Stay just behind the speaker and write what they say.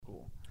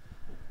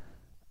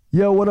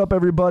Yo, what up,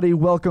 everybody?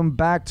 Welcome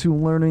back to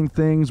Learning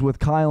Things with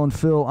Kyle and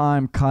Phil.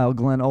 I'm Kyle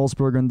Glenn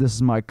Ulsberger, and this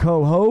is my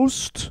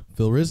co-host,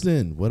 Phil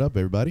Risden. What up,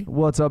 everybody?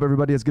 What's up,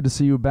 everybody? It's good to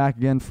see you back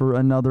again for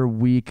another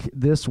week.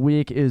 This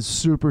week is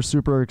super,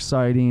 super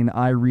exciting.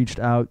 I reached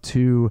out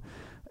to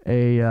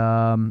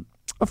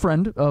a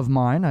friend of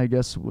mine. I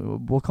guess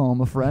we'll call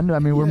him a friend. I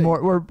mean,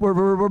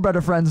 we're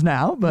better friends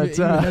now, but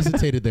you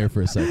hesitated there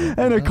for a second.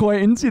 An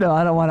acquaintance. You know,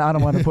 I don't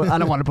want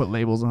to put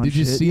labels on. Did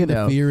you see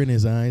the fear in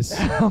his eyes?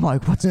 I'm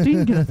like, what's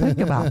Dean gonna think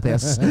about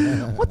this?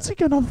 What's he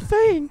gonna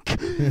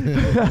think?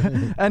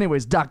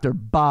 Anyways, Dr.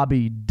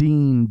 Bobby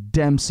Dean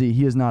Dempsey.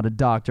 He is not a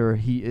doctor.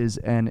 He is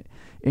an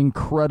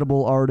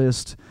incredible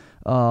artist.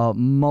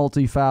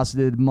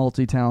 Multifaceted,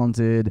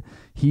 multi-talented.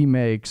 He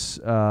makes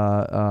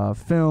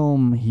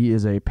film. He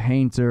is a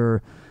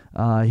painter.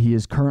 He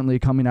is currently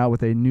coming out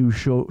with a new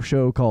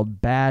show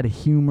called Bad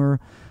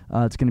Humor.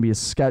 It's going to be a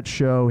sketch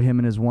show, him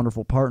and his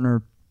wonderful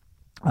partner.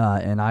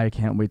 And I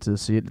can't wait to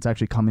see it. It's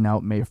actually coming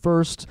out May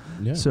 1st.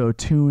 Yeah. So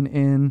tune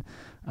in.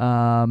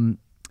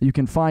 You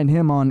can find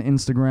him on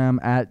Instagram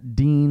at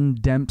Dean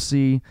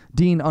Dempsey,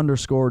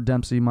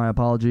 Dean_Dempsey, my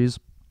apologies.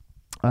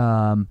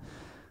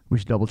 We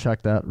should double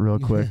check that real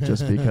quick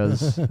just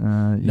because,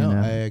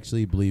 I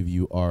actually believe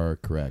you are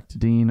correct.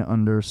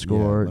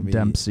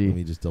 Dean_Dempsey. Let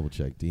me just double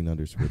check.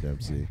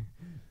 Dean_Dempsey.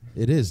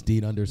 It is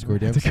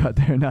Dean_Dempsey. Cut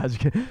there. No,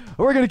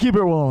 we're going to keep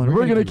it rolling.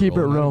 We're going to keep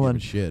it rolling.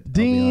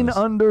 Dean_Dempsey.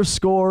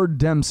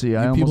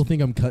 People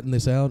think I'm cutting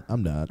this out.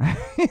 I'm not. I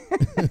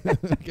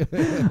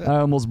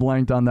almost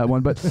blanked on that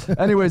one. But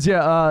anyways,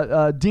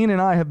 Dean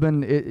and I have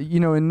been,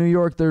 in New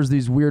York, there's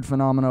these weird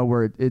phenomena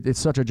where it's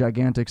such a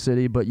gigantic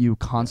city, but you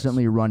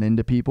constantly run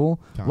into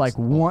people.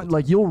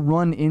 You'll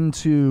run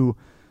into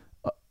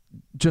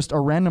just a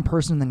random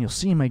person, and then you'll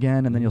see him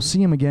again, and then you'll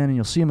see him again, and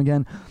you'll see him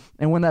again.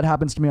 And when that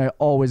happens to me, I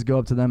always go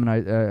up to them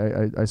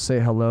and I say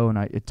hello, and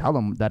I tell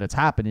them that it's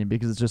happening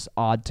because it's just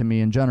odd to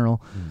me in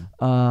general.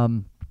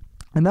 And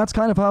that's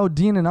kind of how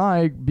Dean and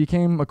I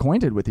became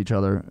acquainted with each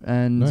other.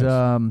 And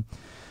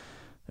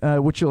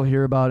nice. Which you'll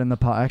hear about in the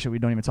actually, we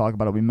don't even talk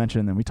about it. We mention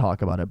it and then we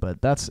talk about it,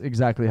 but that's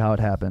exactly how it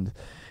happened.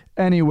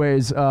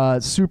 Anyways,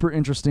 super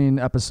interesting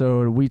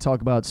episode. We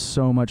talk about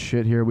so much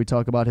shit here. We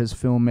talk about his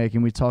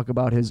filmmaking. We talk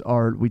about his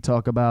art. We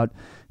talk about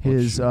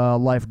his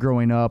life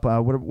growing up.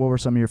 What were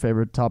some of your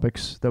favorite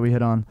topics that we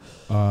hit on?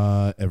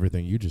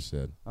 Everything you just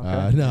said.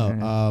 Okay.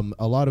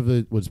 A lot of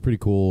it was pretty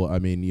cool. I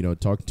mean,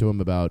 talking to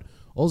him about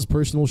all his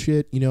personal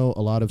shit, a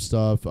lot of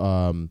stuff,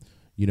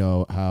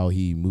 how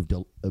he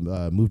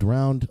moved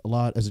around a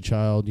lot as a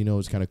child,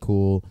 was kind of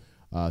cool.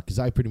 Because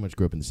I pretty much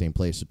grew up in the same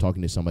place. So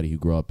talking to somebody who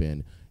grew up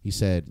in, he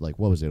said, like,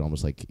 what was it?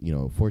 Almost like,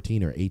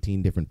 14 or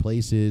 18 different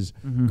places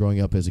growing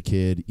up as a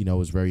kid,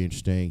 was very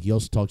interesting. He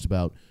also talks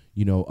about,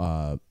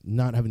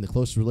 not having the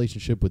closest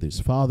relationship with his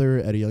father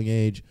at a young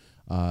age,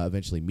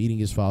 eventually meeting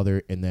his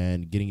father, and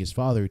then getting his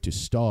father to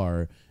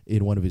star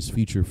in one of his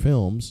feature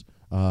films,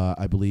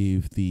 I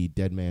believe The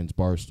Dead Man's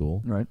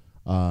Barstool. Right.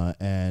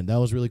 And that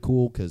was really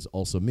cool because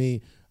also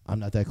I'm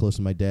not that close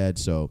to my dad,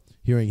 so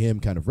hearing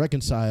him kind of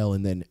reconcile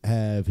and then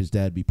have his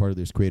dad be part of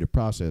this creative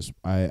process,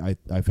 I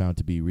found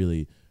to be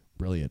really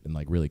brilliant and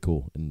really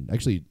cool and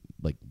actually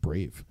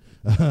brave.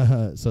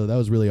 So that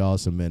was really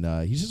awesome,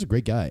 and he's just a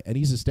great guy, and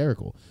he's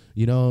hysterical.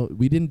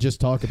 We didn't just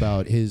talk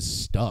about his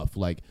stuff,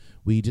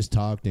 we just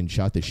talked and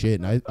shot the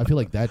shit, and I feel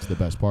like that's the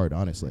best part,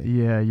 honestly.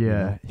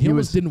 Yeah. He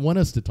almost didn't want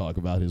us to talk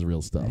about his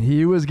real stuff.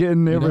 He was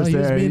getting nervous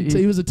there.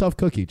 He was a tough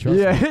cookie, trust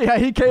me. Yeah,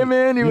 he came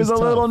in. He was a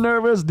little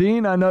nervous.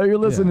 Dean, I know you're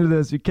listening to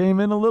this. You came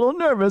in a little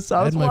nervous.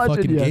 I was had my watching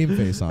fucking you. game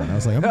face on. I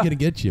was like, I'm going to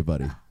get you,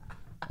 buddy.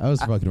 I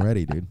was fucking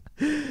ready, dude.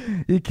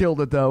 He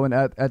killed it though, and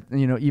at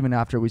even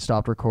after we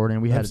stopped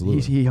recording,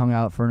 he hung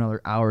out for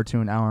another hour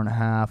to an hour and a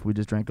half. We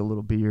just drank a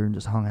little beer and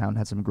just hung out and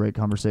had some great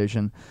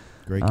conversation.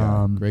 Great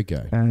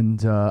guy.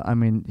 And I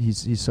mean,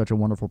 he's such a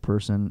wonderful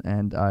person,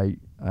 and I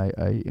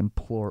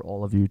implore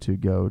all of you to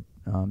go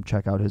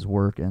check out his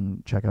work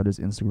and check out his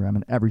Instagram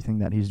and everything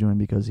that he's doing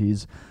because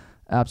he's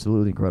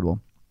absolutely incredible.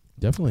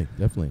 Definitely.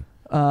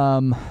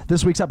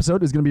 This week's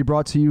episode is going to be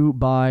brought to you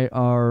by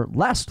our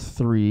last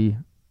three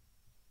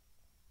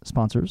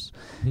sponsors.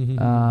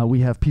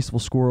 We have Peaceful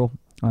Squirrel.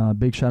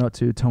 Big shout out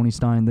to Tony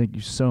Stein. Thank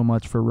you so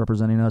much for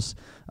representing us.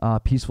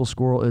 Peaceful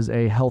Squirrel is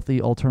a healthy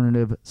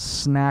alternative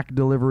snack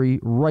delivery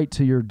right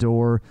to your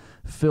door.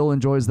 Phil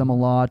enjoys them a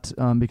lot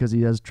because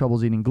he has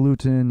troubles eating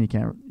gluten.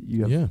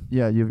 You're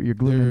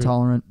gluten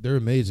intolerant. They're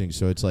amazing.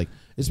 So it's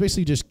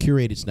basically just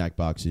curated snack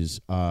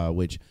boxes,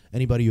 which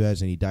anybody who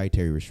has any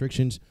dietary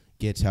restrictions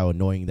gets how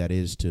annoying that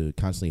is to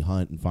constantly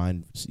hunt and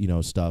find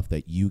stuff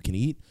that you can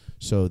eat.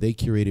 So they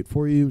curate it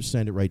for you,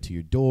 send it right to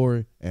your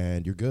door,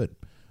 and you're good.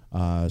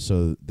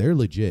 So they're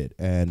legit,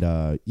 and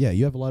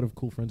you have a lot of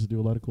cool friends that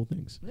do a lot of cool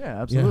things. Yeah,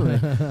 absolutely.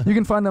 You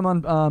can find them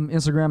on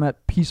Instagram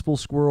at Peaceful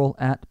Squirrel,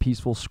 at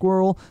Peaceful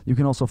Squirrel. You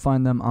can also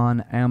find them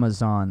on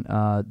Amazon.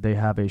 They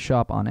have a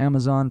shop on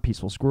Amazon,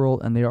 Peaceful Squirrel,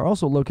 and they are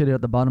also located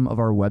at the bottom of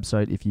our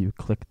website if you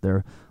click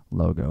their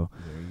logo.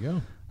 There you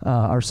go.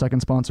 Our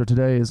second sponsor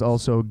today is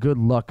also Good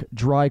Luck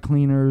Dry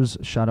Cleaners.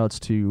 Shout outs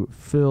to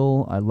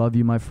Phil. I love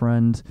you, my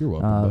friend. You're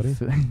welcome,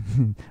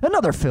 buddy.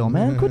 Another Phil,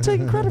 man. Quit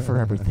taking credit for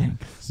everything.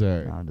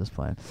 Sorry. No, I'm just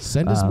playing.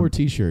 Send us more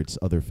T-shirts,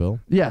 other Phil.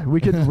 Yeah, we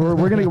could.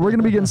 We're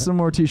gonna be getting some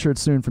more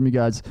T-shirts soon from you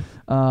guys,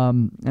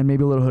 and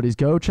maybe little hoodies.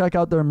 Go check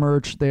out their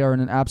merch. They are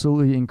an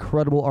absolutely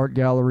incredible art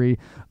gallery,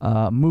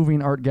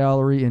 moving art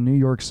gallery in New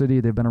York City.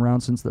 They've been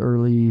around since the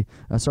late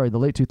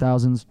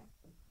 2000s.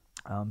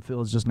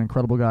 Phil is just an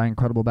incredible guy,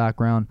 incredible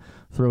background,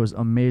 throws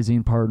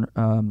amazing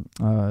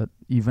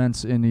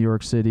events in New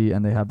York City,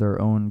 and they have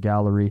their own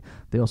gallery.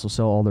 They also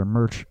sell all their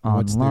merch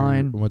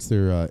online. What's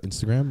their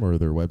Instagram or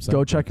their website?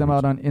 Go check them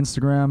out on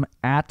Instagram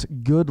at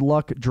Good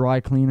Luck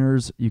Dry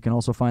Cleaners. You can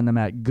also find them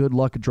at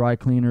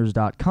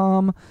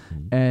goodluckdrycleaners.com,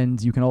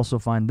 and you can also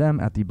find them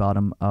at the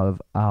bottom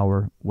of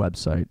our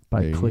website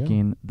by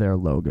clicking their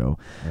logo.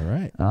 All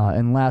right.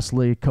 And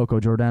lastly, Coco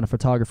Jordana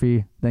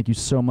Photography. Thank you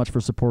so much for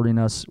supporting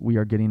us. We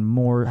are getting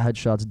more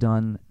headshots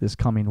done this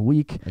coming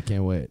week. I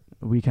can't wait.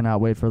 We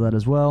cannot wait for that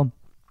as well.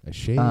 I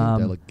shaved. I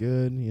look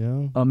good, you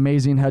know.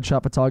 Amazing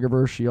headshot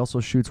photographer. She also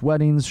shoots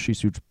weddings. She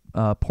shoots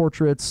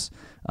portraits.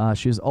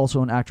 She is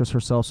also an actress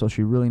herself, so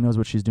she really knows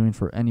what she's doing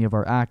for any of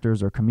our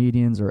actors or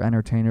comedians or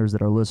entertainers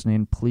that are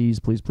listening. Please,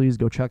 please, please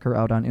go check her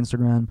out on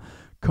Instagram.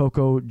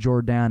 Coco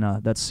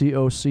Jordana. That's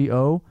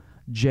CocoJordana.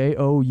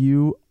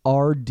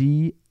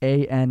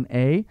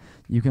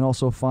 You can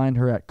also find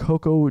her at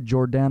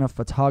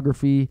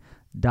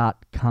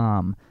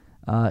CocoJordanaPhotography.com.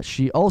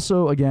 She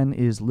also, again,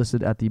 is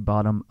listed at the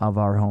bottom of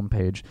our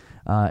homepage,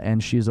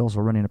 and she is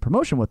also running a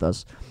promotion with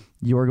us.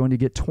 You are going to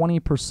get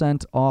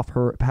 20% off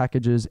her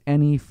packages,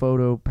 any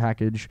photo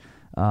package,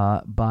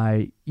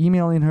 by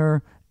emailing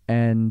her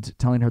and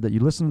telling her that you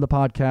listen to the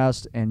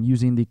podcast and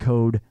using the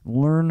code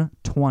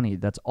LEARN20.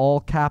 That's all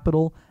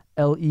capital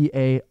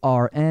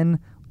LEARN,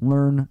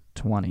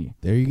 LEARN20.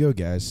 There you go,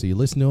 guys. So you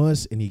listen to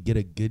us and you get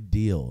a good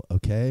deal,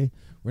 okay?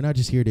 We're not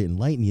just here to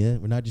enlighten you.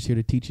 We're not just here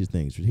to teach you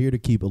things. We're here to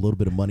keep a little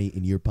bit of money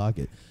in your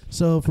pocket.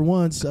 So for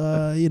once,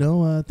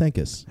 thank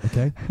us,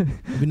 okay?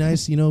 It'd be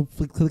nice,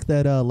 click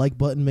that like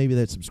button, maybe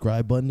that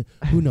subscribe button.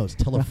 Who knows?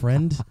 Tell a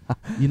friend,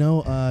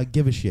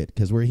 give a shit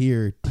because we're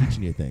here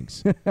teaching you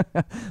things.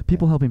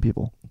 People helping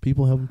people.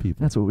 People helping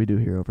people. That's what we do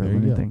here over at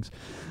Learning Things.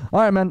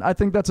 All right, man. I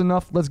think that's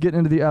enough. Let's get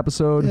into the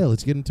episode. Yeah,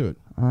 let's get into it.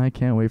 I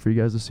can't wait for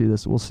you guys to see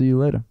this. We'll see you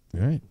later.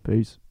 All right.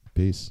 Peace.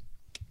 Peace.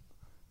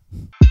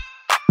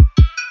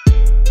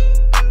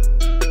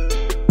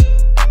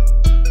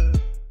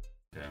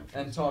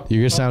 And talk.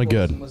 You're sounding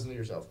good. Listen to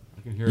yourself.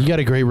 You got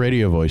a great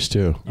radio voice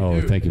too.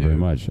 Thank you very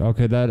much.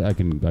 Okay, that I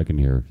can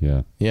hear.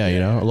 Yeah. Yeah,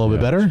 a little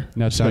bit better.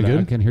 No, sound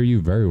good. I can hear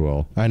you very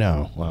well. I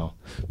know. Well,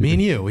 me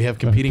and you, we have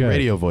competing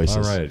radio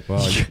voices. All right.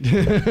 Well,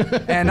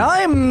 and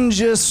I'm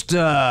just.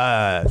 What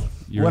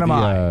am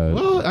I?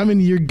 Well, I mean,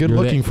 you're good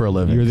looking for a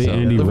living. You're the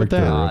Andy Richter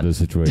of the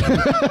situation.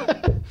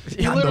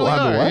 You literally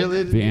are.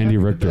 The Andy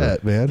Richter.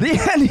 Man.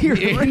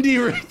 The Andy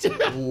Richter.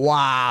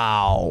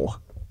 Wow.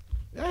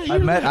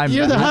 Yeah,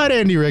 you're the hot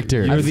Andy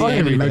Richter. You're the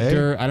Andy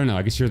Richter. I don't know.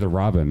 I guess you're the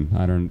Robin.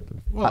 I don't.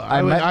 Well,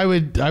 I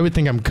would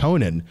think I'm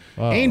Conan.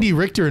 Andy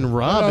Richter and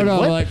Robin.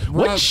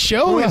 What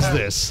show is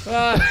this?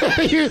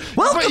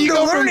 Welcome to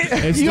Learning.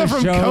 You go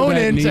from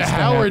Conan to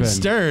Howard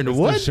Stern. It's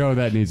what the show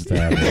that needs to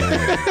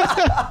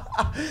happen?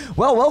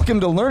 Well, welcome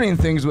to Learning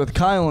Things with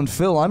Kyle and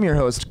Phil. I'm your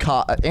host,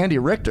 Andy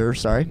Richter.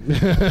 Sorry.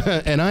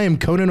 And I am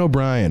Conan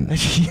O'Brien.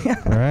 Yeah.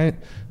 All right.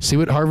 See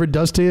what Harvard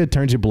does to you? It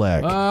turns you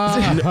black.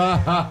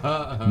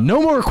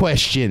 No more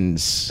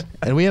questions.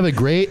 And we have a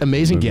great,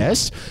 amazing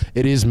guest.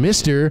 It is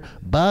Mr.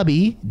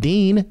 Bobby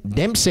Dean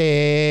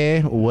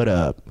Dempsey. What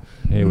up?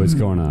 Hey, what's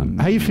going on?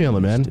 How you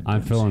feeling, man?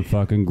 I'm feeling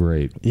fucking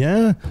great.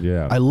 Yeah?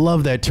 Yeah. I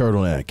love that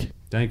turtleneck.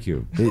 Thank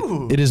you.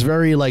 It is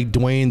very like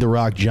Dwayne "The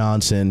Rock"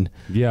 Johnson.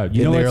 Yeah,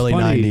 in the early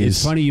funny? 90s.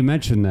 It's funny you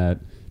mentioned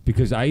that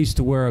because I used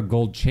to wear a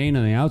gold chain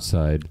on the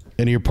outside.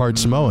 And you're part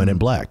Samoan and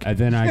black. And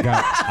then I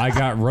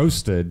got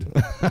roasted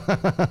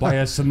by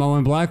a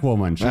Samoan black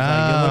woman. She's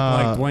like, you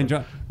look like Dwayne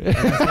Johnson.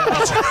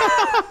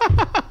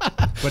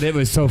 But it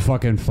was so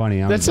fucking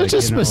funny. That's such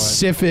a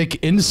specific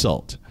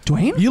insult.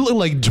 Dwayne? You look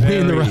like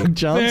Dwayne "The Rock"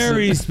 Johnson.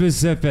 Very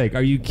specific.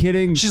 Are you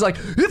kidding? She's like,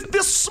 it's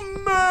the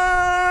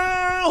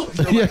smell.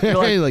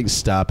 You're like,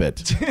 stop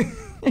it.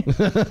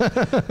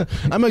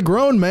 I'm a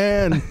grown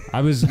man.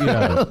 I was,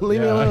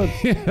 leave me alone.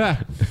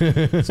 Yeah.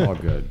 It's all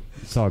good.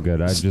 It's all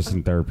good. I'm just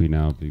in therapy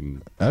now.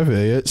 I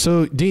feel you.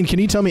 So, Dean, can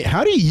you tell me,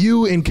 how do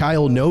you and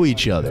Kyle know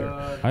each other?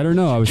 I don't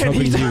know. I was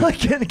hoping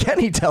can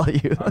he tell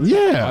you?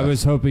 Yeah. I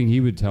was hoping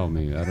he would tell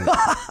me. I don't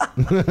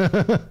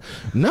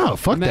No,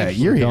 fuck that.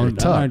 You're here to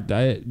talk.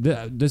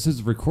 This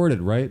is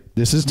recorded, right?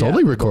 This is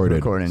totally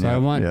recorded. So I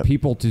want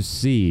people to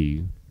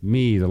see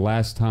me the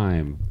last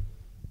time.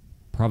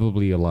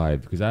 Probably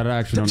alive because I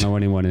actually don't know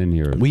anyone in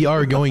here. We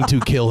are going to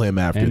kill him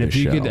after and this if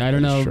you show. could, I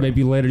don't know,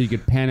 maybe later you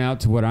could pan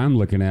out to what I'm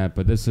looking at,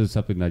 but this is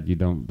something that you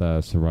don't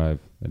survive.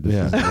 This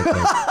is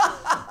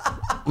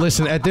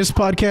Listen, at this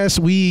podcast,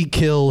 we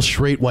kill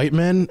straight white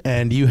men,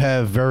 and you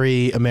have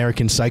very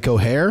American Psycho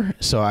hair,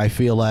 so I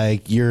feel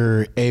like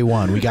you're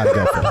A1. We got to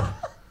go for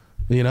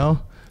it. You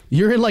know?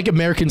 You're in like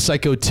American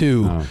Psycho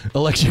 2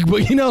 Electric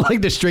Book, you know,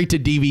 like the straight to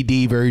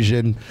DVD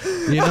version.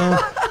 You know?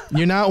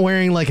 You're not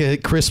wearing like a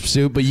crisp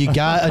suit, but you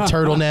got a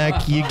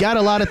turtleneck. You got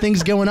a lot of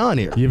things going on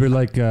here. You ever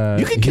like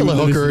you can kill a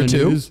hooker or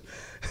two. News?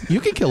 You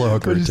can kill a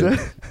hooker or two.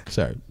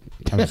 Sorry.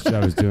 I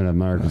was doing an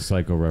American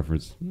Psycho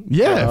reference.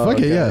 Yeah, fuck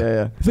it,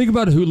 yeah. Think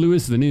about who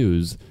Lewis the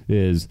News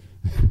is.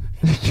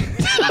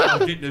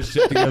 Getting this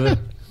shit together.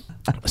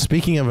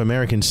 Speaking of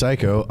American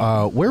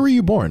Psycho, where were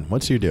you born?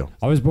 What's your deal?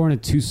 I was born in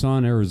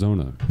Tucson,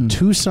 Arizona.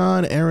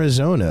 Tucson,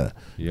 Arizona.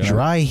 Yeah.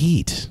 Dry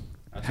heat.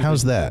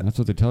 How's that? That's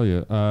what they tell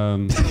you.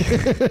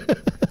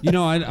 You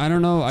know, I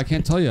don't know. I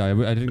can't tell you. I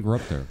didn't grow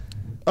up there.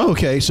 Oh,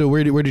 okay, so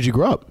where did you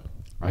grow up?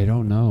 I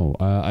don't know.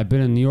 I've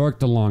been in New York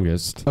the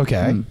longest.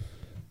 Okay.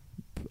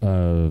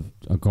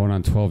 Going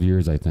on 12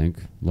 years, I think.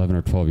 11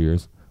 or 12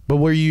 years. But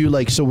were you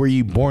were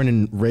you born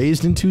and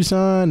raised in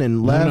Tucson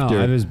and left? No,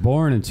 or? I was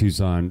born in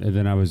Tucson, and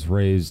then I was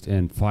raised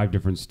in 5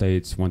 different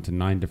states, went to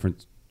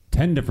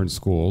 10 different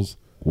schools.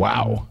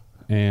 Wow.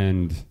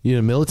 And you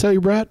a military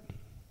brat?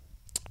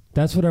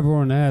 That's what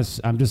everyone asks.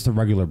 I'm just a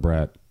regular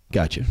brat.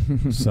 Gotcha.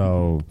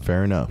 So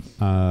fair enough.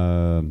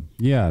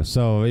 Yeah.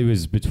 So it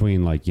was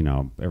between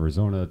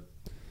Arizona,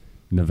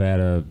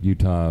 Nevada,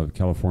 Utah,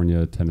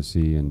 California,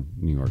 Tennessee, and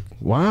New York.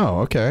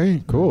 Wow.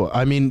 Okay. Cool.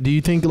 I mean, do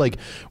you think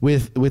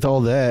with all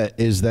that,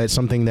 is that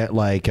something that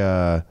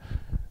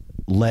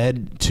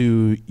led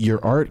to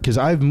your art? Because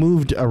I've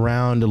moved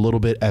around a little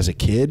bit as a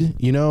kid,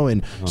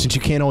 and since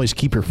you can't always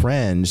keep your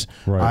friends,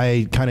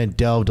 I kind of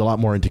delved a lot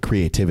more into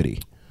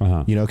creativity.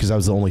 Because that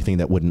was the only thing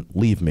that wouldn't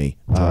leave me.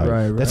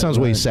 That sounds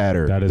way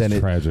sadder. That is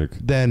tragic.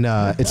 Than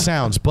it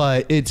sounds,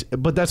 but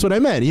that's what I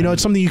meant.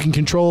 It's something you can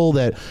control.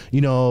 That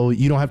you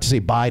don't have to say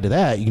bye to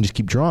that. You can just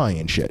keep drawing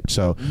and shit.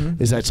 So,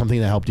 is that something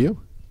that helped you?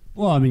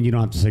 Well, I mean, you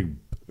don't have to say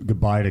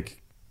goodbye to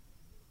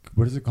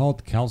what is it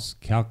called? Calculus.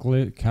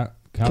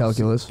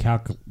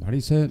 How do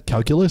you say it?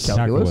 Calculus.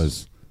 How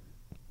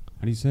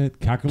do you say it?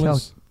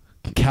 Calculus.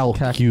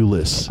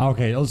 Calculus.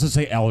 Okay, let's just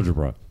say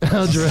algebra.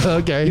 Algebra,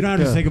 okay. You don't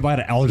have to say goodbye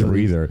to algebra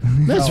either.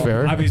 That's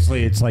fair.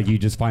 Obviously, it's like you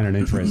just find an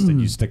interest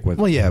and you stick with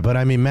it. Well, yeah, but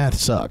I mean, math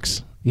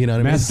sucks. You know what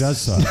I mean? Math does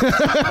suck.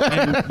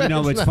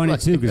 And, it's funny,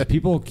 too, because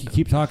people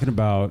keep talking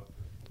about,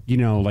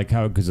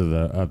 how because of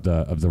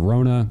the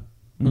Rona,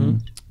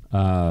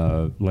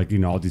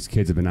 all these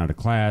kids have been out of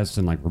class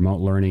and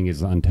remote learning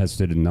is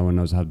untested and no one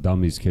knows how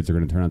dumb these kids are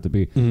going to turn out to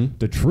be.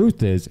 The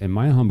truth is, in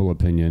my humble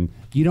opinion,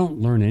 you don't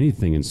learn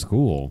anything in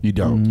school. You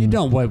don't. You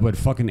don't. What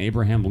fucking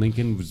Abraham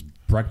Lincoln's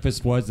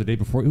breakfast was the day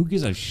before? Who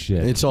gives a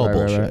shit? It's all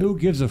bullshit. Right. Who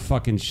gives a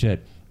fucking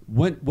shit?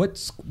 What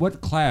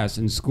class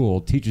in school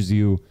teaches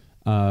you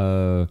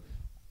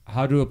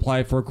how to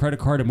apply for a credit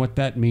card and what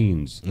that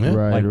means? Yeah.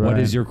 Right, what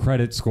is your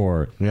credit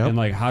score? Yep.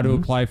 And how to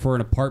apply for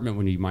an apartment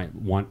when you might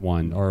want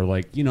one, or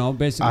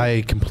basically.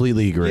 I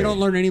completely agree. You don't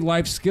learn any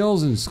life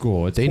skills in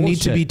school. It's They bullshit.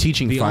 need to be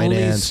teaching the finance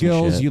only and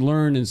skills shit. you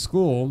learn in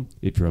school,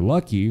 if you're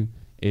lucky,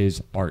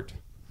 is art,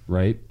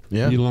 right?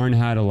 Yeah. You learn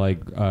how to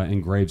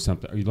engrave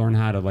something, or you learn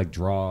how to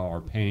draw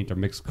or paint or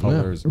mix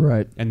colors,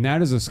 Right. And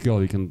that is a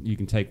skill you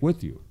can take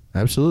with you.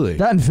 Absolutely.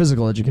 That and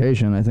physical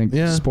education. I think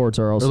sports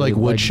are also Or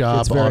wood shop,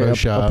 it's very auto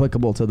shop.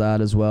 applicable to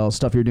that as well.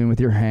 Stuff you're doing with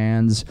your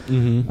hands.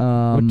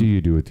 What do you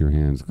do with your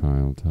hands,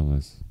 Kyle? Tell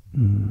us.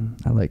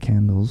 I light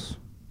candles.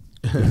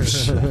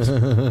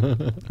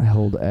 I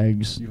hold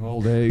eggs. You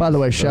hold eggs. By the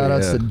way, shout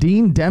outs to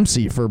Dean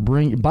Dempsey for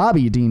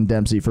Bobby Dean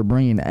Dempsey for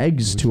bringing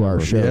eggs to our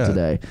show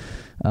today.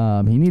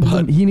 He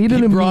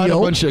needed a brought meal.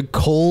 a bunch of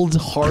cold,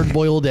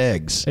 hard-boiled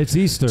eggs. It's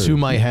Easter. To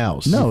my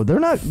house. No, they're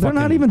not. They're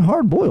not even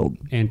hard boiled.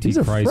 These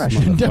are Antichrist fresh.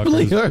 motherfuckers.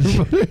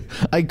 Definitely are.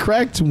 I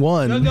cracked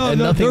one and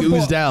nothing they're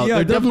oozed out. Yeah,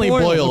 they're definitely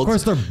boiled. Of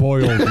course they're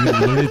boiled, you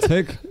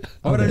lunatic.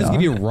 Why would I just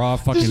give you raw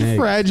fucking Just eggs?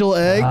 fragile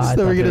eggs I that thought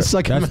we're going they- to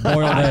suck That's them out.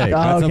 boiled egg.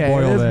 That's Okay, a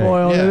boiled it is egg.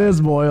 boiled. Yeah. It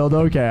is boiled.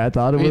 Okay, I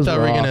thought it You was thought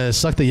we were raw. going to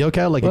suck the yolk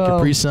out like a Well,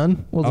 Capri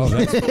Sun? We'll, Oh,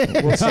 that's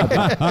we'll set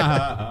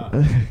that.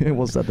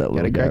 We'll set that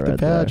little Gotta guy crack the right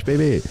pouch, there.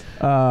 baby.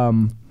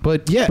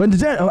 But yeah.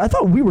 I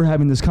thought we were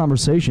having this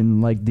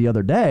conversation the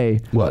other day.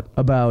 What?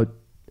 About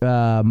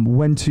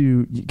when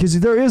to, because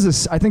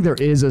I think there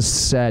is a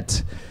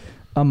set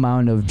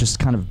amount of just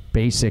kind of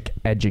basic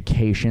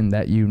education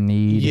that you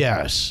need.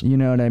 Yes. You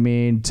know what I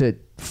mean? To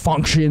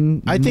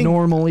function I think-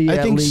 normally, I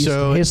at think least.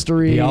 so.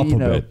 History, The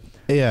alphabet.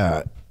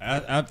 Yeah.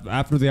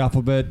 After the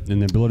alphabet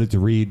and the ability to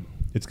read,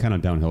 it's kind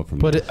of downhill from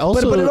But there. it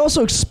also... But it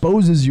also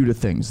exposes you to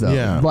things, though.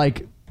 Yeah.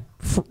 Like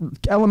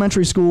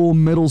elementary school,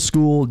 middle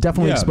school,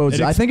 definitely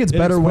exposes. I think it's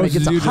better when it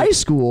gets to high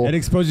school. It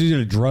exposes you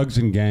to drugs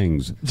and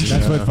gangs.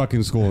 That's what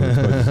fucking school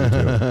exposes you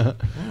to.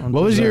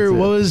 What was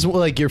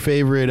your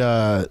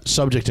favorite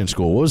subject in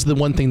school? What was the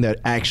one thing that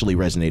actually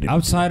resonated?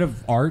 Outside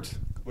of art,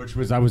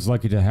 I was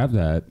lucky to have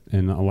that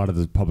in a lot of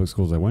the public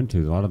schools I went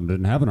to. A lot of them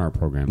didn't have an art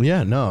program.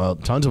 Yeah, no,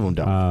 tons of them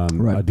don't.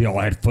 Right.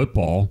 I had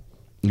football.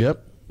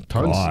 Yep.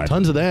 God.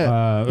 Tons of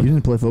that. You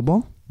didn't play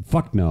football?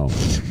 Fuck no.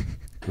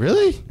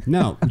 Really?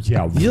 No.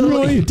 Yeah. You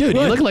really? dude,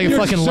 you look like a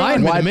fucking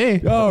lineman to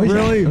me. Oh,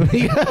 really?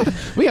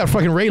 We got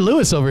fucking Ray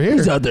Lewis over here.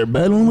 He's out there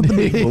battling with the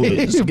big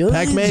boys.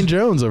 Pac-Man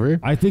Jones over here.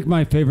 I think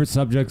my favorite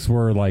subjects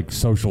were like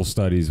social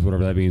studies,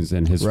 whatever that means,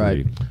 and history.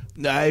 Right.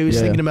 I was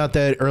thinking about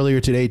that earlier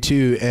today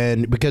too,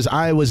 and because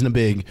I wasn't a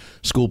big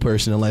school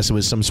person unless it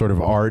was some sort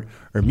of art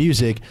or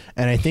music,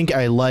 and I think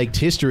I liked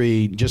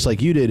history just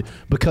like you did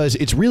because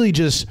it's really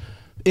just,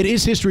 it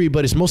is history,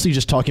 but it's mostly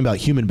just talking about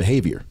human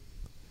behavior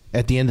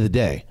at the end of the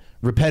day.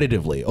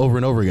 Repetitively over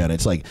and over again.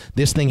 It's like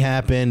this thing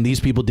happened, these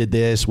people did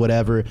this,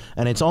 whatever,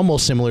 and it's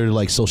almost similar to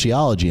like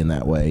sociology in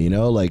that way, you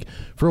know. Like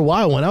for a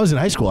while when I was in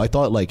high school, I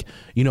thought like,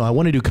 you know, I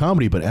want to do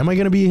comedy, but am I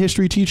going to be a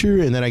history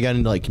teacher? And then I got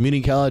into like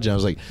community college and I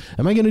was like,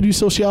 am I going to do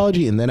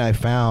sociology? And then I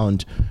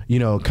found, you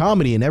know,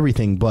 comedy and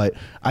everything. But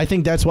I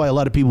think that's why a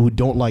lot of people who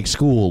don't like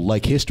school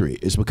like history,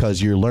 is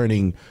because you're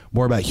learning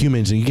more about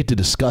humans and you get to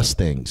discuss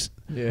things.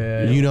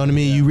 Yeah. You know what I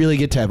mean? You really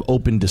get to have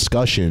open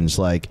discussions.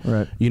 Like,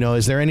 right. You know,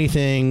 is there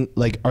anything,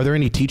 like, are there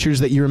any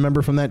teachers that you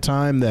remember from that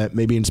time that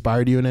maybe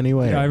inspired you in any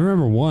way? Yeah, I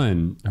remember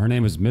one. Her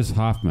name was Miss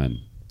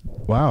Hoffman.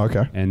 Wow,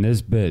 okay. And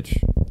this bitch.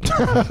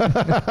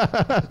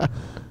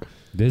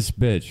 This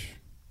bitch.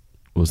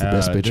 Was the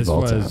best bitch of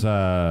all time. This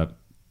was,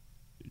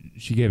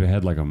 she gave a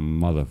head like a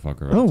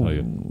motherfucker, I'll tell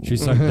you. She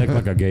sucked dick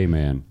like a gay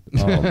man.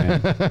 Oh,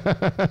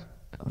 man.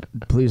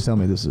 Please tell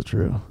me this is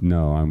true.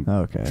 No, I'm.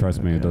 Okay.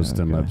 Trust me, those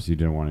thin lips. You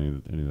didn't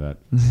want any of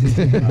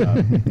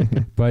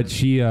that. But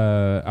she,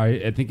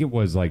 I think it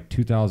was like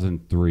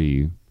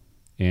 2003,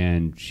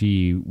 and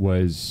she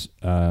was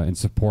in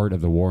support of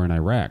the war in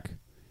Iraq,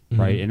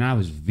 right? And I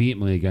was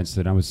vehemently against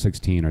it. I was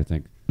 16, I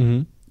think.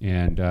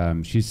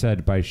 And she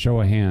said, "By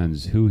show of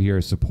hands, who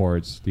here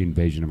supports the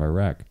invasion of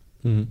Iraq?"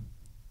 You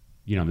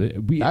know,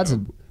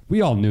 we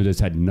all knew this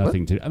had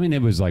nothing to. I mean,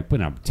 it was like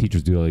when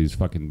teachers do all these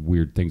fucking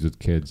weird things with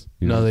kids.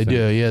 You know No, they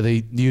do. Yeah,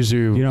 they use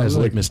you as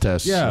like, litmus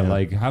tests. Yeah,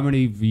 like how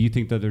many do you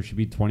think that there should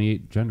be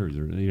 28 genders?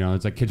 Or you know,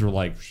 it's like kids were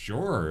like,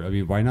 sure. I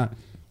mean, why not?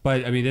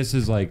 But I mean, this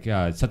is like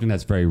something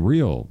that's very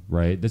real,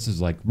 right? This is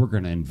like we're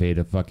gonna invade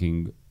a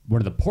fucking one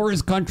of the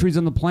poorest countries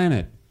on the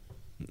planet.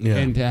 Yeah.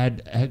 And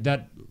had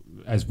that,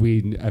 as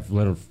we have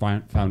later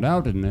found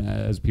out, and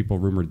as people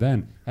rumored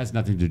then, has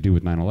nothing to do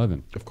with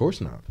 9/11. Of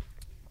course not.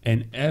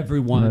 And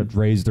everyone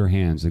raised their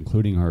hands,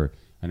 including her.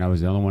 And I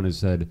was the only one who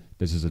said,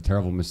 this is a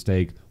terrible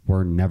mistake.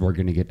 We're never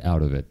going to get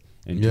out of it.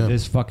 And to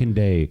this fucking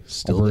day,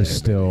 we're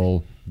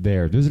still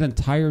there. There's an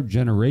entire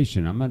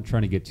generation. I'm not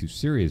trying to get too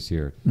serious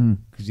here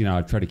because, you know,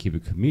 I try to keep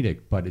it comedic,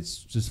 but it's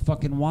just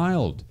fucking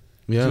wild.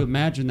 Yeah. To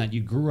imagine that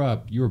you grew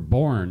up, you were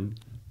born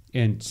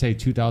in, say,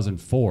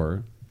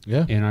 2004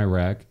 in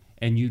Iraq.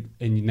 And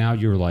now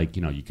you're like,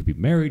 you know, you could be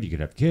married, you could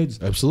have kids.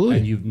 Absolutely.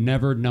 And you've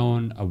never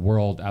known a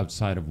world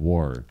outside of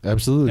war.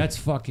 Absolutely. That's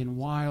fucking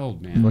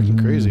wild, man. Fucking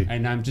crazy.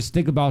 And I'm just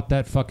think about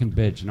that fucking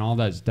bitch and all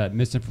that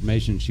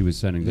misinformation she was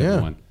sending to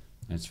everyone.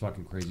 And it's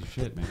fucking crazy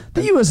shit, man.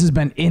 The U.S. has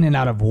been in and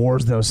out of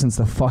wars, though, since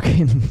the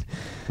fucking...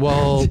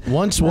 Well,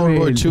 once World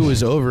War II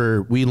was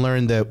over, we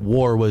learned that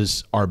war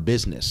was our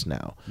business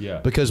now.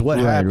 Yeah. Because what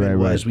happened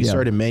was we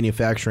started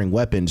manufacturing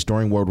weapons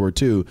during World War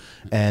II,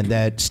 and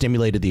that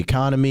stimulated the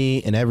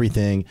economy and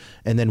everything.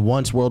 And then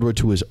once World War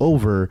II was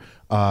over,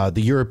 the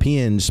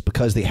Europeans,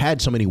 because they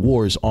had so many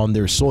wars on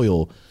their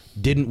soil,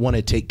 didn't want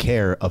to take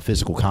care of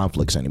physical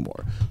conflicts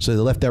anymore. So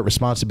they left that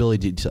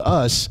responsibility to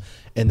us,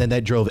 and then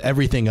that drove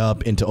everything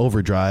up into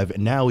overdrive.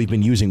 And now we've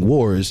been using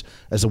wars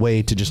as a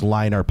way to just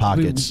line our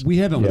pockets. We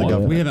haven't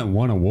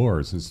won a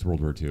war since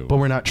World War II. But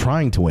we're not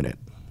trying to win it.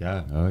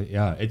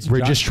 Yeah, We're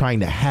just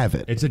trying to have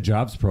it. It's a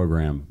jobs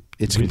program.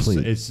 It's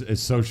complete.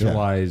 It's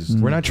socialized.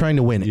 We're not trying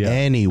to win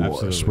any wars.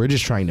 Absolutely. We're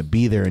just trying to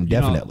be there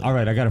indefinitely. You know, all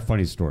right, I got a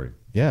funny story.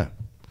 Yeah.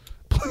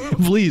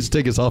 Please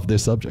take us off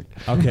this subject.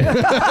 Okay.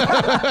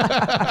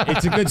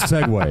 It's a good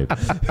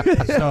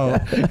segue. So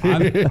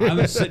I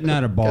was sitting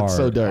at a bar. That's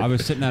so dark. I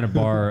was sitting at a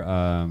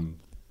bar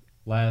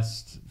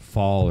last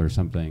fall or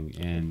something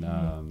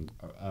in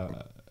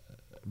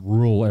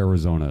rural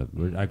Arizona.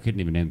 I couldn't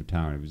even name the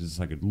town. It was just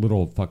like a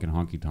little fucking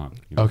honky tonk.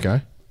 You know?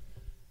 Okay.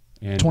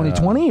 And,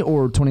 2020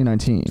 or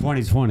 2019?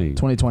 2020.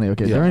 2020,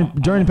 okay. Yeah.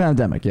 During the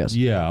pandemic, yes.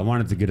 Yeah, I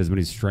wanted to get as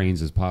many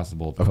strains as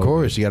possible. Of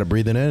course, you got to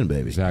breathe it in,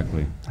 baby.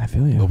 Exactly. I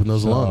feel you. Open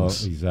those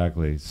lungs.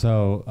 Exactly.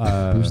 So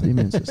Boost the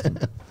immune system.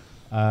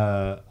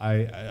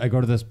 I go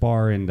to this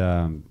bar and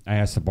I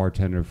asked the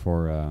bartender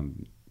for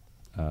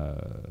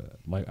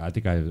like I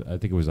think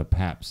it was a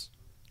Pabst.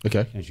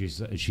 Okay. And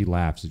she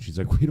laughs and she's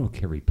like, we don't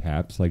carry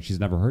Pabst. Like she's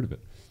never heard of it.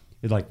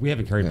 It's like we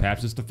haven't carried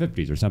Pabst since the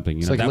 50s or something. You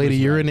It's know, like, lady,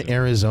 you're in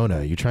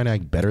Arizona. You trying to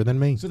act better than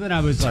me? So then I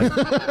was like,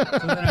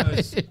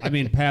 I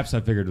mean, Pabst,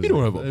 I figured it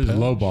was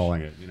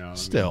lowballing it, you know.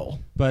 Still.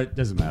 But it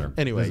doesn't matter.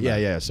 Anyway, Doesn't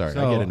matter. sorry.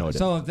 So, I get annoyed.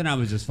 So then I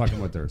was just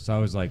fucking with her. So I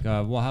was like,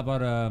 well, how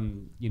about a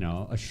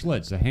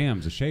Schlitz, a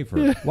Hams, a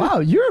Schaefer? Wow,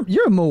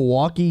 you're a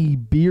Milwaukee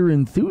beer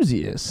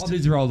enthusiast. Well,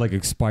 these are all like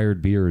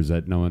expired beers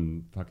that no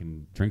one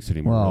fucking drinks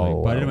anymore. Well,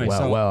 really. But anyway,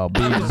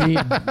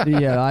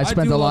 I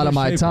spent a lot of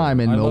my time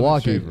in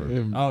Milwaukee.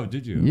 Oh,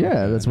 did you? Yeah,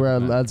 Okay. that's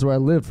where I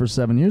lived for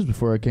 7 years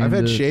before I came. I've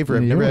had to Schaefer.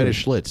 I've New never had a York.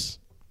 Schlitz.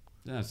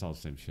 That's all the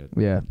same shit.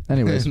 Yeah.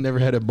 Anyways. Never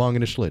had a bong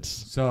and a Schlitz.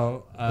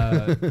 So,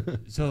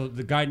 so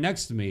the guy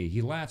next to me,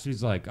 he laughs.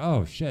 He's like,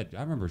 "Oh shit,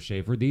 I remember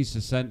Schaefer. They used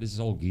to send this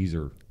old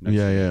geezer." Next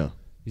to me. Yeah.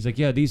 He's like,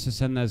 "Yeah, they used to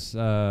send us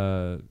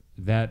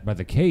that by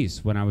the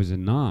case when I was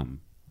in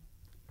Nam."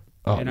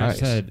 Oh, and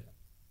nice.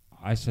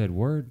 I said,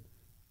 "Word."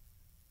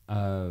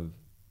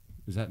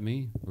 Is that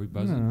me? Are we I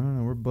buzzing? don't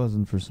know. We're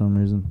buzzing for some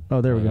reason.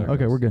 Oh, there we Oh, go. there it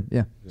Okay, goes. we're good.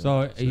 Yeah.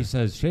 So he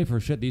says, "Schaefer,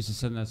 shit, they used to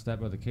send us that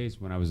by the case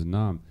when I was in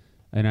Nam."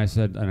 And I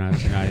said,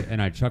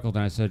 and I chuckled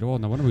and I said, "Oh,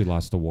 no wonder we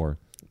lost the war."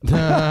 It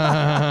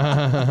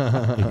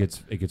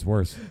gets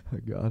worse.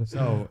 God.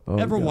 So Oh,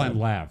 everyone God.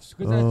 laughs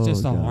because that's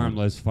just a God.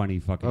 harmless, funny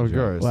fucking Of joke.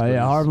 course. Well,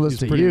 yeah, harmless He's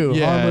to pretty- you.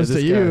 yeah, Harmless to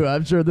this you. guy.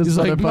 I'm sure this He's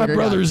like, my motherfucker got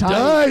brothers tight.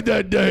 died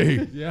that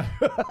day. Yeah.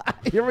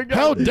 Here we go.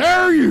 How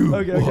dare you?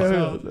 Okay.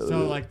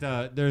 So like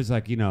there's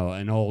like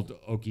an old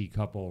Okie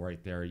couple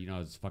right there.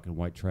 It's fucking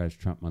white trash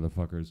Trump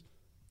motherfuckers,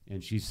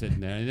 and she's sitting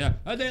there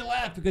and they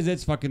laugh because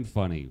it's fucking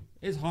funny.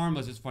 It's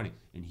harmless. It's funny,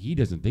 and he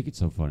doesn't think it's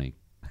so funny.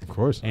 Of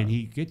course. And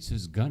he gets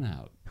his gun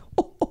out.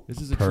 This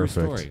is a Perfect.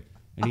 true story.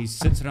 And he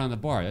sits it on the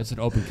bar. That's an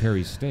open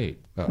carry state.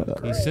 Oh,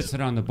 He sits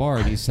it on the bar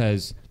and he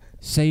says,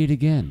 "Say it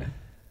again."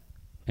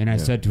 And I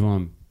said to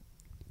him,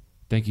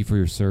 "Thank you for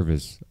your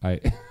service."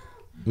 That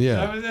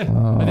yeah. was it.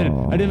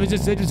 I was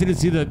just interested to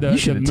see the You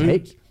should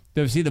mood, take-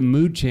 to see the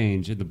mood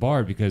change in the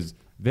bar because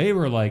they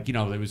were like,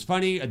 it was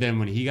funny. And then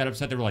when he got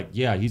upset, they were like,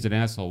 "Yeah, he's an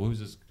asshole.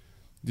 Who's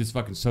this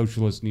fucking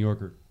socialist New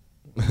Yorker?"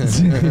 All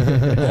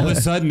of a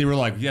sudden, they were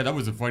like, "Yeah, that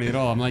wasn't funny at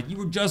all." I'm like, "You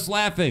were just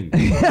laughing."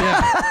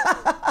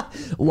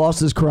 Lost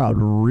his crowd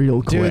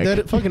real quick. Dude,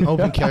 that fucking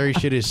open carry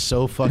shit is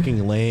so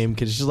fucking lame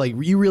because it's just like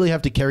you really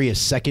have to carry a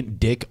second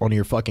dick on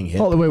your fucking hip.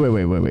 Hold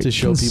on, wait. To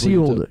show people you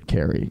Concealed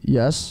carry.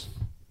 Yes.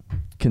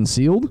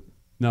 Concealed?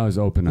 No, it's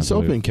open. It's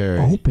open carry.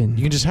 Open.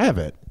 You can just have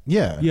it.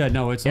 Yeah. Yeah,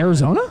 no, it's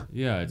Arizona?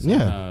 It's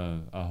Yeah.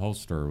 on a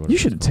holster. Or whatever. You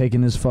should have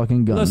taken his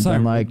fucking gun. Listen,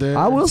 And like,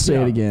 I will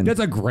say it again. That's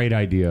a great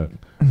idea.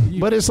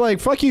 But it's like,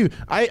 fuck you.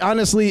 I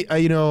honestly,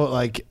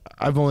 like,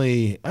 I've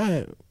only,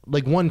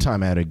 like, one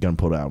time I had a gun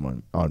pulled out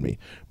on me.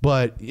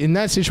 But in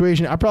that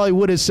situation, I probably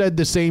would have said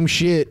the same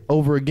shit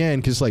over again.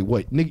 Because, like,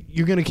 what? Nick,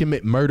 you're going to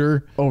commit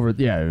murder Over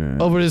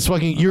this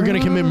fucking, you're going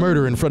to commit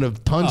murder in front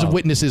of tons of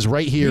witnesses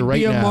right here, He'd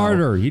right be now. a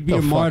martyr. He'd be The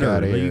a fuck martyr.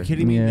 outta Are you here.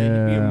 kidding me? He'd be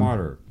a Yeah.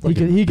 martyr.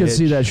 He could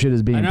see bitch. that shit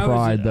as being And I was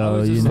pride, just- I though.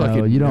 was You just know,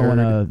 fucking you don't want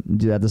nerd. to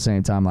do that at the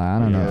same time. Like, I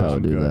don't know if I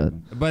would do that.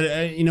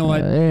 But you know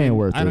what? It ain't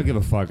worth I don't it. give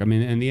a fuck. I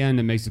mean, in the end,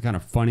 it makes it kind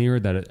of funnier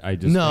that I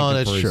just No, take it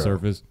that's for true. its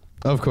surface.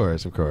 Of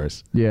course, of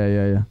course.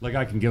 Yeah. Like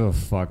I can give a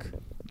fuck.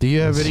 Do you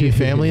have any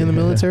family in the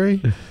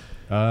military?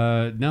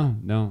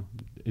 No.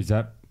 Is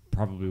that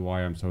probably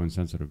why I'm so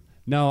insensitive?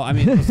 No, I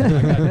mean,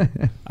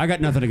 listen, I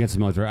got nothing against the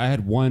military. I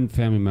had one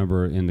family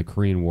member in the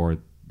Korean War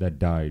that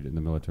died in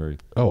the military.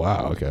 Oh,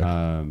 wow. Okay.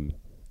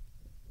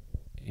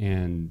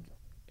 And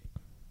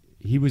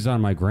he was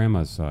on my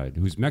grandma's side,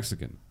 who's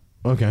Mexican,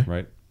 Okay.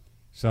 right?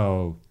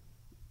 So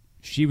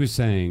she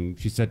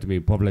said to me,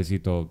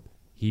 "Pobrecito,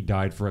 he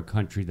died for a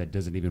country that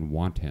doesn't even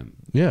want him."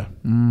 Yeah.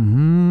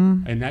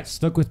 Mm-hmm. And that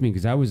stuck with me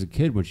because I was a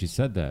kid when she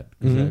said that.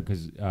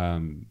 Because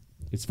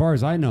as far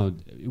as I know,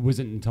 it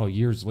wasn't until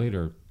years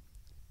later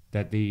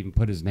that they even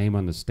put his name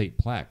on the state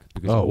plaque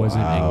because Oh, it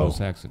wasn't wow.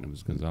 Anglo-Saxon, it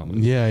was Gonzalez.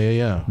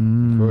 Yeah.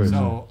 Of course.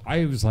 So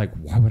I was like,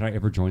 why would I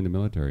ever join the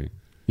military?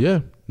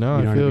 Yeah. No,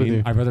 You know I what feel I with mean?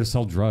 you. I'd rather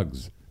sell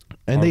drugs.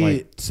 And or they-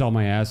 like sell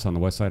my ass on the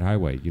West Side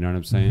Highway. You know what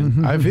I'm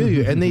saying? I feel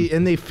you, and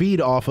they feed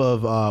off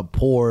of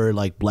poor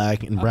like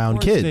black and brown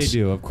course kids. they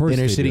do. Of course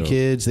inner they city do.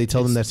 kids. They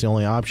tell them It's- that's the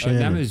only option.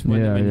 That was when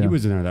Yeah. he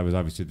was in there. That was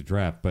obviously the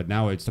draft, but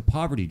now it's the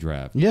poverty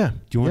draft. yeah.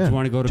 Do you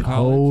want to go to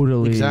college?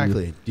 Totally.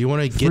 Exactly. Do you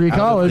want to get Free out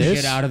college. Of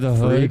this? Get out of the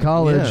hood. Free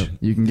college. Yeah,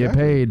 You can get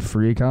exactly. paid.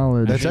 Free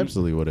college. That's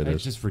absolutely what it It's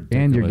is. just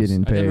ridiculous. And you're getting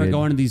And then we're paid.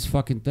 going to these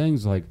fucking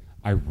things like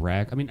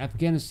Iraq. I mean,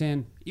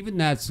 Afghanistan. Even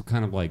that's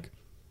kind of like,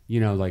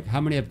 like how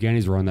many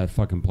Afghanis were on that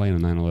fucking plane on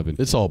 9/11?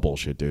 It's all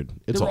bullshit, dude.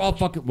 It's They were all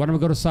fucking. Why don't we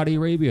go to Saudi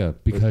Arabia?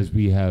 Because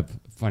we have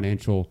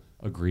financial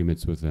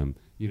agreements with them.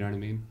 You know what I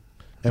mean?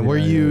 And were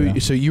Yeah, you? yeah.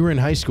 So you were in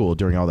high school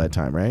during all that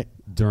time, right?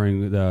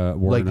 During the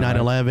war, Like in Iraq.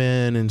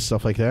 9/11 and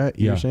stuff like that.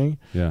 You Yeah. were saying.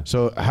 Yeah.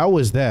 So how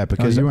was that? Oh,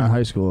 Because you were in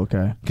high school.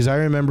 Okay. Because I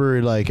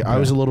remember, like, I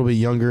was a little bit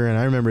younger, and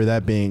I remember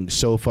that being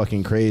so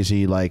fucking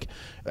crazy. Like,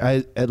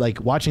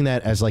 like watching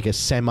that as like a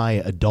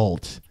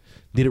semi-adult.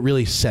 Did it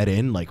really set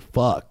in? Like,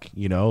 fuck,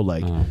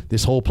 like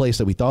this whole place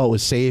that we thought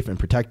was safe and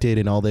protected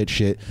and all that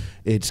shit.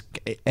 It's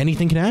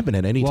anything can happen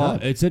at any Well, time.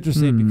 it's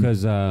interesting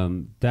because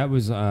that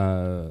was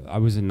I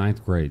was in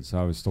 9th grade, so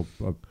I was still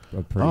a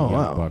pretty Oh young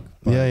wow. buck.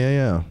 But,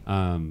 Yeah.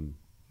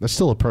 That's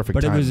still a perfect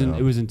But time.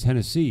 it was in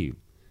Tennessee,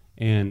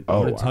 and I Oh,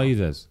 want to wow. tell you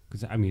this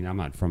because I mean I'm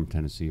not from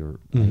Tennessee or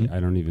Mm-hmm. I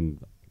don't even.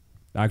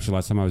 Actually,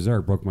 last time I was there, I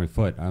broke my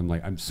foot.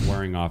 I'm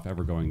swearing off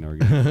ever going there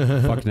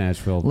again. Fuck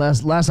Nashville.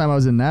 Last time I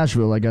was in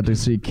Nashville, I got to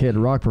see Kid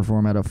Rock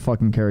perform at a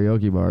fucking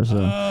karaoke bar. So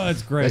Oh,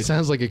 it's great. That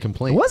sounds like a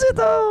complaint. was it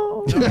though?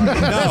 No.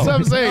 That's what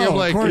I'm saying. I'm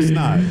like, of course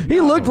not.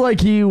 He looked like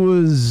he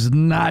was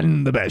not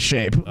in the best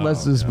shape.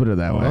 Let's just put it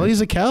that way. well,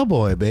 he's a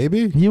cowboy,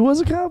 baby. He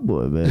was a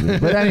cowboy, baby.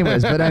 But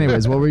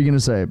anyways, what were you gonna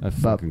say A about?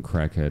 fucking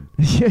crackhead.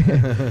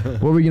 Yeah.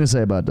 What were you gonna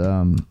say about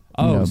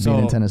being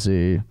in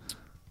Tennessee?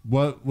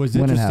 What was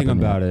When it interesting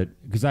happened, about it,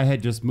 because I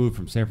had just moved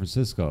from San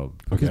Francisco,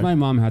 because Okay. my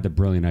mom had the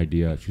brilliant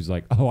idea. She's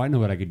like, oh, I know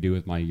what I could do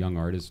with my young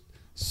artist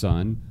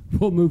son.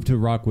 We'll move to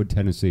Rockwood,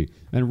 Tennessee.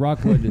 And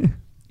Rockwood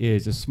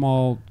is a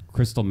small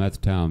crystal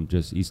meth town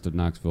just east of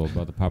Knoxville,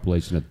 about the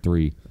population of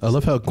 3. I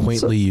love how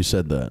quaintly you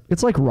said that.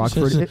 It's like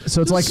Rockford.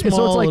 So it's like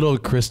small little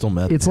crystal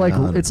meth. it's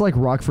like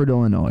Rockford,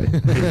 Illinois.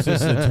 It's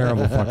just a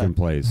terrible fucking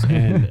place.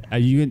 And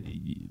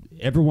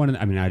everyone,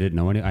 I mean, I didn't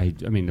know any. I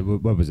mean,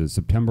 what was it?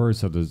 September.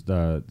 So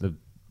the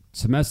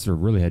semester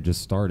really had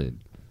just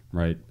started,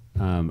 right?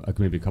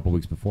 Maybe a couple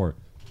weeks before,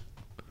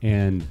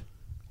 and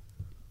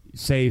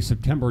say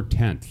September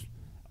 10th,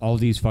 all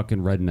these fucking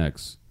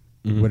rednecks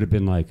would have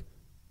been like,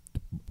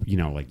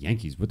 like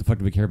Yankees. What the fuck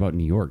do we care about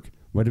New York?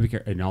 What do we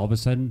care? And all of a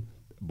sudden,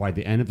 by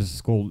the end of the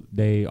school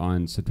day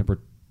on September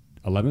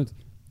 11th,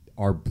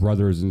 our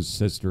brothers and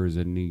sisters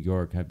in New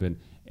York have been.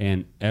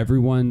 And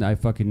everyone I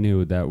fucking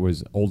knew that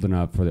was old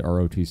enough for the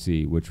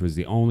ROTC, which was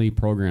the only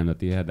program that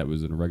they had that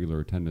was in regular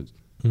attendance.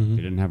 They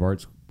didn't have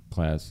arts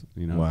class,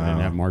 They didn't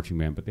have marching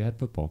band, but they had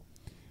football.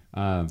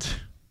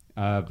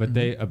 But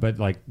they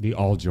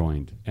all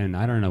joined, and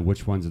I don't know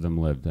which ones of them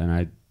lived, and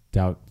I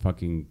doubt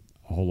fucking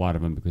a whole lot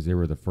of them because they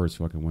were the first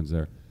fucking ones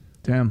there.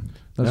 Damn,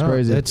 that's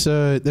crazy. It's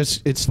That's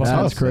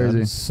tough, crazy.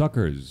 man.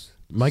 Suckers.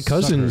 My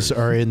cousins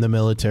Suckers. are in the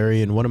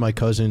military, and one of my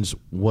cousins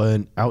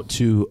went out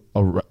to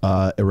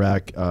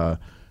Iraq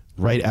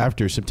right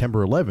after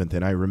September 11th,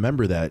 and I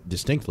remember that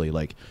distinctly.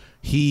 Like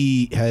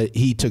he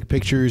took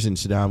pictures in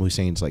Saddam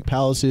Hussein's like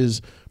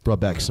palaces, brought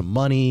back some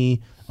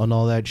money on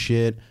all that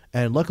shit,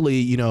 and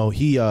luckily,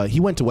 he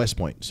went to West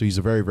Point, so he's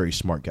a very, very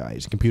smart guy.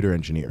 He's a computer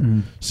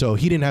engineer, so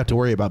he didn't have to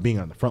worry about being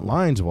on the front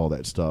lines of all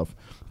that stuff.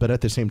 But at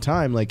the same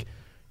time, like,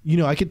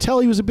 I could tell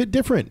he was a bit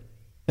different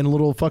and a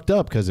little fucked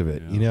up because of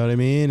it. Yeah. You know what I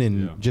mean?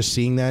 And Yeah. just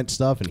seeing that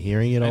stuff and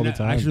hearing it all the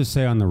time. I should just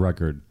say on the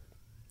record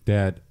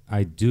that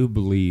I do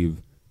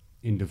believe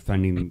in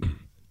defending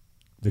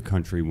the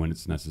country when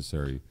it's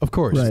necessary. Of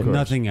course, Right. of course.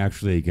 Nothing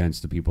actually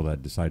against the people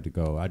that decide to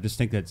go. I just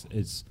think that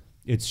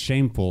it's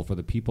shameful for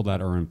the people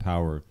that are in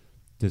power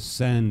to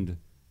send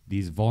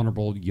these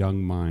vulnerable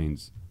young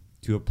minds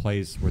to a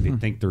place where they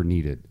think they're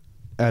needed.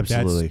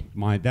 Absolutely.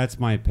 That's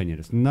my opinion.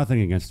 It's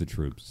nothing against the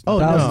troops. Oh,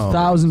 no.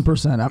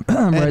 1,000%.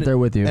 I'm right there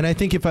with you. And I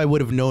think if I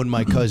would have known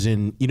my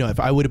cousin, if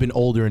I would have been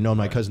older and known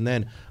my cousin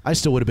then, I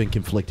still would have been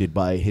conflicted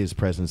by his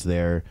presence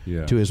there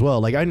too as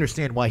well. Like, I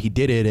understand why he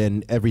did it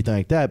and everything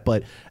like that,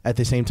 but at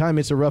the same time,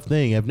 it's a rough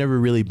thing. I've never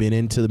really been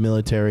into the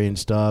military and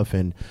stuff.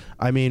 And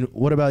I mean,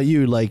 what about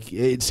you? Like,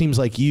 it seems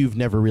like you've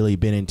never really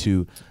been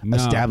into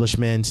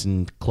establishments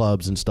and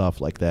clubs and stuff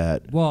like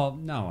that. Well,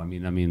 no. I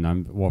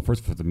mean,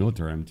 first for the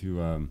military, I'm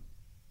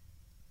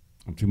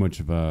too much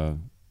of a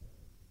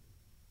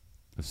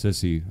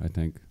sissy, I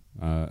think.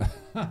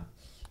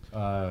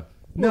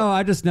 No,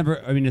 I just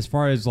never. I mean, as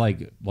far as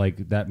like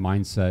that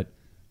mindset,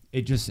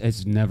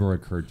 it's never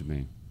occurred to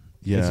me.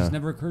 Yeah. It's just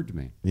never occurred to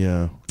me.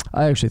 Yeah.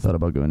 I actually thought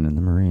about going in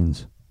the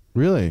Marines.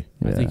 Really?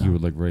 I think Yeah. you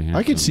would look very handsome.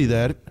 I could see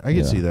that. I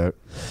could see that.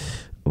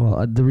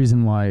 Well, the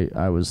reason why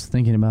I was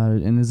thinking about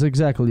it, and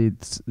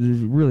it's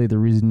really the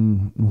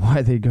reason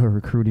why they go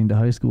recruiting to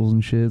high schools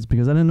and shit, is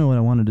because I didn't know what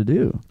I wanted to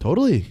do.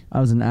 Totally. I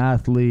was an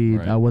athlete.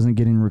 Right. I wasn't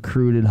getting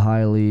recruited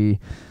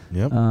highly.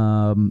 Yep.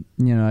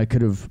 I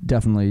could have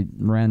definitely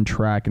ran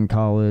track in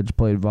college,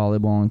 played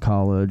volleyball in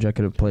college. I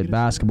could have played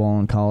basketball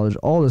in college,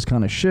 all this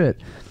kind of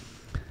shit.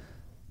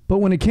 But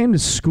when it came to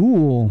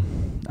school,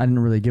 I didn't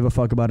really give a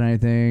fuck about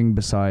anything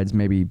besides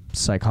maybe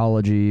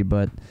psychology.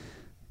 But,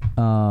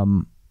 I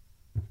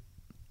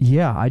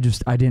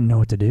didn't know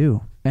what to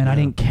do. And I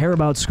didn't care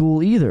about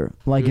school either.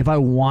 Like, if I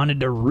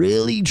wanted to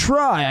really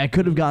try, I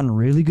could have gotten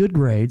really good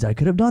grades. I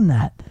could have done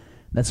that.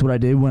 That's what I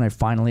did when I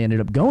finally ended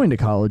up going to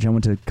college. I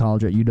went to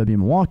college at UW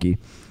Milwaukee.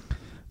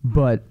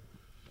 But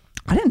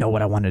I didn't know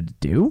what I wanted to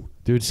do.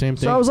 Dude, same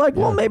thing. So I was like,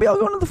 well, maybe I'll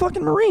go into the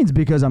fucking Marines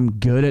because I'm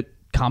good at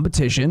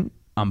competition.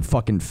 I'm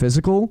fucking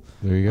physical.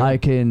 There you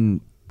go.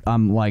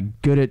 I'm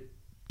like good at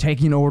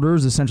taking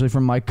orders essentially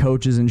from my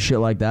coaches and shit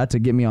like that to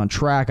get me on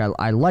track.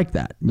 I like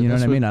that. You know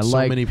what I mean?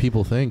 So many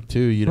people think too,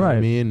 you know what I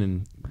Right. mean?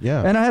 And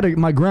yeah. And I had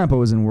my grandpa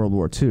was in World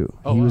War II.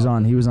 Oh, he was wow.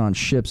 on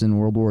ships in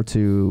World War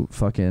II.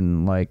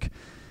 Fucking like,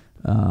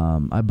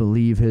 I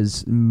believe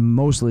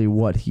mostly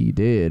what he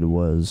did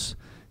was,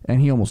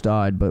 and he almost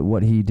died, but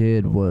what he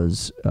did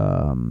was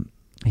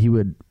he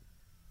would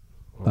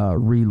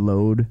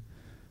reload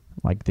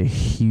like the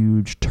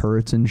huge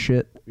turrets and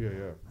shit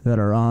that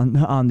are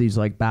on these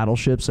like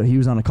battleships. So he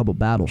was on a couple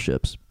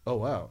battleships. Oh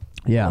wow.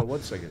 Yeah. Oh,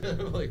 1 second.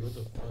 Like, what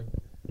the fuck?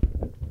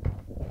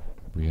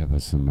 We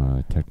have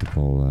some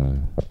technical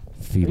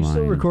feline. Are you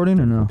still recording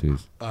or no?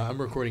 difficulties. I'm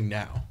recording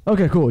now.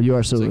 Okay, cool. You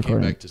are still So I came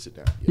recording. back to sit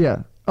down.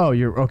 Yeah. Oh,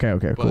 you're okay.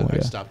 But Cool. I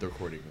Yeah. stopped the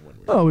recording when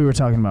Oh, we were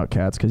talking about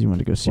cats because you went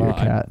to go see your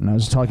cat, and I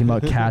was talking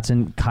about cats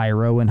in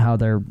Cairo and how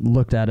they're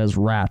looked at as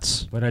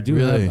rats. But I do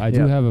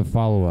have a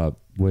follow up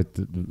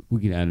with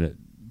we can end it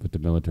with the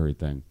military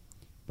thing,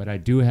 but I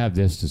do have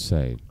this to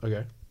say.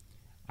 Okay.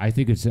 I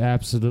think it's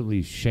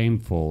absolutely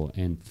shameful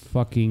and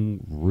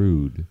fucking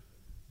rude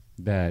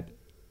that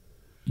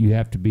you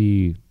have to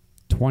be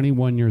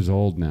 21 years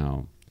old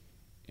now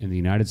in the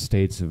United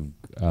States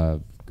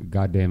of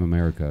goddamn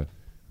America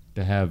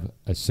to have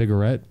a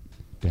cigarette,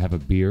 to have a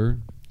beer.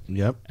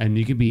 Yep. And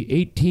you can be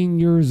 18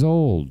 years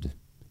old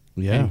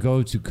and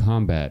go to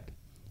combat.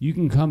 You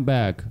can come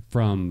back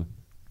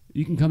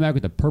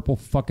with a purple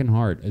fucking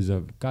heart as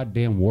a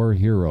goddamn war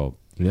hero.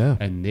 Yeah.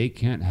 And they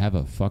can't have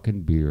a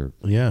fucking beer.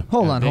 Yeah.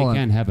 Hold on. They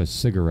can't have a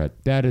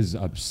cigarette. That is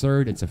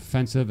absurd. It's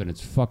offensive, and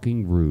it's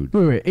fucking rude.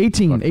 Wait.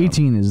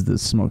 18 is the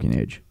smoking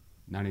age.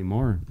 Not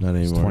anymore. Not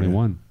It's anymore.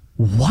 21.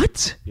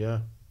 What? Yeah.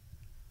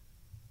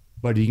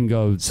 But you can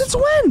go. Since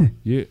when?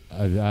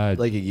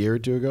 Like a year or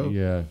two ago?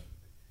 Yeah.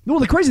 Well,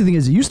 the crazy thing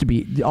is, it used to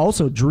be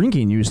also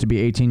drinking used to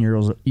be 18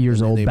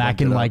 years old back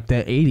in like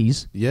the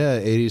 80s. Yeah,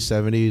 80s,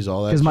 70s,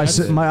 all that.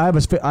 Because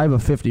I have a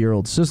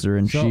 50-year-old sister,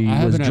 and So she I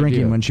have was an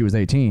drinking idea. when she was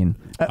 18.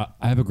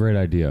 I have a great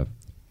idea,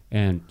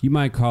 and you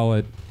might call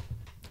it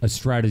a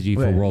strategy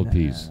for world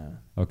peace.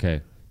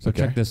 Okay, so Okay.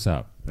 check this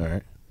out. All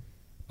right.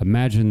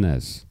 Imagine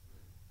this.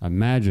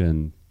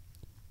 Imagine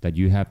that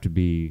you have to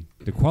be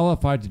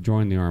qualified to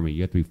join the army.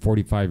 You have to be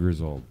 45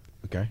 years old.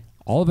 Okay.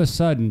 All of a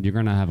sudden, you're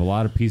going to have a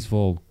lot of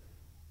peaceful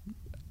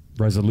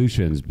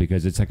resolutions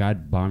because it's like,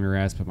 I'd bomb your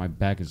ass, but my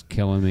back is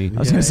killing me. I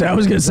was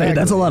gonna say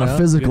that's a lot of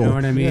physical. You know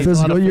what I mean? Physical. It's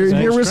a lot of You're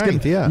physical risking.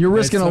 strength, yeah. You're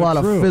risking It's a so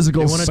lot true. of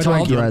physical They wanna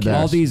strength talk right there.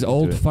 All these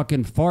old do it.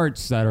 fucking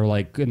farts that are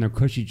like in their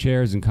cushy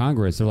chairs in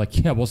Congress, they're like,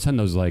 yeah, we'll send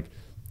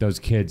those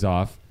kids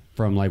off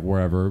from like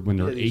wherever when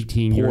they're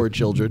 18 Poor years.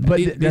 children. But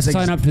They that's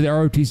sign up to the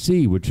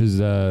ROTC, which is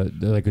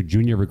like a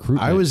junior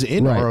recruitment. I was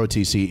in Right.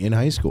 ROTC in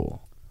high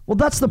school. Well,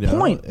 that's the You know,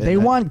 point. and They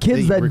want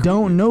kids they that recruit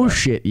don't you. know Right.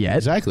 shit yet,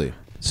 Exactly.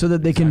 so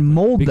that they can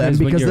mold Because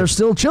them when because you're- they're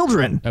still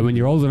children. And when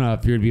you're old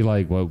enough, you'd be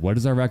like, well, what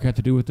does our rec have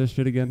to do with this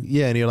shit again?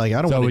 Yeah, and you're like,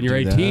 I don't So want when to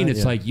you're do 18, that. it's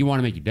Yeah. like you want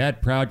to make your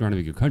dad proud, you want to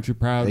make your country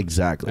proud.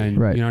 Exactly. And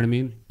Right. you know what I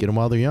mean? Get them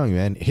while they're young,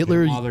 man.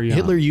 Hitler while they're young.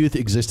 Hitler Youth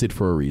existed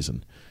for a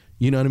reason.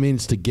 You know what I mean?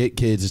 It's to get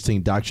kids, it's to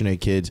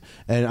indoctrinate kids.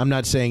 And I'm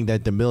not saying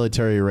that the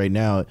military right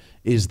now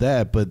is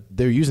that, but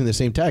they're using the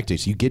same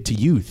tactics. You get to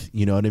youth,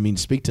 you know what I mean?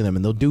 Speak to them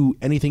and they'll do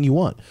anything you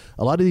want.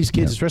 A lot of these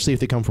kids, especially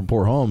if they come from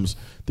poor homes,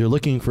 they're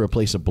looking for a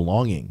place of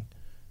belonging.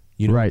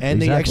 You know? Right,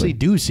 And they exactly. actually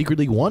do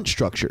secretly want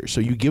structure.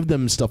 So you give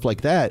them stuff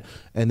like that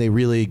and they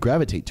really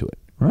gravitate to it.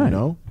 Right. You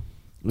know?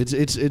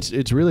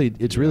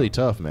 It's really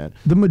tough, man.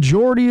 The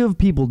majority of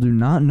people do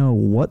not know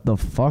what the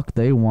fuck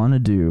they want to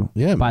do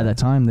Yeah, by man. the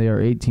time they are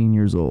 18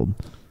 years old.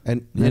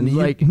 And And you-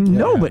 like, yeah.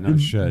 no, Yeah, but no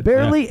shit.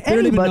 barely Yeah. They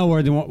don't even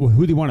anybody. know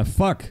who they want to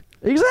fuck.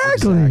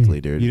 Exactly.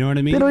 dude. You know what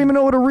I mean? They don't even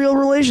know what a real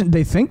relation.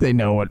 They think they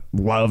know what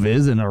love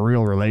is and a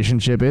real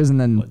relationship is,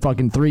 and then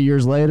fucking 3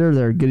 years later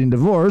they're getting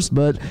divorced.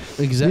 But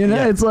Exactly. you know,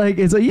 Yeah. it's like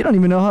you don't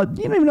even know how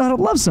to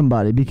love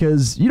somebody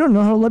because you don't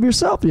know how to love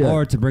yourself yet.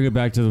 Or to bring it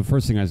back to the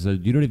first thing I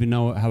said, you don't even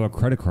know how a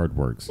credit card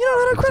works. you don't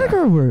know how a credit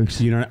card works.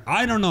 You know,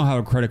 I don't know how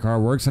a credit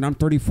card works, and I'm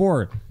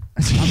 34.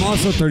 I'm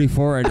also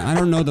 34, and I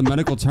don't know the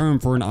medical term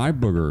for an eye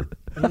booger.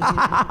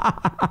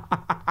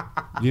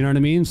 You know what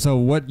I mean? So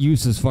what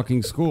use is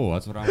fucking school?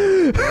 That's what I'm.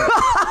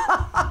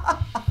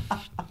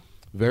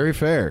 Very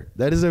fair.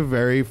 That is a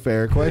very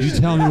fair You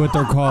question. tell me what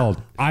they're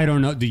called. I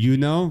don't know. Do you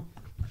know?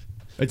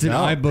 It's an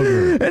No. eye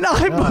booger. An eye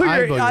booger. eye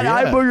booger, An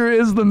eye yeah. booger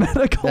is the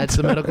medical. That's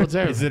the medical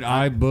term. It's an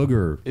eye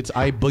booger. It's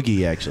eye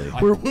boogie, actually.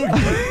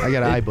 I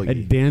got an eye boogie.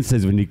 It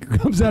dances when he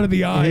comes out of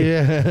the eye.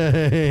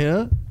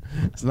 Yeah.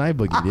 It's an eye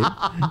boogie,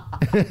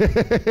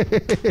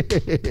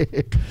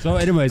 dude. So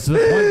anyway, so the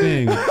point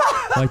being,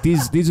 like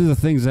these are the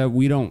things that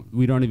we don't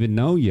even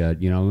know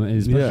yet, you know, and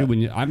especially Yeah.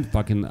 when I'm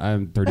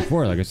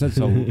 34, like I said.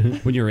 So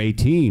when you're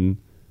 18,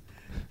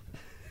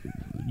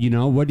 you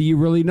know, what do you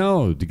really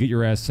know to get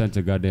your ass sent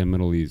to goddamn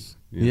Middle East?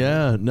 You know?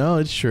 Yeah, no,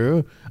 it's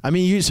true. I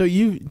mean,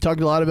 you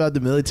talked a lot about the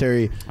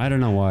military. I don't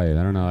know why. I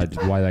don't know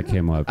why that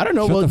came up. I don't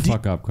know, Shut well, the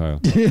fuck up,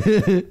 Kyle.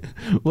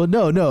 Well,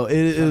 no, it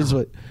is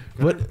what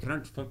Can I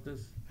fuck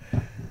this?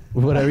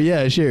 whatever.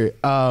 Yeah, sure.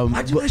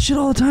 I do that shit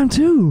all the time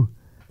too.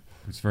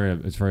 It's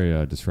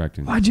very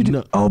distracting. Why'd you do?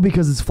 No. Oh,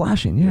 because it's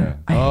flashing. Yeah.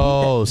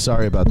 Oh,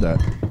 sorry about that.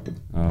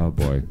 Oh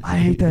boy. I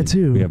hate that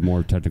too. We have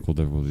more technical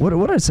difficulties. What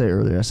did I say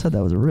earlier? I said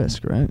that was a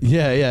risk, right?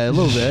 Yeah, a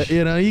little bit.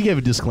 You know, you gave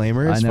a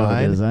disclaimer. It's I know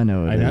fine. it is. I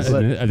know it is.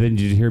 And then did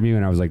you hear me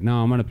when I was like,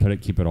 no, I'm gonna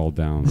keep it all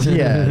down.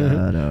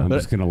 Yeah. No. I'm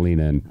just gonna lean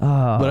in.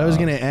 But I was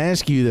gonna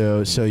ask you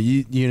though. So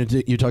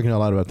you're talking a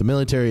lot about the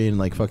military and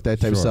like fuck that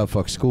type of Sure. stuff,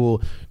 fuck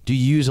school. Do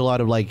you use a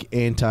lot of like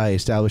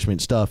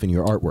anti-establishment stuff in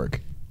your artwork?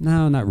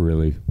 No, not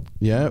really.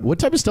 Yeah. What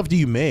type of stuff do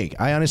you make?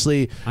 I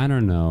honestly, I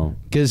don't know.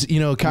 because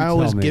Kyle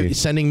was tell me.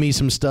 sending me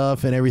some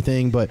stuff and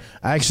everything, but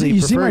I actually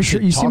you see prefer my to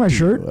shirt. You see talk my to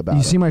shirt. about You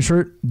it. see my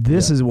shirt.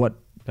 This is what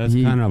That's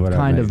he kind of what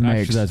kind I of make.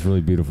 makes Actually, that's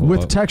really beautiful.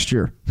 with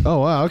texture. Oh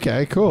wow.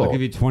 Okay. Cool. I'll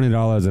give you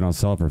 $20 and I'll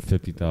sell it for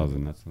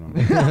 $50,000. That's what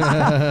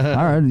I'm.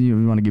 All right,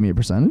 you want to give me a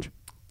percentage?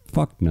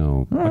 Fuck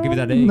no. I'll give you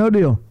that 8. No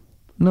deal.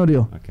 No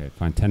deal. Okay,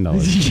 fine.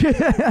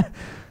 $10.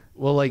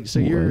 Well, like, so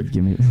you're.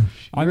 Give me.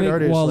 I You're an mean,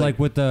 artist, well, like- like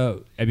with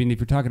the. I mean, if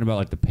you're talking about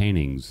like the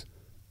paintings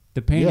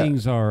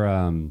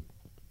are,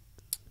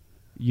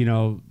 you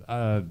know,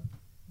 I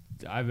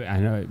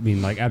know. I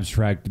mean, like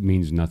abstract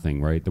means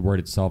nothing, right? The word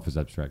itself is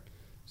abstract.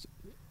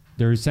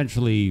 They're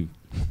essentially.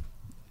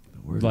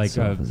 The word like,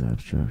 itself is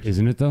abstract.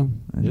 Isn't it though?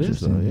 It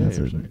is, though, yeah,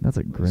 That's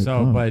a great.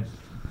 So, thought.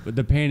 but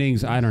the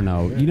paintings, I don't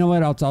know. You know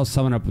what? I'll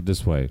sum it up with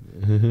this way.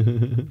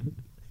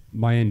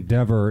 My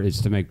endeavor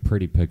is to make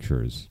pretty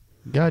pictures.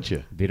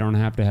 Gotcha. They don't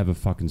have to have a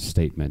fucking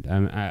statement.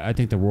 I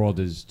think the world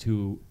is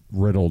too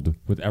riddled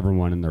with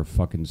everyone and their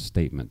fucking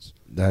statements.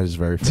 That is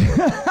very fair.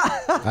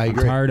 I I'm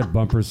agree. tired of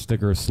bumper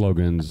sticker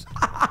slogans.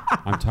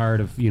 I'm tired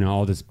of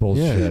all this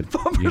bullshit.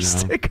 Bumper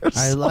stickers.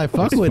 I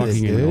fuck It's with it,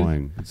 fucking dude.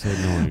 annoying. It's so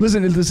annoying.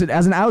 Listen.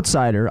 As an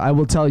outsider, I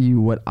will tell you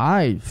what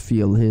I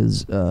feel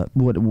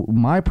what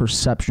my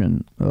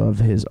perception of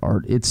his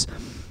art. It's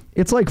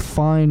like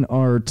fine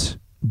art,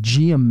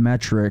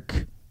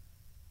 geometric,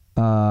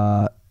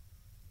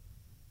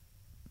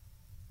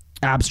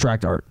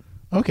 abstract art.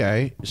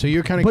 Okay, so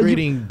you're kind of But you-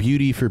 creating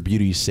beauty for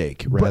beauty's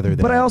sake, rather than.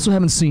 But I also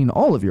haven't seen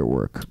all of your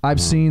work. I've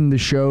seen the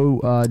show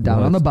Down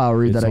Well, on the it's-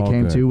 Bowery it's that I all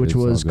came good. to, which It's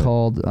all was good.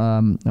 called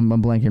I'm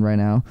blanking right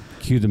now.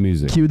 Cue the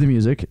music. Cue the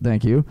music.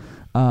 Thank you.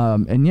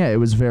 And yeah, it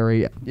was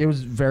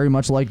very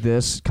much like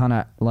this, kind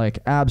of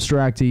like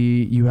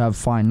abstracty. You have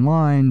fine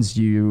lines.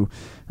 You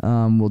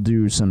will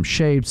do some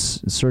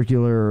shapes,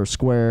 circular,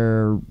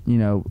 square,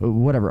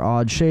 whatever,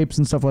 odd shapes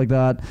and stuff like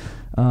that.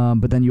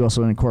 But then you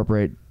also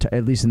incorporate,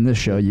 at least in this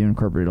show, you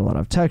incorporate a lot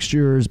of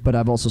textures. But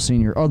I've also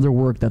seen your other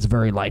work that's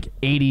very like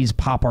 80s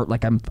pop art.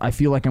 Like I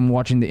feel like I'm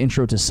watching the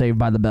intro to Saved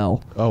by the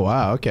Bell. Oh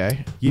wow.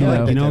 Okay. Yeah, I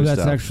like that type of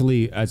that's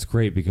stuff. that's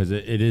great because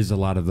it is a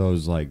lot of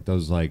those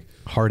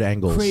hard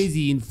angles.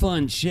 crazy and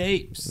fun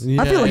shapes.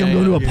 I feel like I'm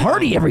going to a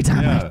party every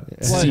time. Yeah.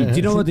 I see. Do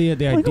you know what the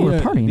Like, we're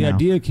idea? partying The now.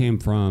 idea came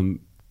from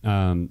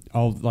I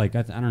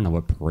don't know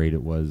what parade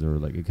it was, or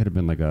like it could have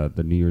been like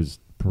the New Year's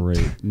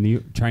parade,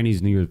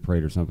 Chinese New Year's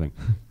parade or something,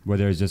 where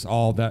there's just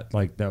all that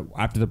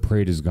after the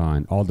parade is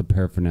gone, all the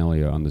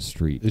paraphernalia on the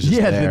street. It's just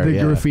there, the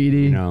yeah.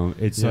 graffiti,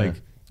 It's Yeah. like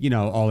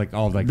all the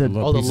all the pieces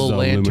little of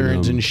lanterns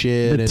aluminum. and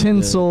shit. the and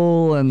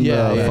tinsel, and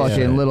Yeah, the yeah, fucking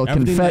yeah. little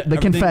Everything confetti,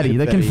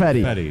 the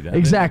confetti. that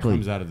Exactly.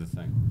 comes out of the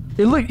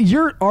thing.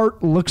 Your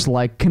art looks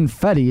like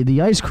confetti,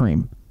 the ice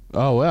cream,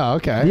 Oh wow.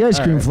 Okay. the ice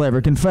All cream right.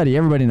 flavor, confetti.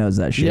 Everybody knows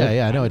that shit. Yeah,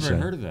 yeah. I know I've what never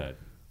you're heard saying. of that.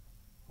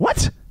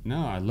 What?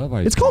 No, I love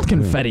ice It's cream, called too.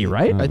 confetti,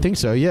 right? I think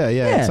so. Yeah,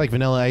 yeah. Yeah. It's like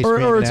vanilla ice Or-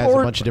 cream. or and it's- it has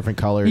or a bunch of different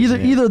colors. Either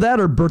in it. either that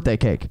or birthday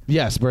cake.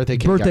 Yes, birthday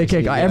cake. Birthday ice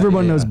cake. cream. Yeah,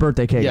 Everyone yeah, knows yeah.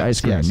 birthday cake Yes,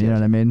 ice cream. yes, You know yes.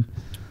 what I mean?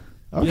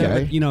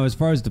 Okay. Yeah, but, as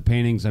far as the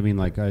paintings, I mean,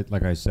 like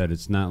I said,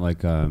 it's not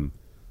like I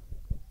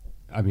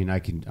mean,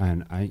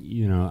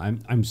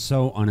 I'm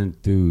so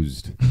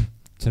unenthused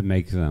to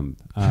make them.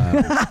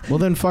 Well,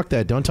 then fuck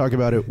that. Don't talk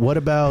about it. What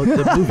about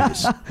the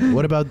movies?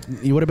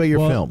 What about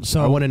your films?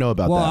 I want to know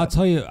about well, that. I'll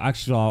tell you.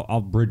 Actually,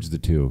 I'll bridge the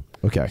two.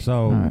 Okay.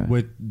 So right.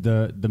 with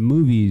the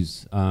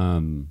movies,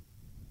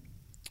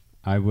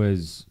 I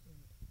was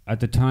at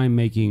the time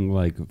making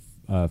like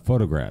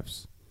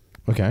photographs.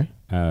 Okay.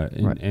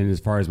 And as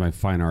far as my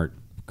fine art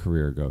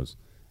career goes,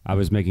 I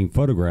was making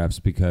photographs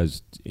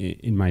because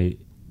in my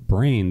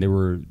brain they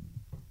were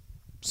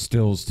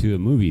stills to a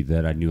movie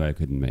that I knew I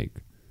couldn't make.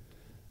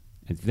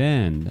 And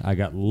then I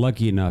got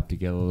lucky enough to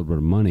get a little bit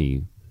of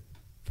money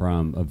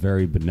from a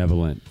very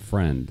benevolent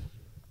friend,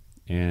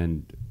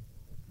 and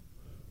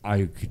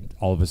I could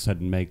all of a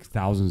sudden make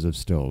thousands of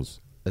stills.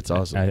 That's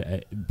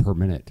awesome. Per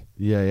minute,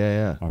 Yeah,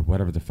 yeah, or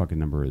whatever the fucking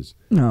number is.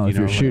 No, if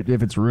know,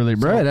 if it's really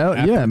bright out,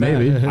 after yeah, that,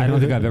 maybe. I don't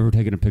think I've ever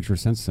taken a picture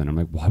since then. I'm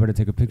like, why would I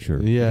take a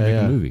picture? Yeah, and make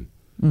yeah. a movie.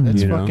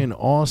 That's You know? fucking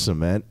awesome,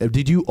 man.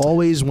 Did you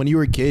always, when you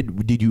were a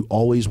kid, did you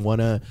always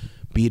want to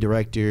be a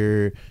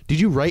director? Did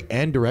you write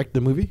and direct the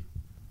movie?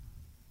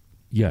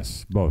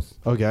 Yes, both.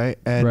 Okay.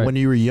 And Right. when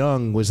you were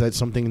young, was that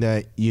something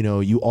that,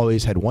 you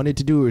always had wanted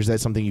to do, or is that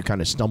something you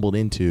kind of stumbled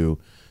into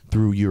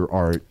through your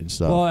art and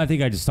stuff? Well, I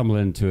think I just stumbled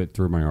into it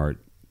through my art.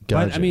 But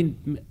I Gotcha.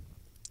 mean,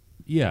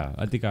 yeah,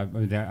 I think I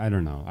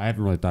don't know. I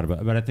haven't really thought about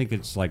it, but I think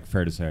it's like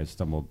fair to say I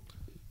stumbled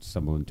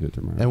into it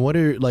through my art. And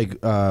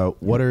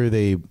what are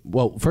they?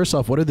 Well, first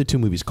off, what are the two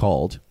movies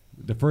called?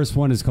 The first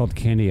one is called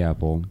Candy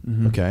Apple,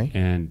 Okay.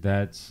 and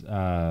that's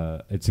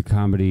it's a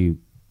comedy,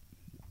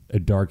 a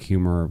dark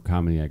humor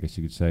comedy, I guess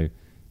you could say,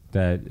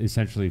 that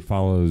essentially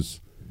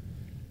follows.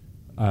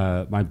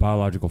 My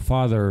biological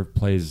father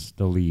plays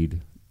the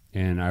lead,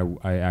 and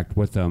I act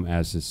with him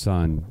as his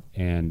son.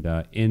 And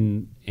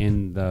in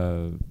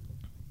the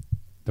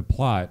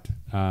plot,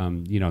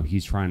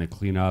 he's trying to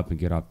clean up and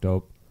get off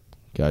dope,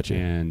 Gotcha.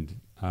 and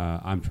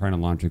I'm trying to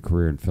launch a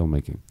career in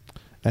filmmaking.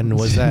 And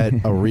was that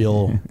a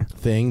real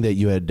thing that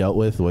you had dealt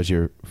with? Was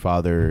your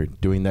father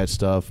doing that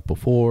stuff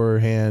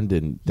beforehand,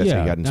 and that's how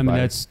you got inspired? I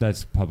mean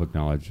that's public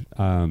knowledge.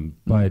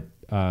 But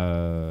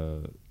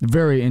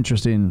Very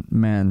interesting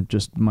man,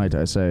 just might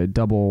I say.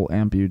 Double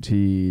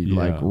amputee, Yeah.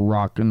 like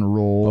rock and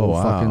roll, Oh,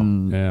 wow.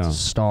 fucking Yeah.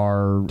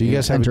 star. Do you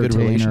guys have a good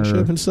entertainer.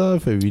 relationship and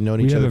stuff? Have you known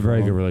we each have other? a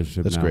very for good long?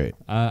 relationship. That's now. great.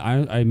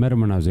 I met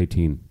him when I was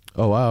 18.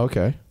 Oh wow.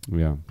 Okay.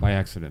 Yeah, by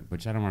accident.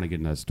 Which I don't want to get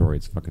into that story.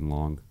 It's fucking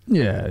long.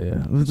 Yeah,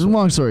 yeah.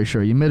 Long story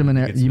short, you met him in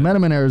met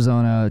him in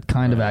Arizona,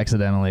 kind of Right.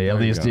 accidentally. At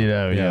There least go. you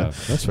know. Yeah.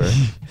 That's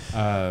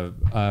fair.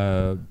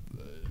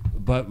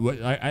 But what,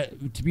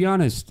 to be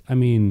honest, I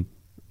mean,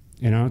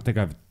 and I don't think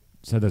I've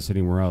said this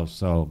anywhere else,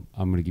 so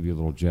I'm going to give you a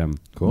little gem.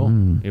 Cool.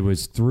 Mm. It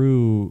was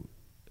through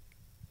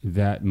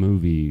that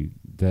movie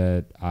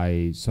that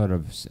I sort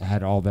of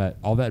had all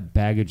that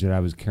baggage that I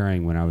was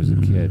carrying when I was a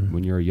kid.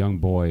 When you're a young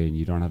boy and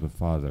you don't have a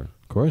father,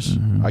 Of course.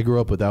 I grew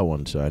up with that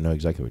one, so I know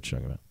exactly what you're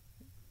talking about.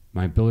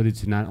 my ability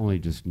to not only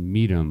just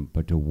meet him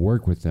but to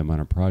work with them on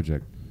a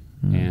project,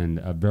 and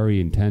a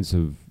very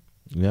intensive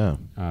Yeah.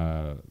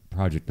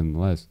 project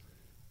nonetheless,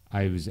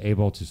 I was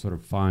able to sort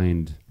of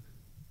find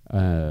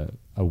a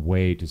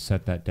way to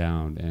set that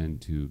down and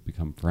to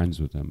become friends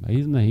with him.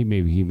 Even though he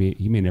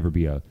may never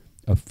be a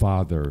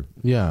father,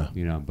 Yeah.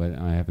 you know, but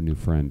I have a new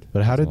friend.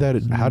 But how did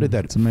That's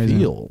that It's amazing.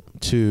 feel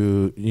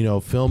to, you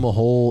know, film a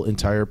whole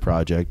entire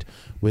project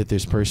with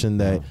this person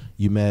that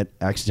you met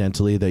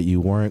accidentally, that you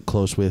weren't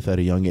close with at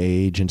a young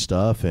age and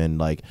stuff? And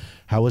like,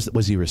 how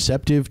was he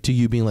receptive to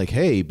you being like,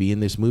 hey, be in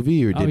this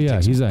movie? Or all. did Oh it yeah,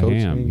 take some he's a coaching?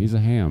 ham. He's a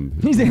ham.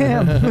 He's a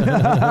ham. You know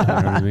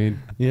what I mean?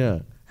 Yeah.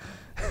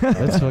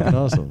 That's fucking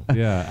awesome.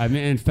 Yeah, I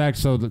mean, in fact,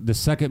 so the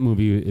second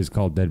movie is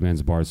called Dead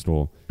Man's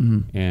Barstool,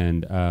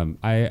 and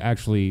I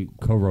actually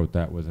co-wrote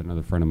that with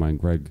another friend of mine,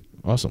 Greg,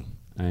 Awesome.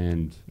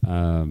 and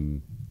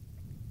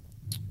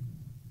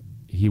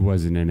he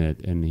wasn't in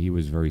it, and he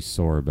was very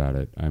sore about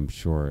it, I'm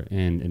sure.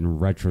 And in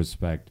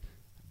retrospect,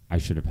 I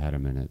should have had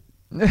him in it,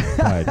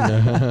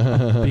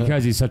 but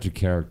because he's such a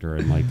character,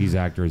 and like these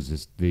actors,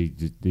 just they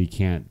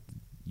can't,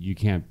 you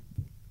can't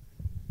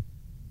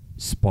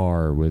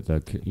spar with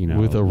a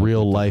With a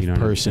real life you know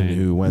what I'm person saying?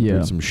 who went Yeah.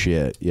 through some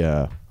shit.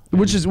 Yeah.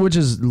 Which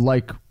is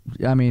like,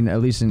 I mean,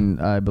 at least in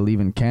I believe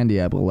in Candy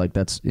Apple, like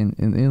that's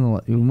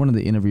in one of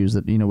the interviews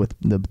that, you know, with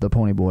the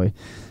Pony Boy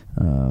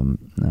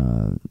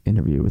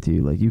interview with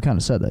you, like you kind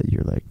of said that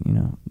you're like, you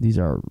know, these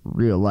are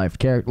real life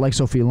characters, like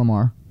Sophia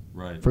Lamar,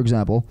 Right. for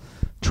example,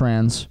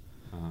 trans.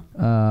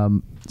 Uh-huh.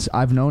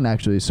 I've known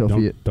actually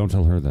Sophia. Don't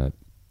tell her that.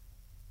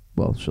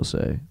 Well, she'll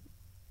say.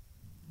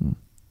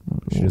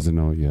 She doesn't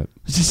know it yet.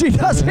 She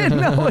doesn't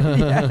know it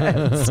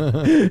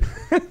yet.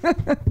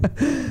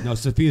 No,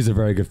 Sophia's a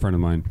very good friend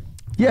of mine.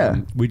 Yeah.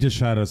 We just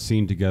shot a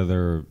scene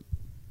together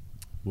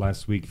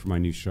last week for my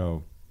new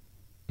show.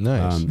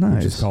 Nice. Which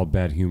Nice. is called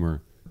Bad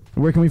Humor.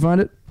 Where can we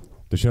find it?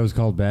 The show's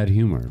called Bad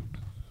Humor.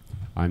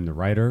 I'm the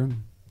writer,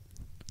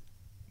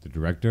 the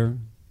director,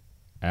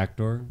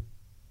 actor,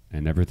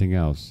 and everything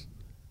else.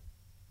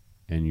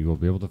 And you will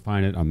be able to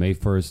find it on May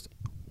 1st.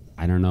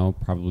 I don't know,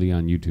 probably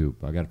on YouTube.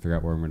 I got to figure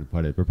out where I'm going to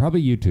put it, but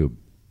probably YouTube.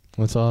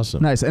 That's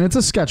awesome. Nice, and it's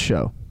a sketch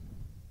show.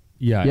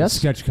 Yeah, Yes? it's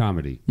sketch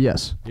comedy.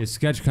 Yes. It's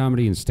sketch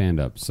comedy and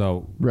stand-up.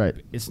 So Right.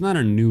 it's not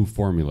a new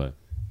formula.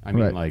 I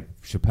mean, Right.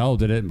 like Chappelle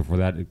did it, and before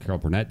that, Carol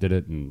Burnett did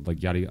it, and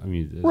like yada. I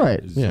mean, Right.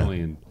 a Yeah.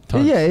 zillion.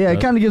 Yeah,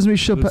 it kind of gives me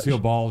Lucille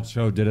Chappelle. Ball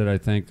show did it, I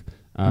think.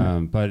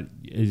 But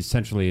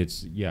essentially,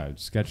 it's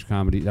sketch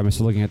comedy. Am I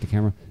still looking at the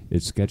camera?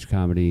 It's sketch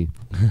comedy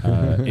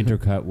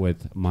intercut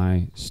with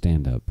my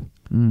stand-up.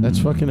 That's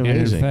fucking And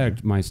amazing. in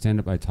fact, my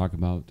stand-up, I talk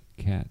about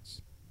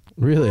cats.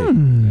 Really?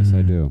 Yes,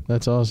 I do.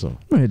 That's awesome.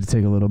 We had to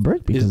take a little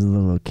break because Is- of the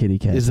little kitty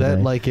cat. Is that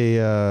today. like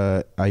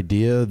a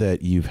idea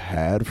that you've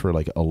had for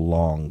like a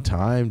long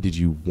time? Did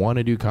you want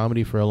to do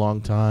comedy for a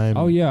long time?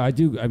 Oh yeah, I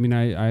do. I mean,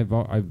 I've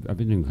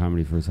been doing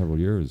comedy for several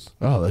years.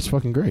 Oh, that's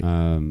fucking great.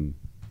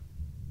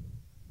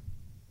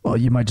 Well,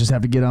 you might just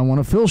have to get on one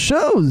of Phil's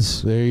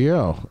shows. There you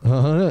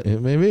go.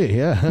 Maybe,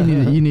 yeah.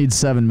 You need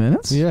 7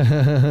 minutes. Yeah.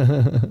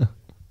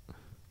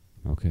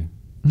 Okay.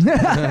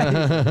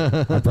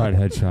 I brought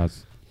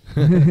headshots.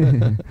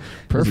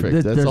 Perfect.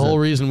 There's That's the whole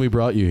reason we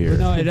brought you here.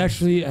 No, it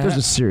actually. There's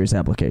a serious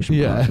application.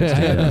 Yeah.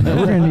 process.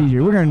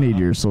 We're gonna need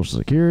your social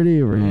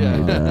security. We're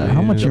gonna need,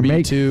 how much you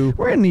make. too.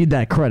 We're gonna need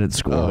that credit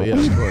score. Oh yeah,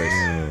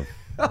 of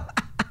course.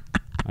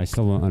 I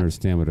still don't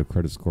understand what a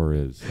credit score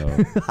is.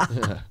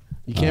 So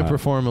You can't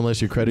perform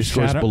unless your credit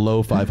score is shout out-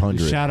 below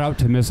 500. shout out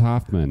to Miss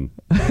Hoffman.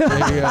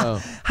 There you go.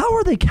 How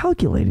are they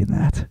calculating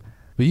that?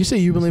 But you say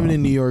you've been living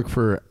in New York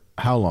for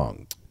how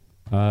long?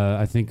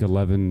 I think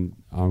 11.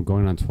 I'm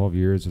going on 12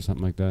 years or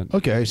something like that.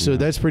 Okay, so Yeah.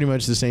 that's pretty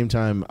much the same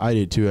time I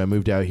did too. I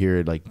moved out here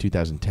at like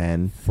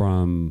 2010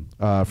 From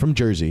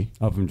Jersey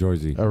from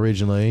Jersey.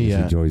 originally.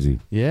 Yes, Yeah, Jersey.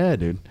 yeah,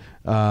 dude.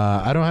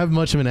 I don't have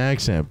much of an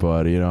accent,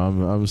 but you know,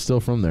 I'm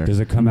still from there. Does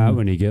it come out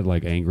when you get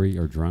like angry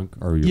or drunk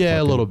or you're Yeah,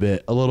 a fucking-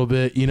 little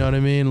bit. You know what I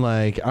mean?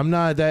 Like, I'm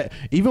not that.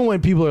 Even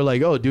when people are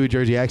like, "Oh, do a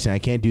Jersey accent," I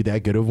can't do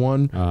that good of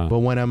one. But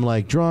when I'm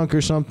like drunk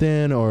or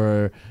something,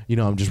 or you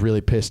know, I'm just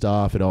really pissed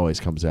off, it always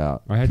comes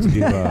out. I had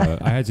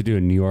to do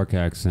a New York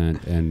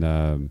accent in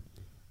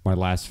my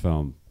last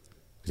film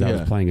because I Yeah.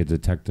 was playing a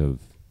detective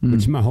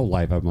which my whole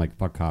life I'm like,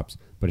 fuck cops.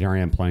 But here I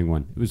am playing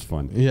one. It was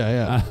fun.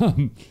 Yeah.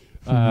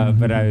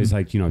 But I was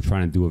like, trying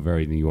to do a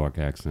very New York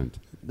accent.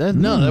 That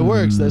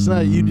works. That's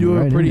not. You do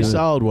a Right pretty into it.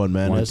 solid one,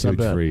 man. 1, That's 2, not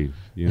bad. 3.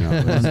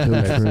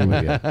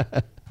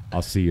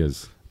 I'll see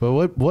yous. But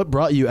what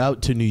brought you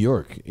out to New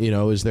York?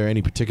 Is there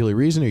any particular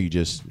reason, or you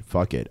just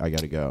fuck it? I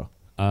gotta go.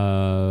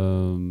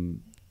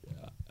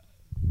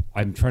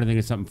 I'm trying to think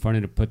of something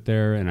funny to put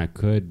there, and I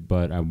could,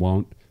 but I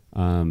won't.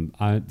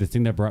 The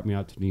thing that brought me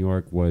out to New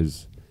York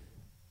was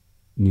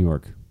New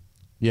York.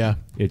 Yeah,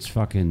 It's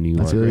fucking New York.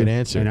 that's a great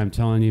answer. And I'm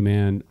telling you,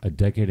 man, a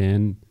decade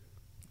in,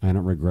 I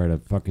don't regret a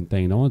fucking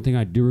thing. The only thing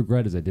I do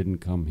regret is I didn't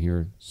come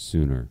here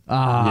sooner.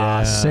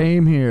 Yeah.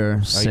 Same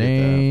here.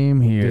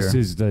 Same here.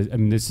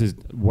 This is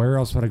where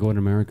else would I go in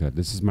America?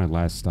 This is my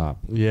last stop.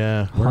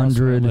 Yeah. Where else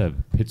would I 100. live?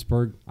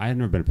 Pittsburgh? I had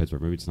never been to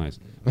Pittsburgh. Maybe it's nice.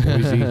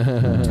 Boise,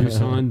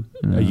 Tucson?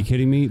 No. Are you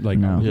kidding me? Like,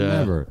 No. Yeah.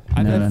 never.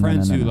 I've No, had no, no,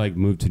 friends no, who no. like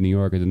moved to New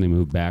York and then they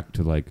moved back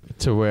to like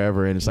To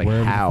wherever, and it's like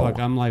wherever how? the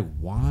fuck. I'm like,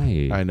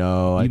 why? I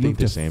know. I You think moved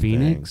the to same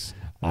Phoenix, thing.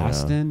 I know.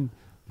 Austin,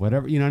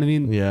 whatever. You know what I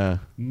mean? Yeah.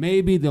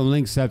 Maybe the only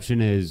exception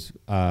is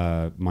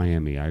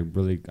Miami. I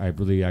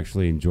really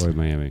actually enjoy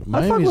Miami. I fuck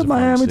Miami's with a fun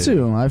Miami city.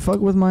 too. I fuck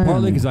with Miami.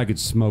 Partly because I could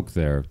smoke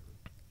there,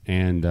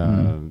 and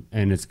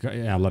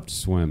I love to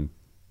swim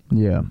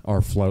Yeah.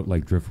 or float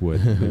like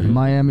driftwood.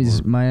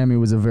 Miami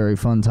was a very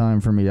fun time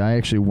for me. I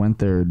actually went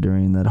there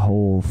during that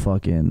whole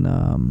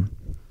fucking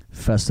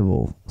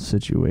festival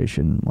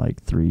situation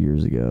like 3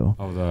 years ago.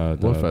 Oh,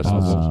 the What festival?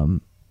 Basel,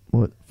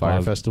 What?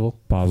 Fire Festival.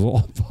 Basel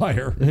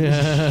Fire.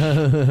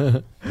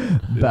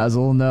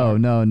 Basil?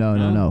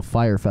 No.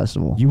 Fire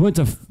Festival. You went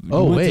to.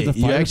 Oh went wait, to the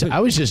you fire actually? I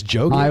was just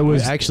joking. I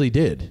was- actually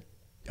did.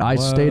 I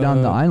stayed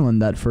on the What?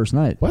 island that first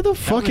night. Why the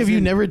fuck was have you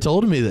in- never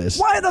told me this?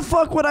 Why the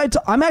fuck would I?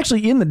 I'm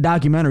actually in the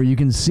documentary. You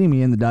can see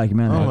me in the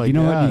documentary. Oh my You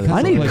know what? God. You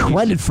I look need like you-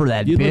 credit for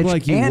that, you look bitch.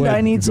 like you And would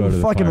I need go some to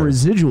the fucking fire.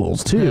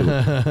 residuals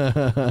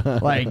too.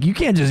 Like you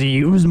can't just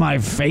use my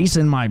face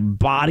and my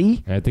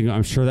body.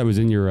 I'm sure that was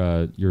in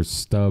your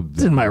stub.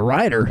 It's in my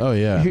rider. Oh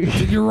yeah.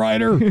 It's in your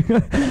rider.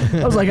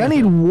 I was like, I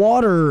need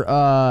water.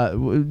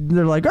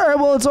 They're like, all right,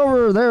 well, it's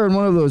over there in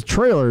one of those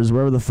trailers,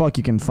 wherever the fuck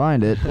you can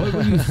find it. What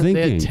were you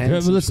thinking?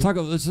 tents Let's and talk.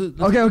 Let's Okay.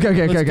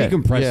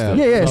 decompress Yeah.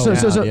 this. Yeah.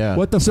 So Yeah.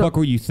 What the So- fuck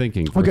were you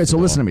thinking? Okay, first so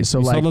of listen all? to me. So,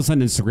 you like- saw this on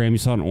Instagram. You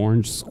saw an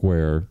orange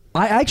square.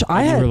 I You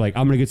had were like,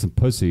 I'm gonna get some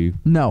pussy.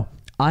 no.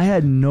 I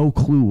had no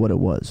clue what it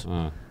was.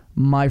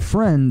 My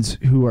friends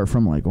who are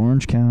from like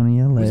Orange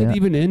County, LA. Was it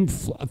even in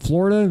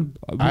Florida?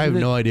 I have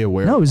no idea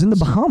where. No, it was in the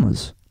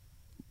Bahamas.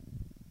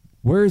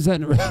 Where is that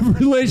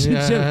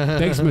relationship? Yeah.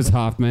 Thanks, Ms.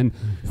 Hoffman.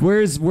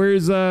 Where's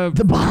The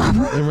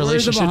Bahamas. In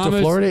relationship to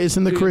Bahamas? Florida, it's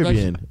in the Like-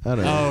 Caribbean. I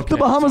don't know. Oh, okay. The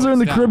Bahamas So are in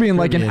the it's not Caribbean,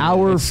 like an Caribbean.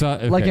 hour, It's,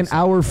 okay, like an so-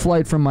 hour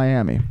flight from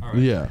Miami.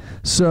 Yeah.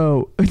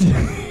 So,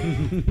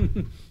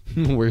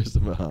 Where's the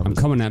I'm Bahamas?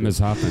 coming at Ms.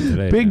 Hoffman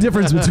today. big man.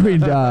 difference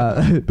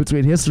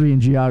between history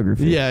and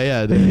geography.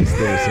 Yeah, there's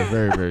a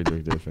very, very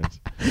big difference.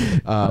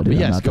 Dude, But I'm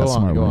yes, not go that on,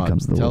 smart go when it on.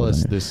 comes to the Tell world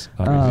us anyway. this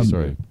Okay,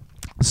 story.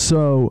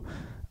 So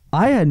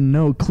I had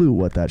no clue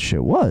what that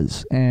shit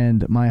was.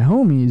 And my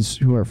homies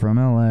who are from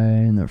LA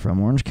and they're from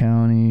Orange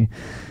County,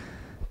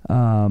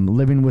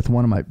 living with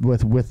one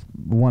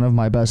of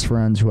my best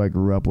friends who I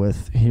grew up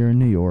with here in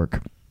New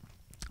York,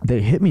 they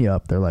hit me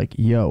up. They're like,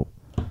 yo,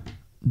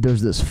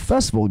 there's this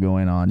festival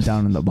going on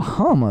down in the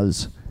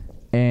Bahamas,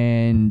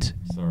 and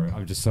Sorry,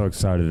 I'm just so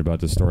excited about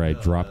the story. I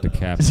dropped the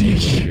cap.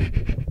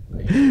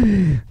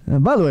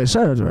 by the way,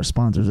 shout out to our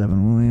sponsors,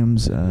 Evan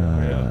Williams.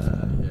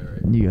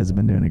 You guys have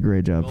been doing a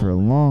great job for a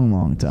long,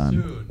 long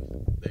time.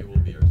 Soon, they will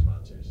be our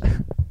sponsors.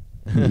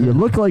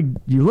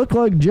 You look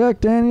like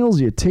Jack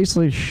Daniels. You taste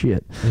like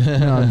shit.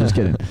 No, I'm just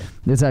kidding.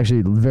 It's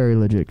actually very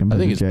legit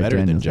compared I think to it's Jack better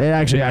than Daniels. Jack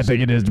Actually, I Daniels.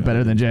 think it is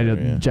better than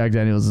Yeah. Jack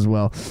Daniels as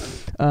well.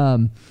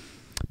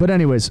 But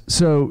anyways,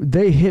 so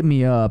they hit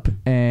me up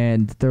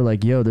and they're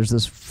like, "Yo, there's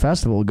this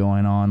festival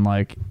going on."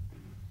 Like,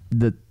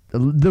 the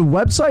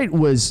website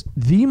was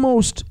the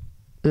most.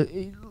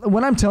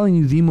 When I'm telling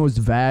you the most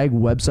vague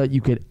website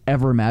you could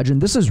ever imagine,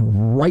 this is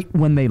right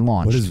when they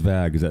launched. What is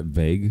vague? Is that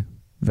vague?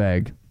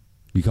 vague?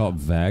 You call it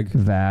vague?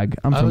 Vague.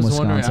 I'm I from was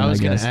Wisconsin. wondering. I was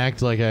going gonna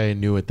act like I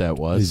knew what that Is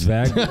was.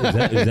 vague?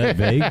 Is that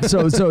vague?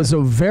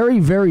 So very,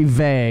 very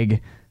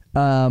vague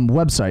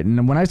website.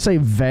 And when I say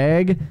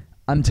vague,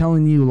 I'm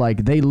telling you,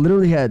 like, they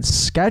literally had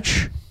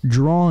sketch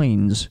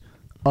drawings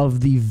of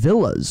the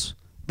villas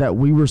that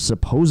we were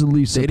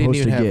supposedly They supposed didn't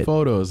even to have get.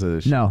 photos of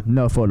this. No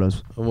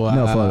photos. Wow.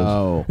 No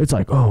photos. It's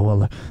like, oh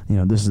well,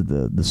 this is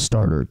the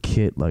starter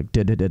kit, like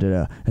da da da da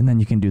da, and then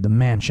you can do the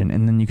mansion,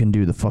 and then you can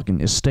do the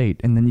fucking estate,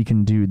 and then you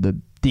can do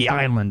the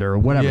island or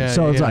whatever. Yeah,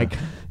 so it's yeah. like,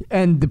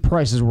 and the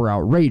prices were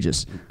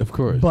outrageous. Of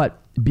course. But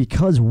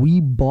because we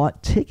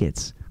bought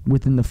tickets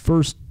within the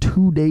first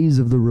 2 days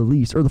of the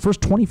release, or the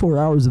first 24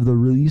 hours of the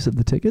release of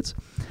the tickets,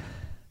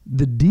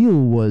 the deal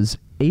was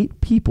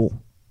 8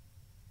 people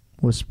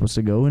was supposed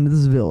to go into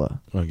this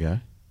villa, Okay.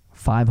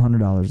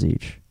 $500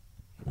 each.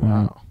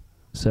 Wow.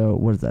 So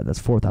what is that?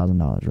 That's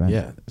 $4,000, right?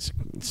 Yeah,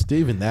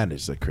 even that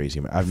is a crazy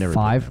amount. I've never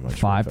paid that much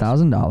for a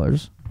festival.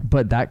 $5,000,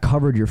 but that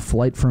covered your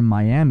flight from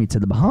Miami to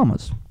the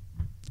Bahamas.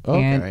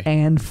 Okay.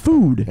 And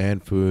food.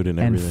 And food and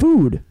everything. And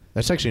food.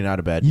 That's actually not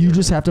a bad You deal.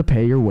 just have to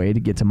pay your way to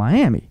get to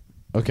Miami.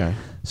 Okay.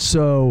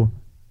 So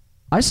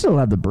I still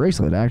have the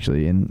bracelet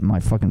actually in my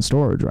fucking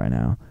storage right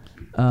now.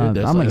 I'm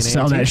like gonna an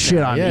sell that antique shit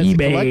now. on Yeah, it's a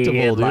eBay collectible,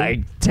 in dude.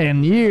 like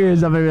 10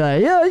 years. I'm gonna be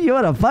like, yeah, you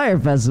want a fire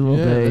festival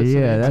Yeah, thing? that's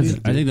Yeah, an that's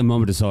antique. I think the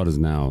moment to sell it is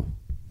now.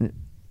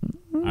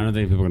 I don't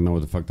think people are gonna know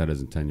what the fuck that is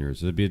in 10 years.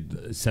 There'd be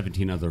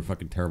 17 other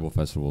fucking terrible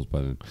festivals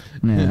by then.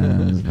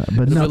 yeah,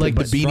 but It's no. like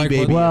the Beanie Strike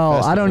Baby.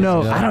 Well, I don't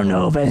know. festivals, I don't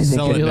know if anything.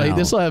 Sell it You're like, now.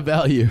 this will have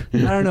value. I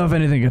don't know if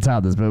anything can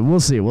top this, but we'll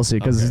see. We'll see.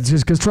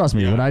 Because trust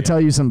me, Yeah, when I yeah. tell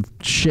you some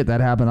shit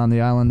that happened on the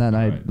island that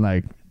night, Right.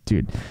 like,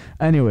 dude.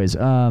 Anyways,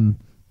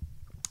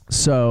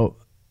 so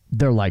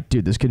they're like,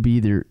 dude, this could be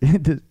either,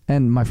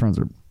 and my friends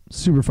are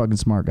super fucking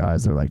smart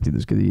guys. They're like, dude,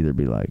 this could either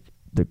be like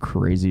the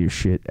craziest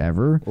shit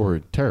ever, Or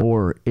terrible.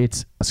 or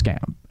it's a scam,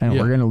 and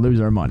Yeah. we're gonna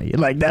lose our money.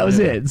 Like that was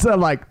it. So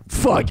I'm like,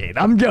 fuck it,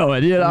 I'm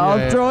going. You know,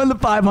 I'm throwing the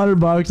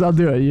 $500. I'll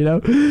do it. You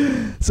know,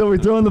 so we're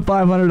throwing the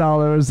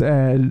 $500,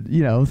 and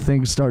you know,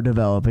 things start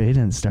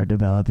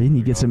developing.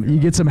 You get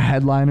some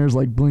headliners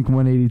like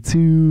Blink-182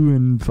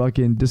 and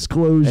fucking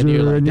Disclosure, And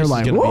you're like, you're this is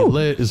like, gonna be whoa.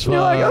 lit as You're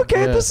like, fuck.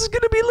 okay, Yeah. this is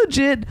gonna be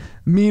legit.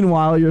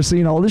 Meanwhile, you're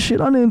seeing all this shit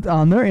on their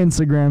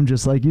Instagram,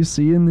 just like you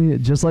see in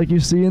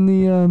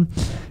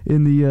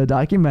the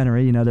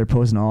documentary. You know, they're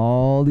posting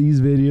all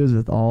these videos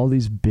with all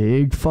these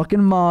big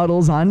fucking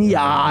models on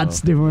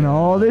yachts doing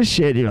all this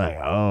shit. You're like,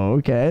 oh,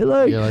 okay,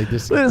 like, You're like,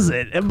 this is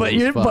listen, cool but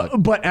as you're fuck.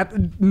 but You're at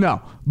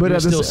the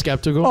still s-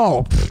 skeptical?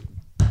 Oh.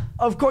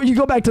 Of course, you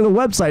go back to the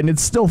website and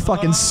it's still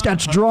fucking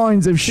sketch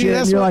drawings of See, shit.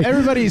 that's and you're what like,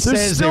 everybody there's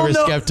says they still were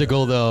no-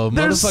 skeptical, though.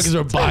 there's- Motherfuckers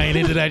are buying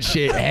into that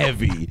shit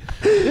heavy.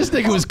 This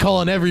nigga was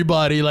calling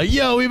everybody like,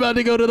 yo, we about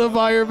to go to the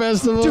fire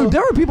festival. Dude, there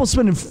were people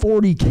spending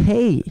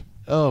 $40K.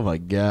 Oh, my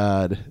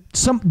God.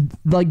 Some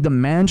like the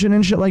mansion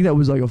and shit like that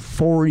was like a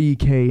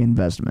 $40K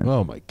investment.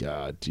 Oh, my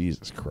God.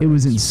 Jesus Christ. It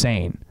was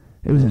insane.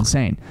 It was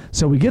insane.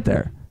 So we get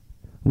there.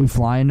 We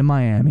fly into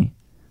Miami.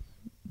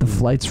 The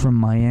flights from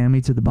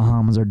Miami to the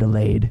Bahamas are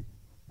delayed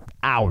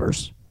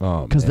hours.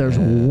 Oh, Because there's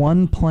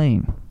one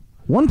plane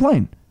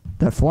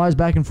that flies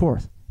back and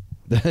forth.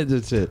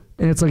 That's it.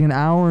 And it's like an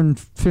hour and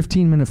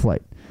 15-minute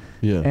flight.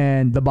 Yeah.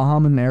 And the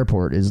Bahamian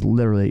airport is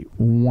literally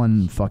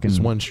one fucking... It's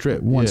one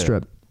strip. One Yeah.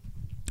 strip.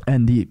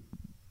 And the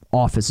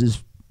office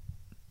is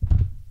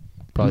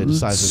Probably the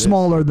size of this.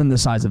 smaller than the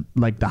size of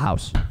like the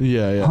house.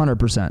 Yeah, yeah.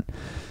 100%.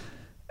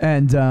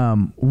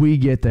 And we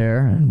get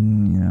there,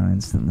 and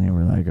instantly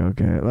we're like,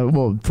 okay.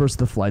 Well, first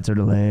the flights are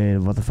delayed.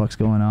 What the fuck's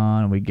going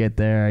on? We get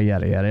there,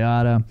 yada yada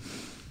yada.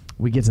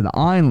 We get to the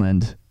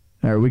island,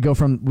 or we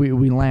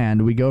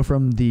land. We go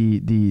from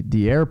the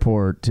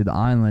airport to the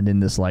island in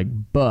this like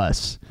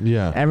bus.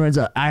 Yeah. Everyone's.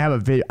 I have a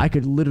video. I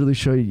could literally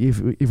show you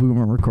if we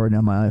weren't recording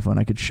on my iPhone.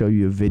 I could show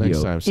you a video.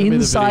 Next time. Send me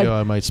the video.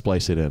 I might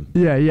splice it in.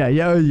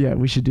 Yeah.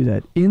 We should do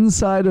that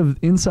inside of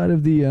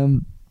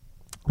the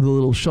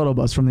little shuttle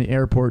bus from the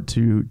airport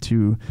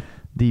to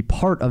the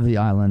part of the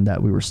island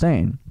that we were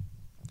staying.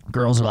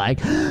 Girls are like,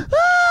 fire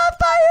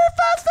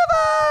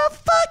festival,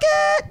 fuck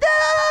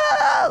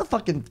it,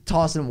 fucking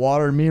tossing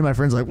water at me, and my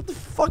friends are like, what the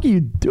fuck are you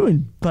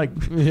doing? Like,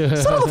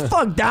 settle the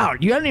fuck down.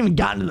 You haven't even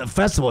gotten to the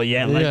festival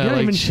yet. Like, Yeah, you don't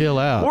like, even chill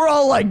out. We're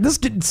all like, this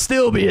could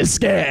still be a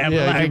scam.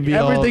 Yeah, it like, could be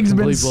all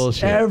complete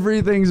bullshit.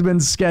 everything's been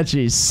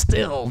sketchy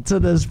still to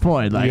this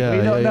point. Like, Yeah, we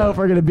don't know yeah. if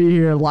we're gonna be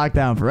here locked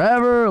down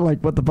forever.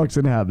 Like, what the fuck's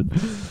gonna happen?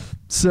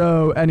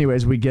 So,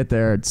 anyways, we get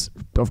there. It's,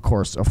 of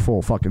course, a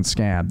full fucking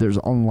scam. There's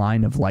a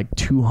line of like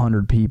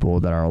 200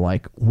 people that are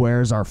like,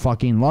 where's our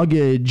fucking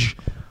luggage?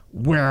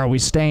 Where are we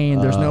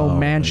staying? There's no Oh,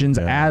 mansions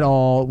my God. at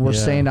all. We're Yeah.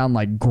 staying on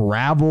like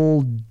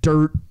gravel,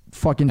 dirt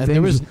fucking And things.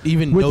 there was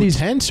even with no these,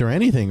 tents or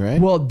anything, right?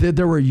 Well,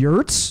 there were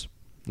yurts.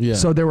 yeah.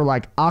 So there were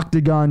like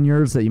octagon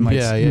yurts that you might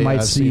Yeah, you yeah, might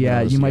I've see seen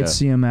at those, you might yeah.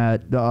 see them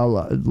at a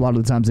lot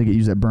of the times they get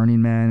used at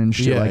Burning Man and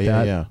shit like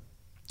that. Yeah.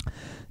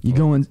 You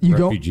go in, you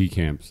go Refugee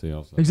camps. They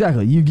also.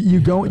 exactly. You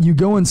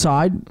go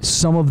inside.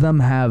 Some of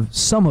them have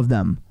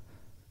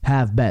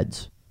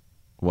beds.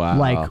 Wow.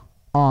 Like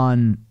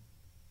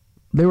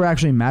they were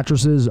actually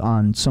mattresses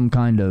on some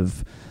kind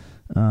of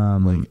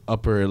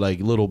upper like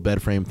little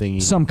bed frame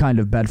thingy. some kind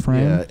of bed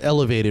frame. Yeah,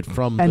 elevated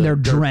from And the they're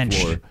dirt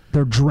drenched. floor.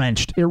 They're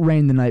drenched. It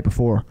rained the night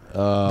before.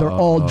 They're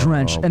all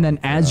drenched. And then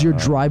as you're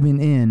driving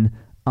in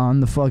on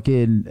the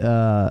fucking,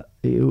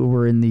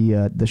 we're in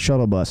the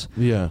shuttle bus.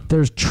 Yeah.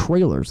 There's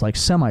trailers, like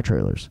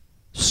semi-trailers,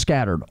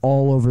 scattered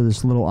all over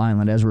this little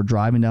island as we're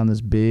driving down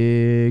this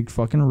big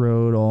fucking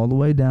road all the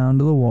way down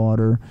to the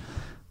water.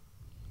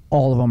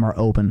 All of them are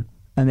open,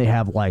 and they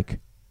have like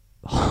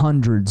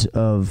hundreds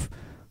of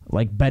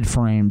like bed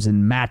frames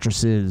and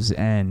mattresses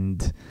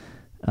and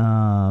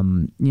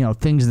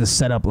things to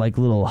set up like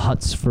little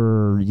huts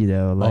for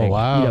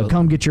wow.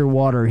 come get your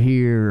water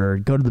here or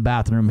go to the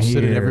bathroom here.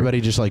 So did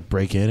everybody just like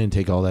break in and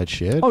take all that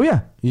shit? Oh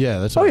yeah. Yeah,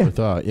 that's what yeah. I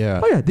thought.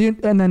 Yeah. Oh yeah,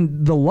 and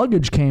then the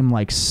luggage came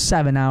like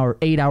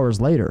 8 hours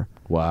later.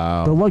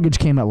 Wow. The luggage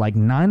came at like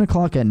 9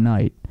 o'clock at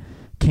night.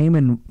 Came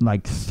in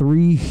like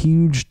 3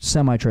 huge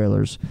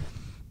semi-trailers.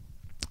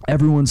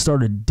 Everyone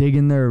started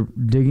digging their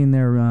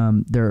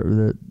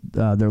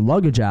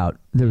luggage out.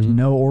 There's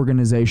no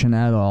organization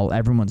at all.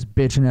 Everyone's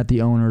bitching at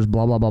the owners.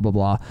 Blah blah blah blah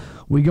blah.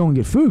 We go and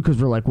get food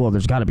because we're like, well,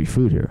 there's got to be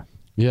food here.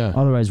 Yeah.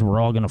 Otherwise, we're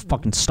all gonna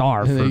fucking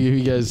starve And for then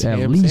you guys at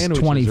ham least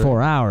sandwiches, 24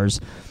 right?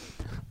 hours.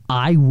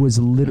 I was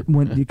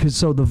because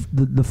so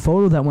the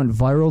photo that went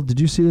viral. Did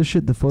you see this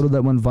shit? The photo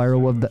that went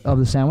viral of the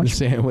The sandwich.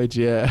 sandwich,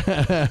 yeah.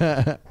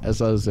 I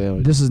saw the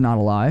sandwich. This is not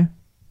a lie.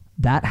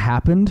 That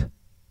happened.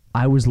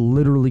 I was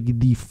literally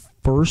the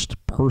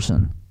first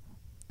person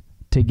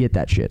to get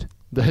that shit.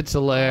 That's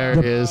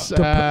hilarious.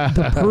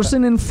 The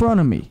person in front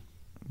of me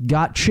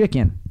got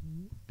chicken.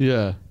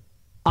 Yeah.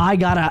 I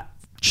got a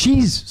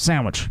cheese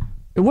sandwich.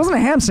 It wasn't a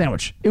ham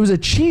sandwich. It was a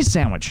cheese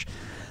sandwich.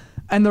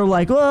 And they're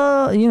like,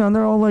 well, you know, and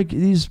they're all like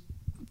these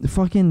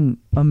fucking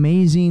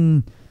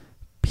amazing,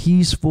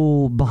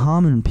 peaceful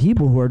Bahamian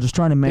people who are just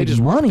trying to They make just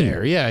work money.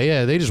 there.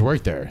 Yeah. They just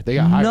work there. They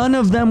got hired. None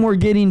of them were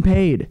getting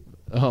paid.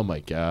 Oh my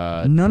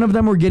god. None of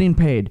them were getting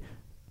paid.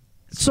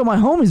 So my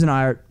homies and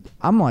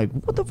I'm like,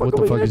 what the fuck What are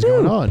the we fuck gonna is do?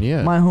 going on?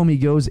 Yeah. My homie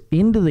goes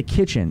into the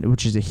kitchen,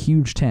 which is a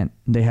huge tent.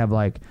 They have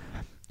like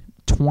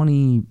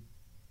 20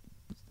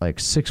 like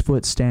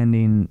 6-foot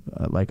standing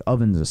like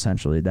ovens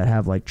essentially that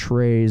have like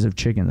trays of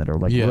chicken that are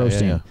like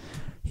roasting. Yeah.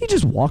 He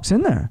just walks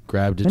in there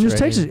Grabbed a and just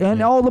tray takes it.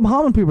 And all the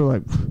Bahamian people are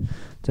like,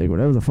 take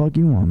whatever the fuck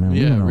you want, man.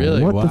 We Yeah, don't know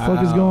really. What the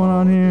fuck is going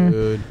on here?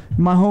 Dude.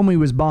 My homie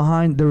was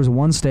behind. There was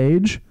one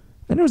stage,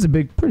 and it was a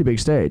pretty big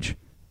stage.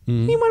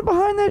 Mhm. He went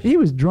behind that. He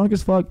was drunk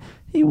as fuck.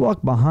 He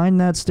walked behind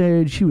that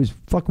stage. He was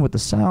fucking with the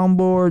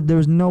soundboard. There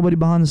was nobody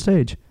behind the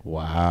stage.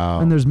 Wow.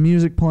 And there's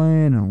music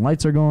playing and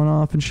lights are going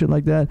off and shit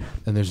like that.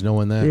 And there's no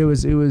one there. It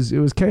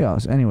was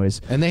chaos.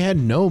 Anyways, And they had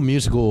no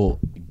musical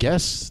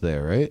guests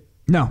there, right?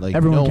 no, Like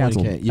everyone no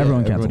canceled. One can. Yeah,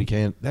 Everyone everybody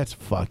canceled. can. That's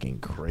fucking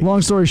crazy.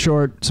 Long story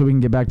short, so we can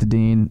get back to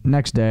Dean.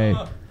 Next day,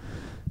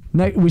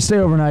 we stay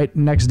overnight.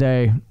 Next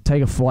day,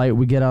 take a flight.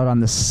 We get out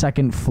on the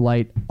second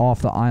flight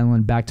off the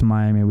island back to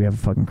Miami. We have a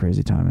fucking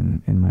crazy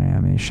time in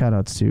Miami. Shout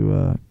outs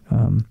to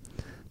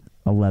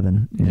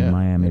 11 in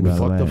Miami. And we by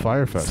fucked the the way.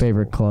 Fire Festival.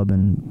 Favorite club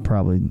in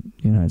probably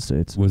United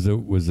States. Was it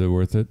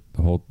worth it?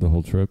 The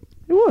whole trip?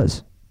 It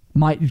was.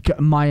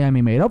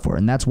 Miami made up for it,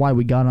 and that's why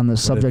we got on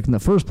this subject in the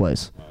first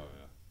place.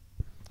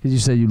 Because you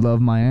said you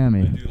love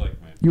Miami. do like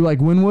Miami. You like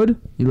Wynwood?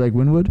 You like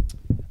Wynwood?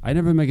 I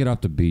never make it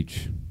off the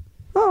beach.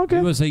 Oh, okay.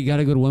 People say you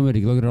gotta go to Wynwood.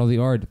 You look at all the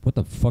art. What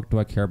the fuck do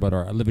I care about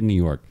art? I live in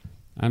New York.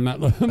 I'm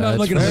not looking to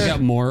look at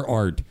more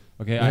art.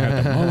 Okay, I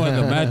have the MoMA,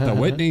 the Met, the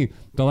Whitney.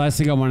 The last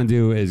thing I want to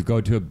do is go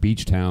to a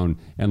beach town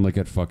and look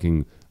at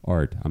fucking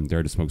art. I'm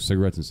there to smoke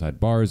cigarettes inside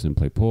bars and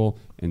play pool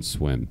and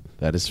swim.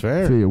 That is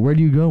fair. So where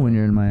do you go when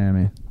you're in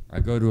Miami? I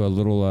go to a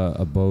little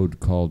abode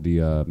called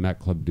the Mac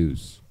Club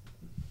Deuce.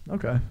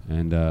 Okay.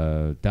 And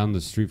down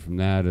the street from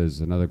that is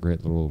another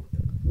great little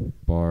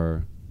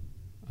bar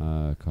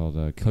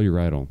called Kill Your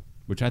Idol,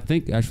 which I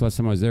think actually last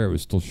time I was there it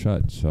was still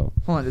shut. So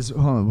Hold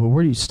on. But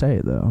where do you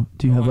stay though?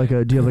 Do you have like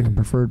a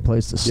preferred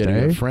place to Yeah, do you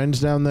stay? have friends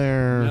down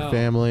there? No.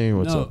 Family?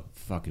 What's no up?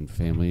 fucking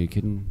family. You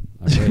kidding?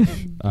 I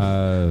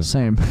wish.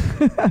 Same.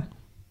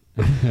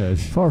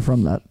 Far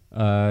from that.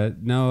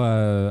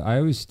 No, I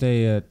always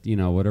stay at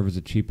whatever's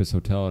the cheapest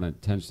hotel, and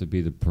it tends to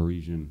be the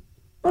Parisian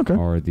Okay.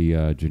 or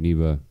the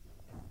Geneva.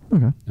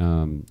 Okay.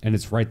 And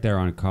it's right there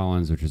on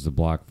Collins, which is a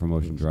block from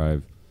Ocean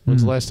Drive.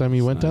 When's the last time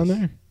you went down nice.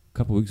 there? A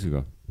couple weeks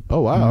ago.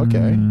 Oh wow. Okay.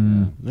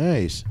 Mm.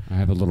 Nice. I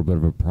have a little bit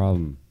of a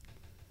problem.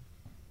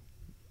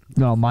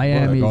 No,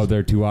 Miami. I go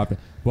there too often.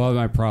 Well,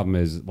 my problem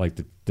is like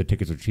the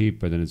tickets are cheap,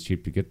 but then it's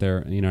cheap to get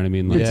there. You know what I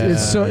mean? Like,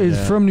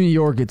 It's from New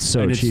York. It's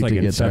so and it's cheap like to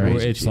in get there.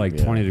 February, it's cheap, like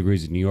yeah. 20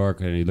 degrees in New York,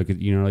 and you look at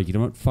you know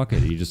what? Fuck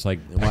it. You just like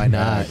Why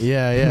not?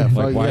 Yeah. Like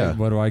Fuck why? yeah.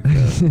 What do I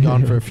care?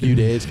 Gone for a few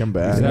days, come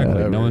back. Exactly.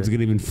 whatever. No one's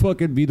gonna even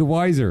fucking be the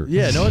wiser.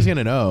 Yeah, no one's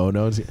gonna know.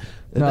 No one's.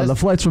 No, the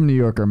flights from New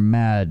York are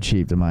mad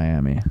cheap to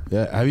Miami.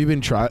 Yeah. Have you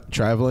been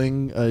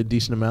traveling a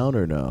decent amount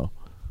or no?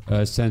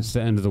 Since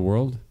the end of the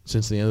world.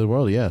 Since the end of the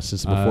world, yeah.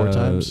 Since before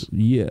times.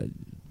 Yeah,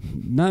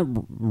 not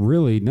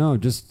really. No,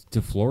 just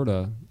to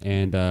Florida,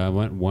 and I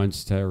went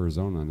once to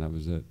Arizona, and that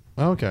was it.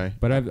 Okay.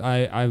 But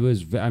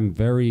I'm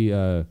very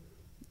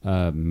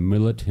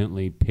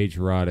militantly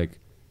patriotic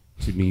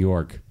to New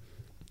York.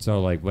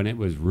 So like when it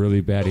was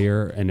really bad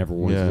here and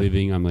everyone was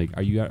leaving, I'm like,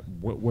 "Are you?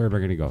 Where am I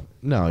gonna go?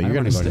 No, I you're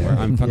don't gonna wanna go stay. anywhere.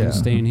 I'm fucking Yeah.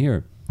 staying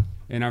here."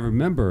 And I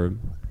remember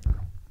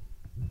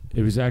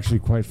it was actually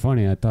quite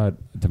funny. I thought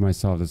to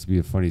myself, this would be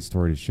a funny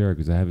story to share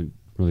because I haven't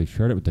really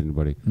shared it with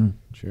anybody.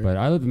 Sure. But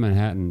I live in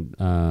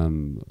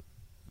Manhattan,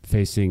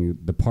 facing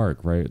the park,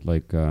 right,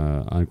 like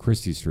on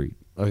Christie Street,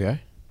 Okay.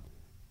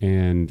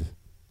 and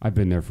I've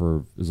been there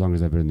for as long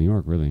as I've been in New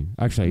York. Really,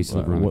 actually, I used to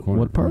live around the corner.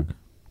 What park?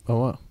 Oh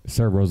wow.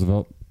 Sarah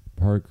Roosevelt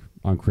Park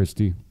on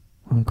Christie,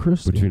 On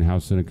Christie. between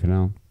Houston and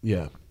Canal.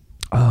 Yeah.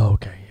 Oh,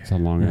 okay. It's a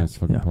long ass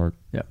fucking park.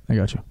 Yeah, I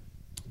got you.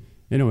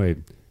 Anyway,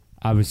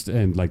 I was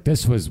and like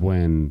this was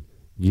when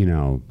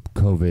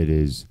COVID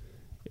is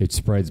it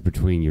spreads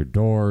between your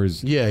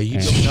doors. Yeah, you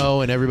don't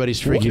know, and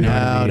everybody's freaking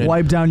out. And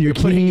Wipe down your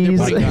they're putting keys.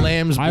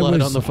 lamb's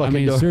blood on the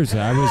fucking door. Seriously,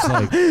 I was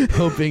like,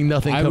 hoping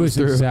nothing comes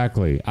through.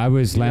 Exactly. I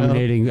was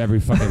laminating every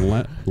fucking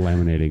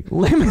laminating.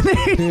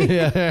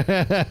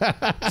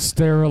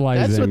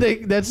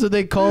 Sterilizing. That's what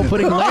they call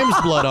putting lamb's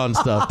blood on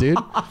stuff, dude.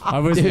 I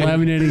was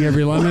laminating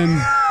every lemon.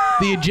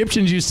 The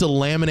Egyptians used to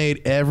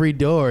laminate every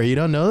door. You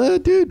don't know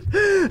that, dude?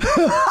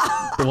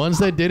 The ones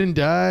that didn't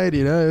died,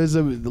 it was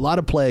a lot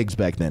of plagues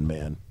back then,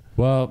 man.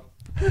 Well,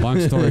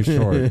 long story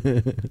short,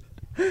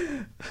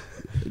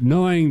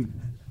 knowing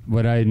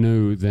what I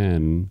knew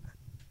then,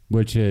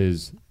 which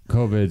is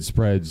COVID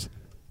spreads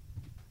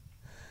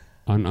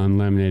on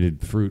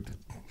unlaminated fruit.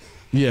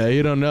 Yeah,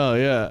 you don't know,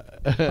 yeah.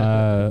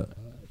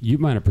 You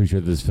might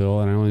appreciate this, Phil,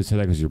 and I only say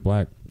that because you're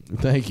black.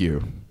 Thank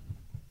you.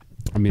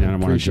 I mean, I don't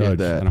want to judge.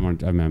 That.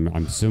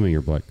 I'm assuming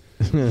you're black.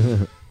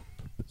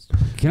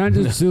 Can I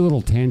just do a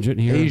little tangent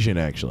here? Asian,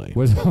 actually.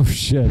 Oh,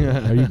 shit.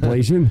 Are you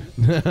Blasian?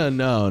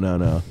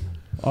 No.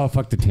 Oh,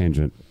 fuck the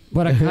tangent.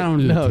 But I kind of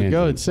want to do the tangent.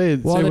 Go and say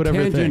whatever the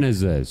tangent thing.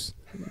 is this.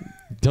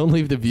 Don't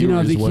leave the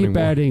viewers they wanting keep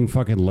more. adding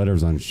fucking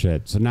letters on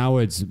shit. So now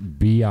it's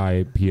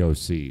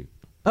BIPOC.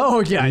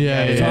 Oh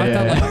yeah. So I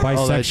thought like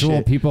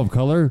bisexual people of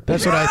color.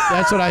 That's what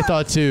I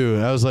thought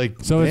too. I was like,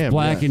 so it's damn,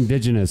 black yeah.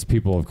 indigenous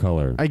people of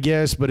color. I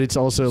guess, but it's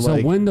also so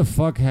like, when the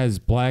fuck has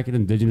black and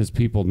indigenous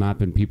people not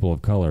been people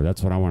of color?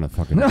 That's what I want to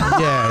fucking know.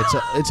 yeah,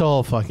 it's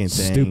all fucking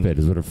thing. Stupid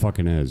is what it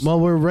fucking is.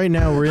 Well, we're in.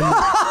 I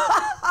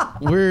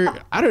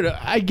don't know.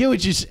 I get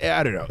what you say.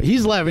 I don't know.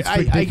 He's laughing.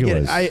 I get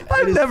it.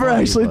 I've never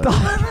actually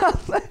thought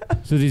about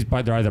that. So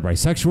they're either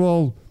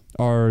bisexual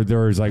or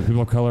there's like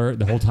people of color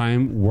the whole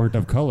time weren't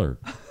of color.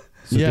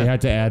 So they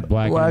had to add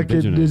black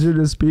and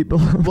indigenous people.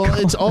 Well,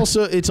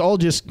 it's all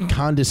just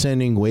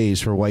condescending ways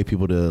for white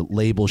people to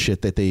label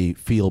shit that they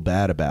feel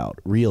bad about.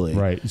 Really,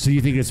 right? So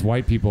you think it's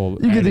white people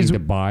adding to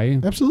bi?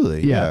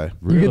 Absolutely, yeah.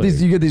 Really?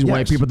 You get these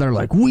white people that are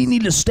like, we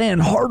need to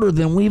stand harder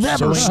than we've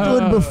ever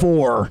stood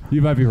before.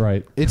 You might be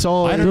right. It's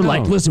all. I don't know.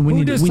 Like, listen,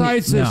 who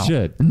decides this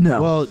shit?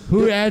 No. Well,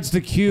 who adds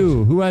the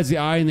Q? Who adds the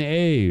I and the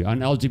A on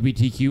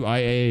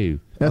LGBTQIA?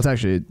 That's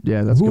actually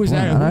that's who a good is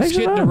point. that? Who's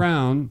getting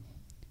around?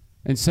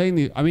 And saying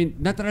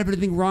not that I have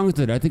anything wrong with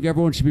it. I think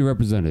everyone should be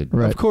represented.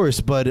 Right. Of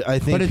course, but I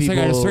think it's like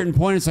at a certain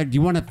point, it's like, do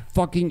you want to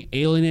fucking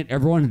alienate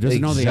everyone who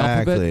doesn't know the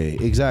alphabet?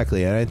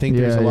 Exactly. And I think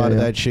there's a lot of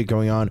that shit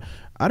going on.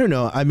 I don't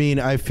know. I mean,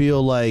 I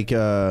feel like,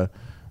 we're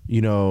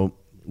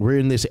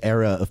in this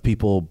era of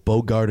people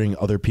bogarting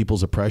other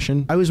people's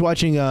oppression. I was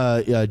watching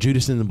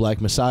Judas and the Black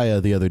Messiah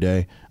the other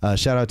day.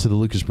 Shout out to the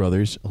Lucas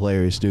brothers.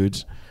 Hilarious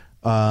dudes.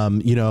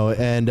 And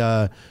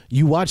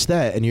you watch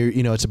that and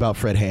it's about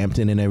Fred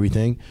Hampton and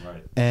everything. Right.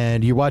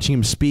 And you're watching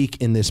him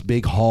speak in this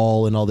big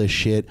hall and all this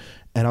shit.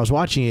 And I was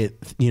watching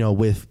it,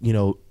 with,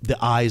 the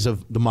eyes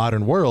of the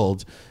modern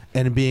world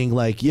and being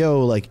like,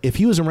 if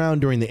he was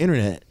around during the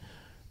internet,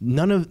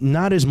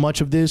 not as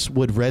much of this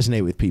would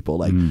resonate with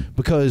people.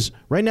 Because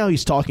right now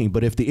he's talking,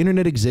 but if the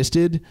internet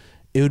existed,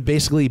 it would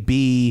basically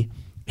be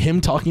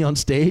him talking on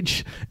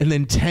stage and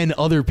then 10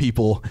 other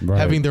people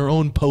having their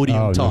own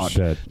podium talk.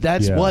 No,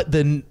 that's what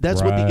the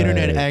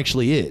internet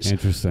actually is.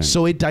 Interesting.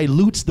 So it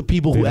dilutes the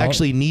people who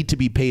actually need to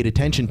be paid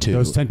attention to.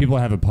 Those 10 people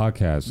have a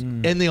podcast.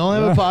 And they all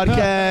have a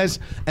podcast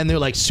and they're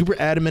like super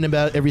adamant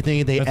about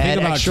everything. They add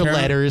extra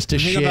letters to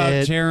shit. Think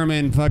about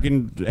Chairman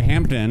fucking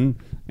Hampton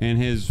and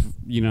his,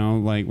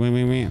 like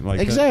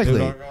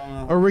exactly.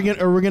 Or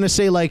we're gonna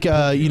say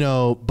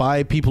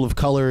by people of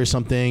color or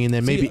something, and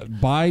then maybe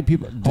by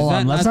people. Hold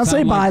on, let's not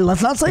say bi.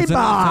 Let's not say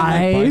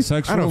bi.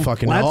 I don't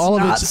fucking know. All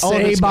of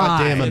it's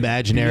goddamn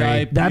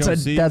imaginary.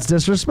 That's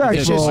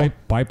disrespectful.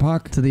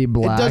 BIPOC to the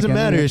black. It doesn't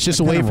matter. It's just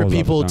a way for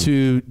people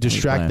to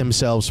distract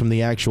themselves from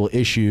the actual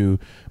issue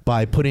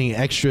by putting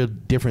extra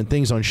different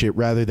things on shit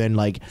rather than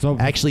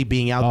actually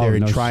being out there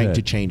and trying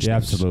to change things.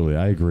 Absolutely,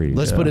 I agree.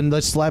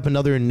 Let's slap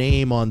another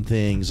name on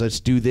things.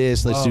 Let's do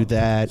this. Let's do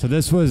that. So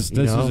this was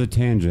a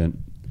tangent,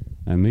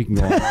 and we can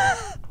go.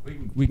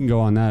 We can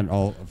go on that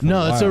all.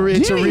 No, it's a real.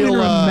 It's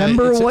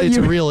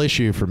a real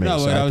issue for me. No,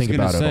 so what I was think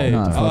going about to say. it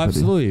all the time.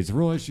 Absolutely, it's a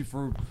real issue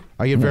for.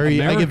 I get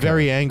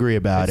very angry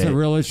about it. It's a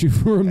real issue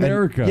for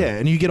America.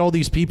 And you get all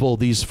these people,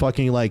 these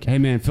fucking Hey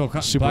man, Phil,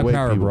 super Black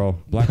Power, people. bro.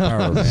 Black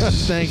Power, man.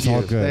 Thank you.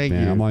 All good, Thank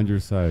man. you. I'm on your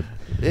side.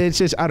 It's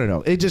just I don't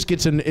know. It just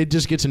gets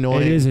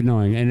annoying. It is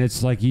annoying, and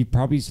it's like you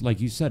probably, like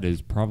you said,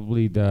 is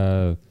probably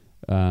the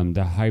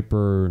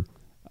hyper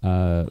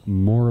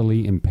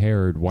morally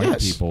impaired white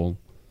people.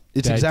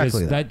 It's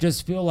exactly that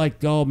just feel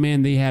like, oh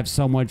man, they have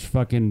so much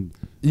fucking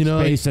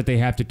space that they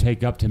have to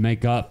take up to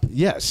make up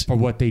for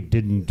what they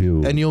didn't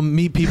do. And you'll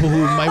meet people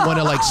who might want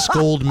to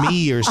scold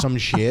me or some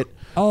shit.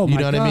 Oh, you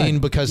my know what God. I mean?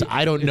 Because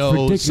I don't know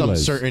ridiculous. some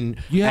certain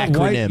you have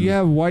acronym. You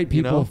have white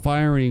people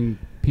firing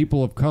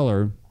people of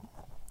color.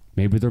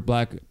 Maybe they're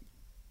black.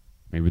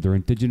 Maybe they're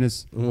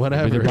indigenous.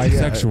 Whatever. Maybe they're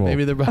bisexual. Yeah,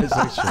 maybe they're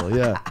bisexual.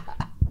 Yeah.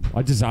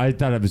 I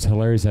thought it was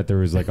hilarious that there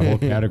was like a whole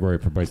category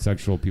for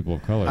bisexual people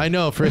of color. I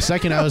know. For a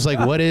second, I was like,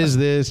 "What is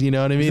this?" You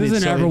know what I mean?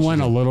 Isn't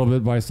everyone a little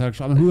bit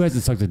bisexual? I mean, who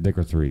hasn't sucked a dick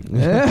or three? You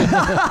know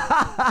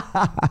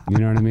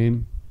what I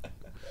mean?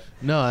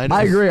 No, I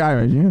agree.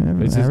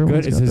 It's as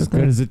good. It's as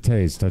good as it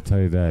tastes. I'll tell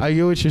you that. I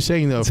get what you're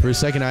saying though. For a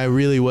second, I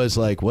really was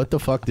like, "What the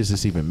fuck does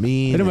this even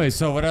mean?" Anyway,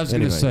 so what I was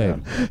gonna say,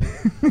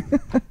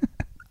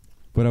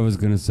 what I was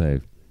gonna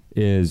say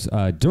is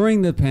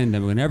during the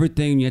pandemic when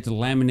everything you had to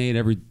laminate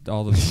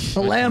all the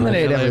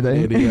laminate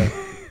everything.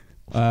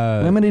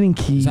 Laminating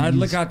keys. So I'd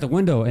look out the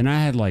window and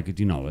I had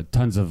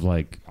tons of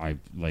like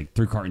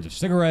 3 cartons of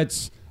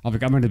cigarettes. I'm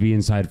like, I'm going to be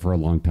inside for a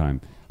long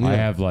time. Yeah. I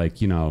have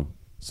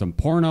some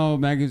porno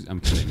magazines. I'm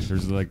kidding.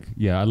 There's I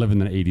live in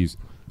the 80s.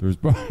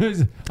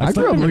 I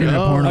grew up looking at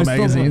porno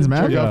magazines,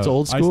 man. Yeah,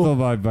 old school. I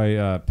still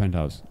buy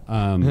Penthouse.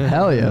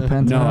 Hell yeah,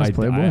 Penthouse. No, I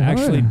Playboy.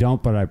 actually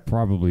don't, but I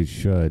probably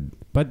should.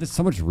 But there's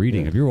so much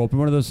reading. Have you ever opened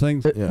one of those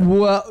things? Yeah.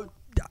 Well.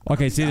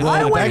 Okay, see,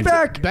 I went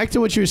back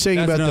to what you were saying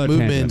about the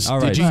movements. All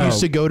right, did you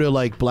used to go to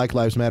like Black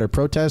Lives Matter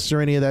protests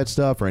or any of that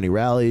stuff or any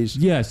rallies?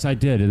 Yes, I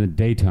did in the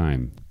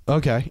daytime.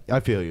 Okay,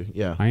 I feel you.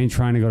 Yeah, I ain't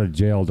trying to go to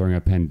jail during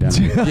a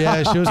pandemic.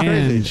 Yeah, she was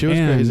crazy. She was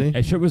crazy.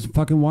 And shit was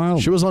fucking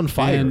wild. She was on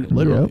fire,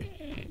 literally.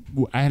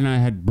 And I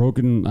had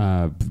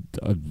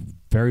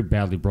very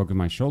badly broken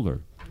my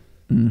shoulder.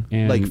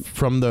 And like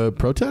from the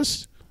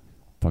protests?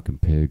 Fucking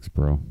pigs,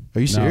 bro. Are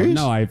you serious?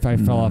 No, I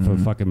fell off a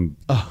fucking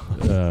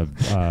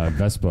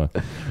Vespa.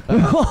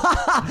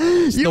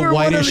 It's the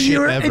whitest shit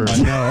ever. I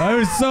know. I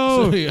was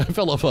so. I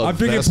fell off a I'm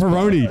drinking Vespa.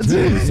 Peroni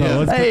too.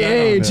 So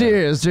hey,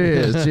 cheers.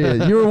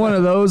 You were one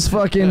of those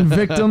fucking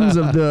victims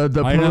of the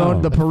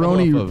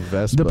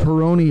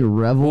Peroni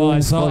revel. Well, I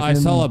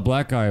saw a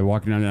black guy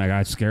walking down and I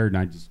got scared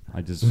and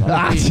I just turned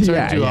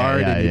too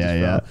hard.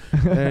 Yeah.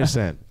 I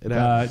understand.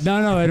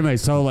 No. Anyway,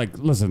 so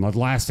listen. The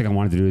last thing I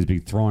wanted to do is be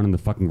thrown in the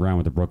fucking ground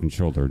with a broken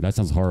shoulder. That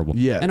sounds horrible.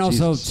 Yeah. And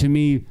also, to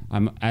me,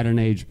 I'm at an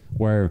age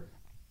where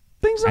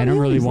I don't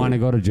really want to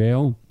go to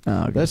jail.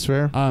 Oh, okay. That's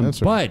fair.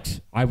 But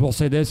I will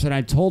say this, and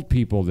I told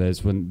people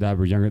this when they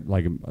were younger,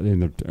 like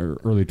in the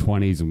early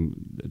 20s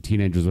and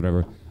teenagers,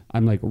 whatever.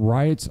 I'm like,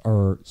 riots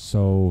are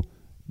so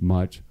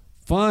much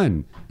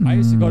fun. I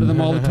used to go to them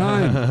all the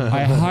time.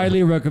 I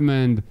highly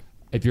recommend,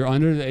 if you're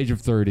under the age of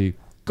 30,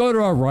 go to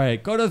a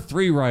riot. Go to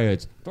 3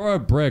 riots. Throw a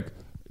brick.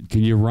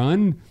 Can you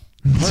run?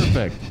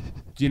 Perfect.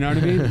 Do you know what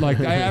I mean?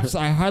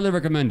 I highly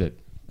recommend it.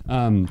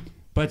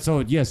 But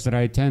so yes, did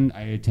I attend?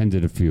 I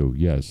attended a few.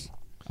 Yes.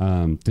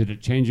 Did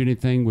it change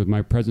anything with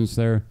my presence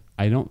there?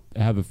 I don't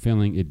have a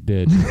feeling it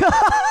did.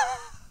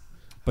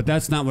 But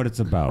that's not what it's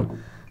about.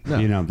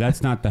 No.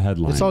 That's not the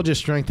headline. It's all just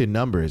strength in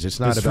numbers.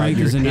 It's not about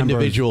your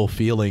individual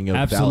feeling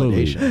of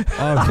validation.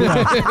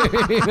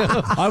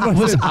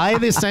 Was I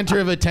the center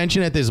of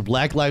attention at this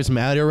Black Lives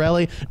Matter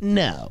rally?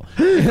 No.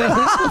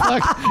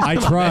 I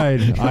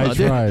tried.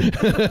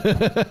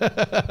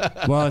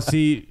 Well,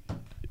 see,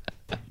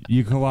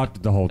 you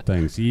co-opted the whole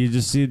thing. So you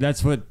just see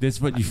that's what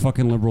you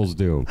fucking liberals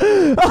do.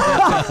 You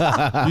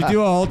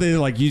do a whole thing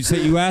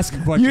you ask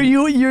a question.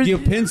 You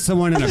pin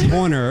someone in a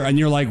corner and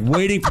you're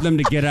waiting for them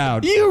to get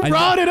out. You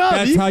brought it up.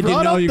 That's you how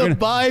you know you're gonna.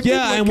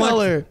 And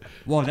color.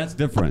 Well, that's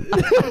different.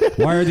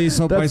 Why are these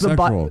so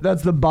bisexual?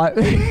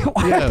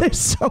 Why are they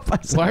so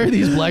bisexual? Why are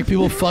these black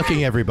people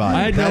fucking everybody?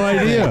 I had no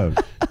idea.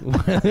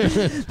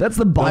 That's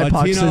the BIPOC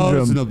Latinos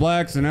syndrome. And the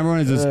blacks and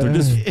everyone they're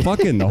just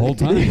fucking the whole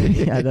time. I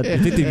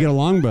think they get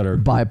along better.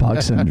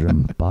 BIPOC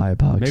syndrome.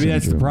 Maybe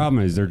that's the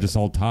problem is they're just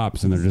all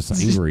tops and they're just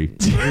angry.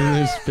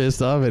 They're just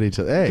pissed off at each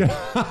other. Hey,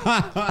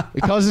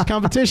 it causes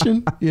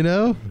competition,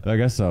 I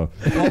guess so.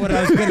 Well, what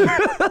I was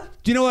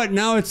do you know what?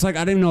 Now it's I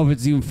don't even know if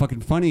it's even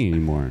fucking funny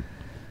anymore.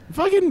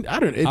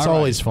 It's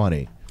always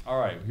funny. All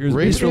right.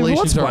 Race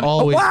relations are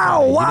always wow,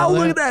 funny. wow,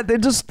 look at that. They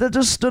just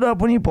stood up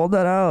when you pulled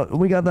that out.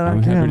 We got that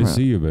on camera. I'm happy to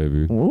see you,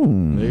 baby.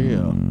 Ooh. There you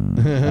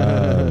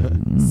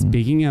go.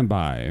 Speaking of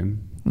bi,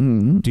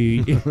 do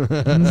you...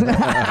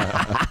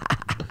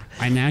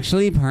 I'm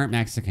actually part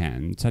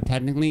Mexican, so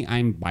technically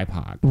I'm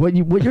BIPOC. What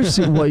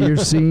you're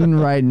seeing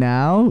right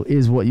now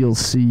is what you'll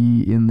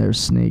see in their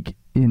snake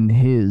in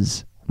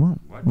his.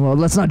 Well,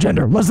 let's not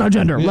gender. Where is this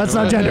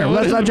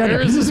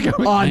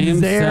going? I am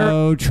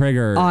so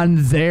triggered. On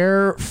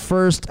their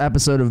first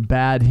episode of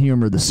Bad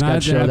Humor, the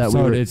sketch show that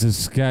we were. It's a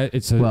sketch.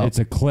 It's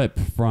a clip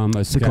from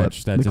a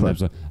sketch that's in the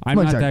episode. I'm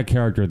not that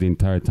character the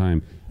entire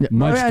time. Yeah.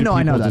 Much I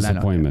know that.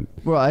 disappointment.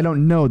 Well, I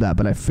don't know that,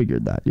 but I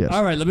figured that. Yes.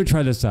 All right, let me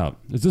try this out.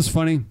 Is this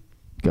funny?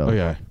 Go.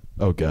 Okay.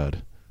 Oh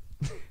God.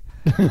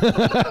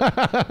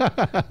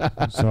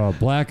 So a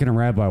black and a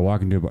rabbi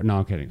walking to a bar. No,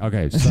 I'm kidding.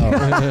 Okay, so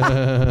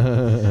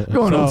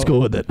going old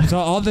school with it. So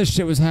all this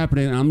shit was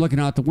happening, and I'm looking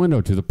out the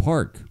window to the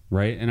park,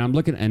 right? And I'm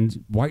looking,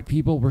 and white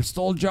people were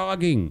still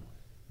jogging.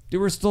 They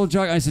were still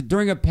jogging. I said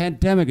during a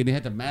pandemic, and they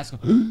had the mask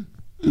on,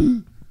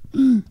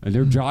 and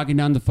they're jogging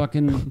down the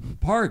fucking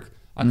park.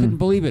 I couldn't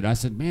believe it. I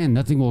said, man,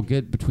 nothing will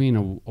get between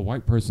a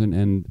white person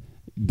and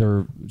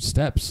their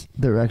steps,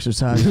 their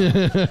exercise,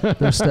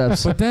 their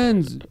steps. But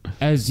then,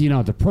 as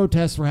the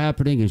protests were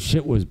happening and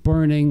shit was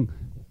burning,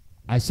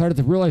 I started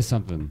to realize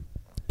something.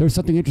 There's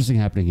something interesting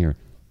happening here.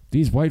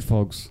 These white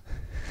folks,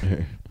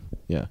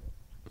 yeah,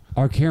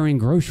 are carrying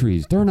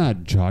groceries. They're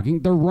not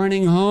jogging. They're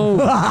running home.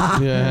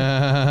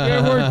 Yeah.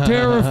 They were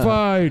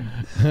terrified.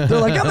 They're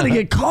like, I'm gonna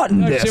get caught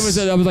in That shit this.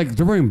 I was like,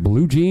 they're wearing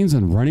blue jeans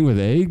and running with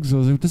eggs. I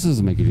was like, this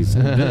doesn't make any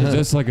sense. It's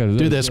just like a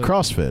Dude, that's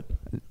CrossFit.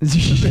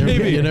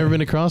 You never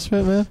been to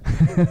CrossFit, man?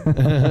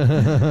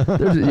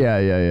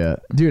 Yeah.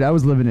 Dude, I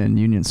was living in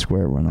Union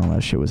Square when all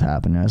that shit was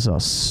happening. I lived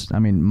on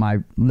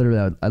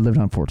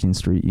 14th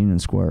Street, Union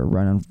Square,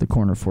 right on the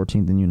corner of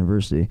 14th and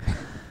University.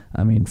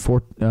 I mean,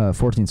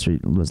 14th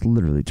Street was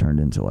literally turned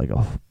into like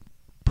a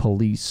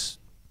police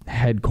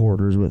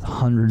headquarters with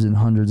hundreds and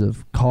hundreds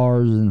of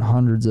cars and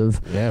hundreds of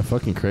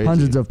fucking crazy.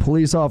 hundreds of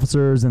police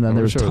officers, and then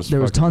there was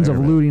tons of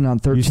looting on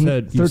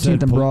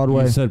 13th and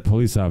Broadway. You said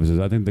police officers.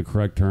 I think the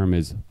correct term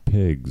is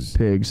pigs.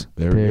 Pigs.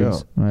 There we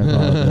go.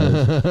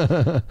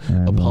 I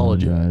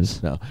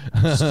apologize. No.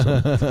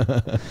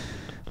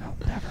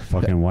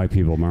 Fucking white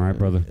people. Am I right,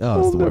 brother?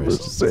 Oh, it's the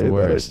worst. It's the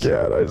worst.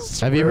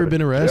 Have you ever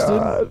been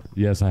arrested?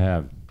 Yes, I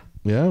have.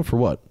 Yeah, for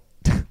what?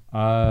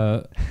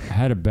 I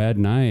had a bad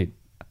night.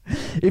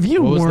 If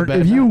you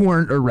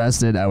weren't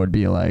arrested, I would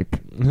be like,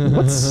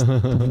 "What's?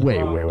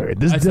 wait.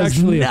 This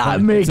does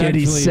not make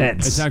any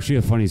sense." It's actually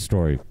a funny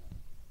story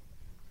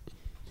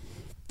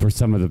for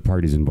some of the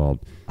parties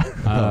involved.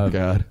 Oh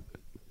God.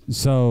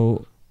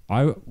 So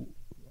this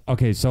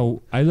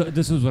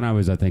was when I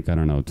was, I think,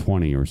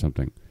 20 or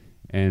something,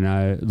 and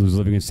I was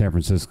living in San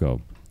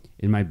Francisco,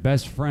 and my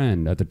best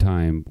friend at the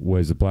time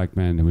was a black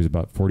man who was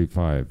about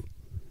 45.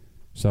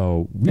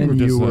 So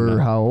you were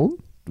how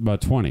old?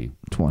 About 20.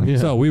 20. Yeah.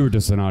 So we were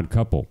just an odd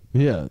couple.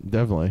 Yeah,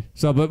 definitely.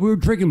 So, but we were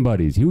drinking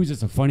buddies. He was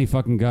just a funny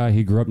fucking guy.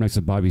 He grew up next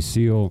to Bobby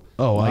Seale.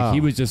 Oh, wow. Like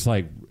he was just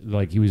like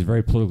he was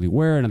very politically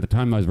aware, and at the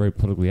time I was very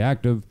politically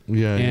active.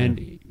 Yeah.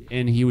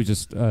 And he was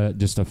just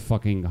a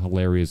fucking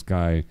hilarious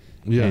guy.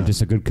 Yeah. And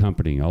just a good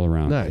company all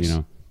around. Nice. You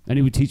know. And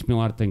he would teach me a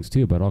lot of things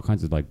too, about all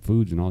kinds of like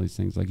foods and all these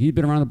things. Like he'd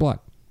been around the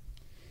block.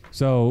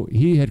 So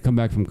he had come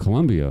back from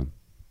Colombia.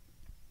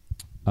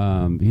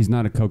 He's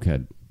not a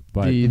cokehead.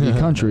 But the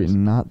country,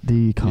 not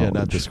the college. Yeah,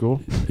 not the school.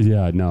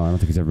 Yeah, no, I don't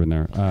think he's ever been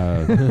there.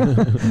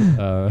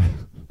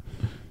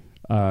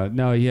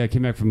 No, yeah, I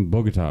came back from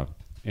Bogota,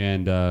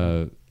 and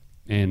I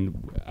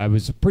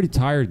was pretty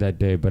tired that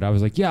day. But I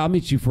was like, yeah, I'll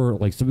meet you for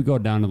like. So we go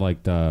down to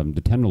like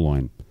the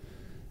Tenderloin,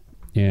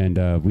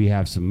 and we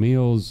have some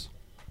meals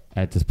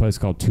at this place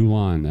called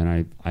Toulon.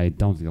 And I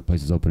don't think the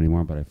place is open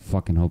anymore, but I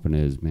fucking hope it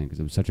is, man, because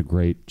it was such a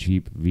great,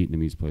 cheap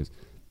Vietnamese place.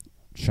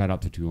 Shout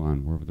out to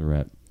Toulon, wherever they're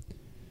at.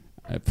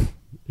 If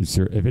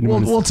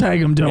we'll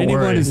tag him. Don't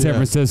anyone worry. in San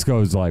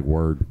Francisco is like,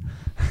 word.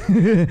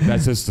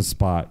 That's just the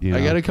spot. You know?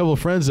 I got a couple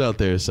friends out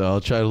there, so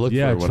I'll try to look for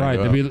it when I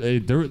go out.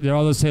 They'll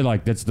always say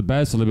like that's the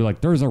best, so they'll be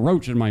like, "There's a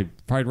roach in my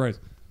fried rice."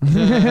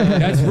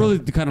 That's really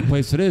the kind of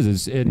place it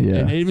is. And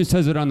it even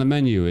says it on the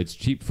menu. It's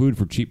cheap food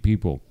for cheap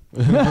people.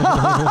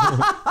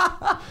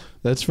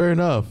 That's fair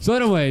enough. So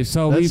anyway,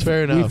 we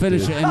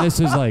finish it, and this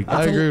is like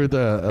I agree with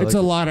that. It's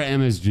a lot of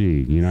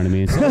MSG. You know what I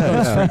mean? So it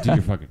goes straight to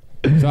your fucking.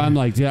 So I'm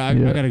like, I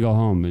gotta go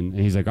home, and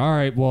he's like, all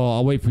right, well,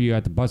 I'll wait for you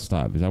at the bus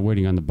stop, because I'm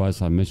waiting on the bus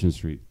on Mission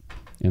Street,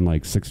 in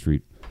like 6th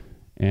Street,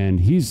 and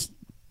he's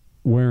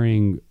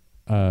wearing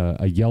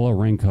a yellow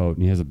raincoat,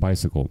 and he has a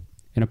bicycle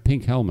and a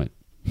pink helmet,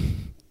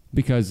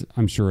 because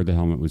I'm sure the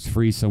helmet was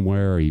free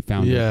somewhere, or he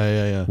found it.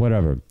 Yeah.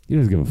 Whatever. He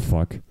doesn't give a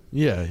fuck.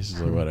 Yeah, he's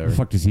just like, whatever. The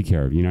fuck does he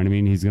care? You know what I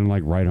mean? He's gonna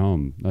like ride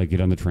home, like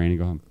get on the train and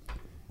go home.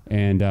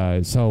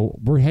 And so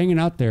we're hanging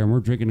out there, and we're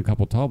drinking a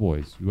couple tall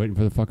boys, waiting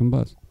for the fucking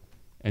bus.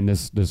 And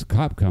this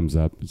cop comes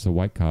up. It's a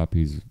white cop.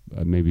 He's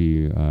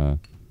maybe 5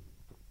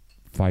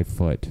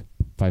 foot,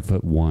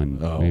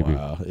 5'1". Oh, maybe.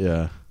 wow.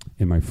 Yeah.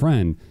 And my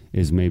friend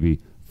is maybe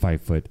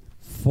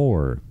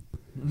 5'4".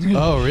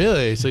 Oh,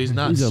 really? So he's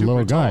not He's a super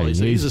little guy. tall.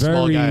 So he's a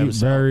small guy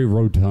himself. Very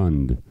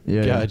rotund.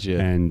 Yeah. Gotcha.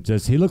 And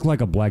just he looked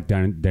like a black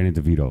Danny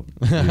DeVito.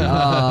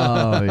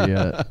 Oh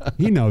yeah.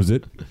 He knows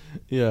it.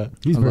 Yeah.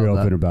 He's I very love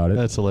open that. about it.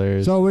 That's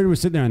hilarious. So we were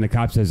sitting there, and the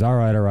cop says, all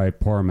right,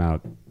 pour him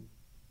out.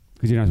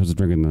 Because you're not supposed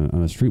to drink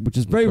on the street, which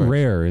is very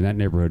rare in that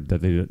neighborhood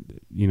that they,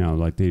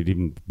 they'd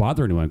even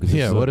bother anyone.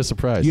 Yeah, what a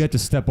surprise. You had to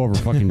step over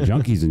fucking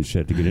junkies and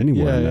shit to get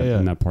anywhere Yeah.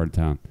 in that part of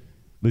town.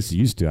 At least it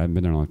used to. I haven't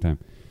been there in a long time.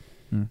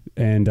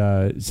 And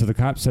so the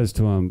cop says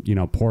to him,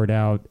 pour it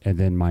out. And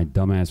then my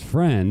dumbass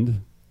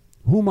friend,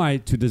 whom I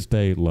to this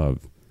day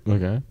love.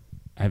 Okay.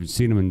 I haven't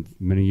seen him in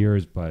many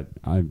years, but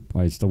I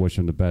still wish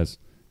him the best.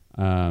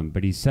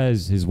 But he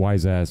says, his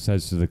wise ass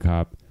says to the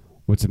cop,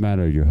 "What's the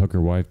matter? Your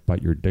hooker wife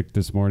bite your dick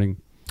this morning?"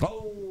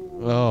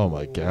 Oh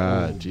my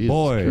God, Jesus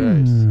Boy.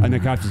 Christ. And the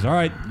cop says, all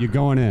right, you're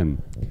going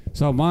in.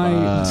 So my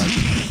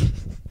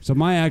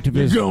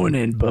activist, You're going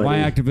in, buddy. my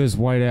activist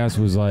white ass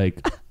was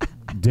like,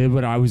 did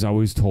what I was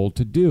always told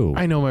to do.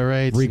 I know my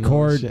rights.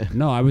 Record.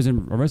 No, I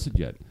wasn't arrested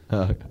yet.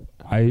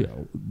 I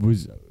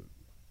was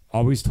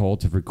always told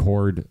to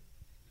record,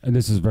 and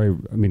this is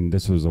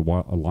this was a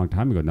long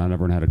time ago. Not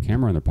everyone had a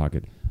camera in their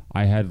pocket.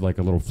 I had like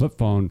a little flip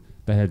phone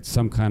that had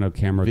some kind of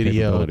camera Video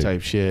capability.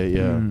 type shit,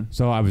 yeah.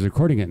 So I was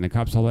recording it, and the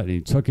cop saw that,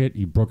 and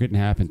he broke it in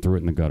half and threw it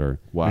in the gutter.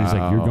 Wow. And he's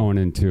like, you're going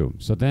in too.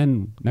 So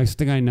then, next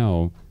thing I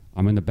know,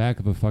 I'm in the back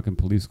of a fucking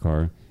police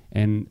car,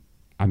 and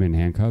I'm in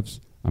handcuffs.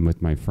 I'm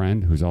with my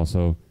friend who's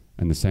also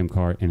in the same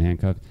car in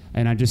handcuffs,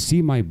 and I just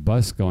see my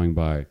bus going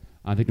by.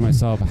 I think to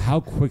myself, how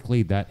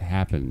quickly that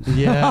happens.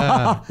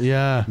 Yeah,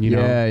 yeah. You know?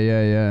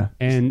 Yeah.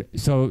 And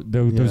so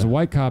there was a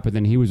white cop, and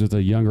then he was with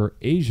a younger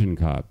Asian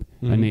cop.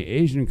 Mm-hmm. And the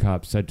Asian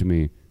cop said to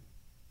me,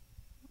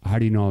 how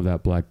do you know of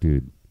that black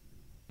dude?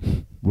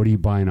 What are you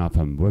buying off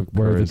him?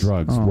 Where are the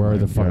drugs? Oh Where are my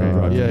the fucking God.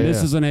 drugs? Yeah, And this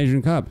yeah. is an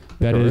Asian cop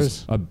that There is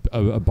is. a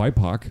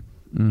BIPOC.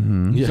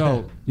 Mm-hmm. Yeah.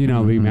 So, you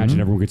know, we imagine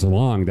everyone gets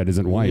along that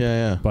isn't white.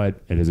 Yeah, yeah.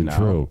 But it isn't No.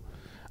 true.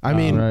 I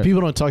mean, Right.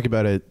 people don't talk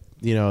about it,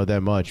 you know,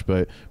 that much,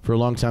 but for a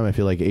long time, I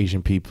feel like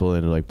Asian people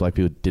and like black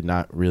people did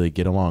not really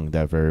get along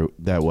that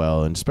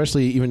well, and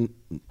especially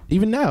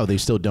even now, they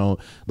still don't.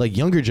 Like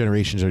younger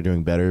generations are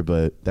doing better,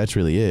 but that's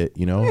really it,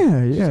 you know.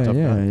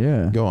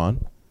 Yeah. Go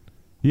on.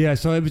 Yeah,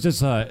 so it was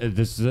just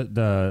this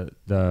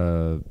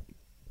the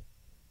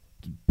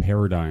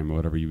paradigm or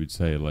whatever you would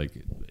say. Like,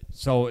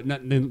 so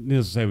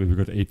needless to say, we go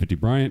to 850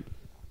 Bryant,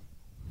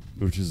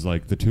 which is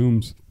like the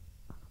Tombs.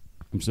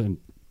 I'm saying,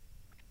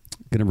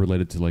 gonna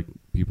relate it to like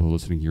people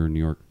listening here in New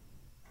York.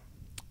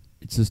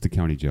 It's just the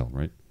county jail,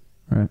 right?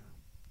 Right.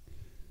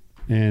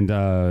 And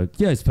I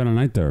spent a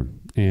night there,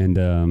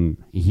 and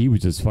he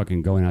was just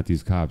fucking going at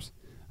these cops.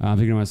 I'm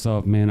thinking to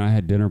myself, man, I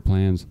had dinner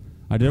plans.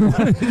 I didn't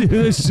want to do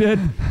this shit.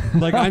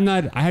 Like, I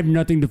have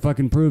nothing to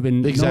fucking prove.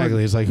 And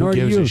Exactly. It's like, who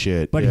gives a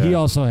shit? But Yeah. he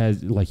also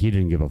has, like, he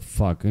didn't give a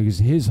fuck. Because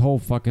his whole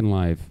fucking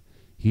life,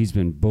 he's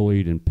been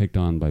bullied and picked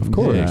on by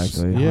course.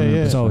 Exactly. Yeah,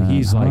 yeah. So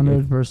he's like,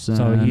 100%.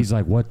 so he's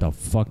like, what the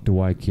fuck do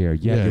I care?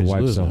 Yeah, Yeah, your he's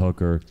wife's losing a it.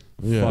 hooker.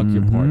 Yeah. Fuck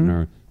your Mhm.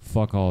 partner.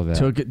 Fuck all that.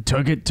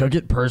 Took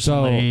it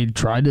personally.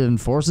 Tried to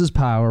enforce his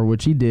power,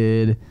 which he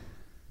did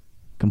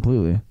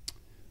completely.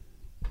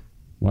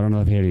 Well, I don't know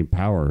if he had any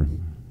power.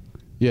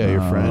 Yeah,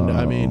 your friend.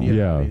 I mean, yeah.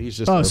 Yeah. I mean, he's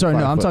just. Oh, a sorry,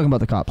 no, 5 I'm foot- talking about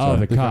the cops. Oh,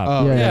 sorry. the cop.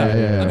 Oh,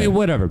 yeah. I mean,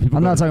 whatever. People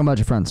I'm go- not talking about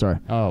your friend. Sorry.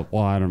 Oh,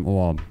 well, I don't.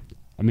 Well,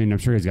 I mean, I'm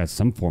sure he's got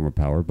some form of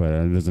power, but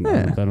it doesn't.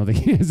 Yeah. I don't think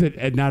he is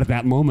it. Not at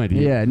that moment.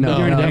 Yeah, no,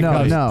 You're in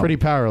handcuffs. he's pretty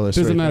powerless.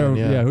 Doesn't right matter.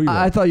 then, Yeah, who you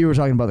I are. thought you were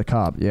talking about the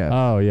cop. Yeah.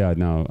 Oh yeah,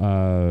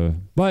 no.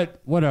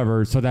 But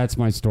whatever. So that's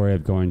my story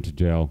of going to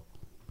jail,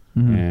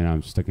 Mhm. and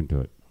I'm sticking to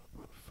it.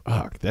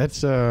 Fuck,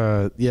 that's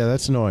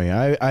that's annoying.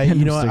 I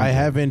you know, I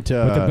haven't.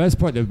 But the best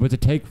part, what the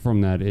take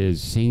from that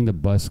is seeing the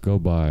bus go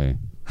by,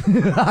 and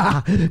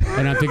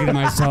I'm thinking to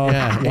myself,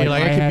 Yeah, you're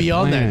like, I could had be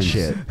on that plans.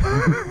 shit.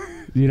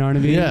 You know what I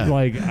mean? Yeah.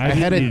 Like I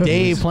had a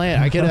day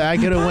planned. I could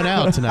have went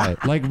out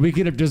tonight. Like we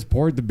could have just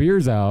poured the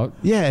beers out.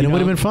 Yeah, and you it would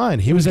have know? been fine.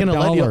 He It was a gonna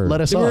dollar. let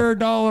us They were off.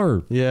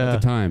 $1 Yeah. at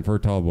the time for a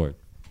tall boy.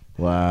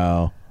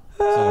 Wow.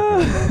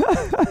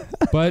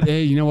 But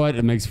hey, you know what?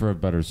 It makes for a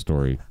better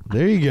story.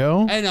 There you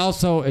go. And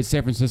also, it's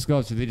San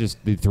Francisco, so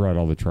they throw out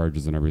all the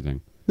charges and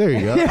everything. There you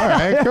go. All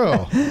right,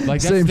 cool.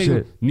 Like that's Same the thing.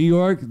 shit. New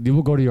York, they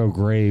will go to your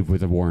grave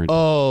with a warrant.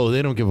 Oh,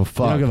 they don't give a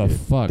fuck. They don't give a dude.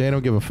 fuck. They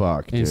don't give a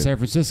fuck. In Dude. San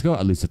Francisco,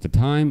 at least at the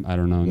time, I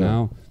don't know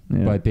now,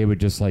 Yeah. but they would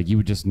just like you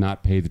would just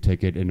not pay the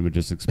ticket and it would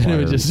just expire. And it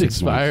would in just 6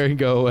 expire months. and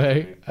go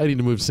away. I need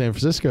to move to San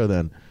Francisco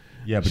then.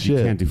 Yeah, but you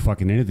Shit. can't do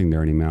fucking anything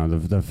there anymore.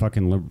 The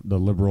fucking the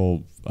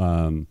liberal,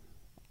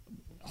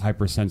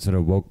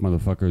 hypersensitive woke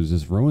motherfuckers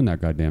just ruined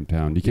that goddamn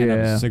town. You can't have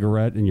Yeah. a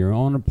cigarette in your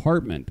own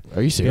apartment.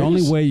 Are you The serious?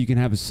 only way you can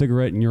have a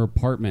cigarette in your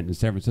apartment in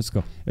San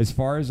Francisco, as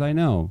far as I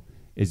know,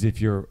 is if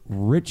you're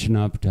rich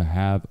enough to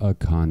have a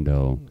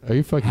condo. Are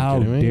you fucking How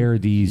kidding me? dare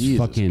these Jesus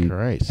fucking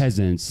Christ.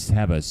 peasants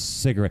have a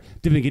cigarette?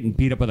 They've been getting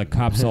beat up by the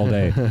cops all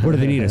day. What do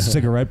they need? A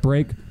cigarette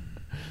break?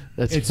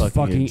 That's It's fucking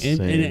fucking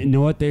insane. and you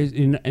know what?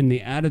 And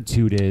the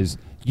attitude is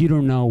you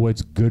don't know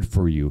what's good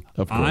for you.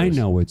 Of course. I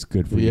know what's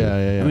good for you. Yeah,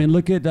 yeah, yeah. I mean,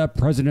 look at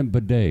President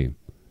Bidet.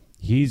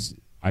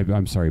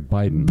 I'm sorry,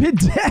 Biden.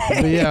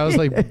 But yeah, I was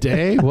like,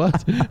 day?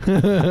 What?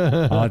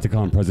 I like to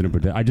call him President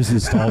Bidet. I just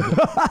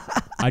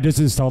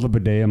installed a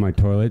bidet in my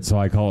toilet, so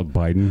I call it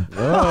Biden.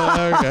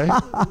 Oh, okay.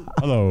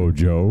 Hello,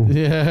 Joe.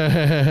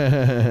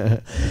 Yeah.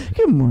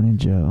 Good morning,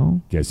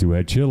 Joe. Guess who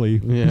had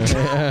chili?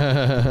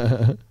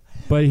 Yeah.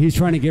 But he's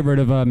trying to get rid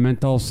of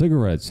menthol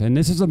cigarettes, and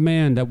this is a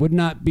man that would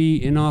not be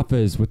in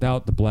office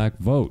without the black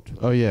vote.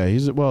 Oh yeah,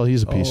 he's a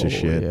piece of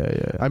shit.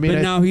 Yeah. I mean,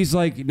 But now he's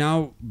like,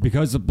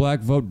 because the black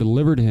vote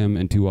delivered him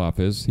into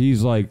office,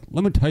 he's like,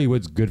 let me tell you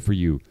what's good for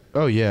you.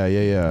 oh yeah.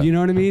 You know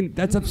what I mean?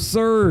 That's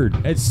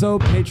absurd. It's so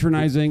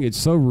patronizing. It's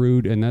so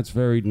rude, and that's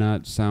very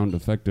not sound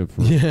effective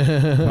for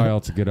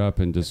Kyle to get up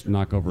and just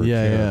knock over a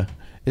Yeah, chair. yeah.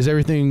 Is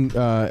everything good?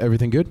 I gotta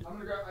go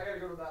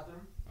to the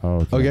bathroom.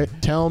 Oh, Okay.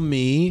 Tell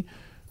me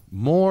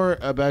more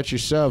about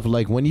yourself.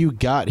 Like when you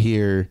got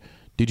here,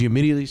 did you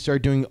immediately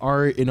start doing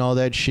art and all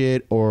that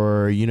shit,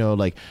 or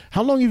like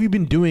how long have you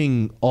been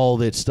doing all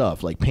that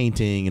stuff, like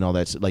painting and all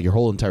that, like your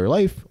whole entire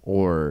life,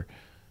 or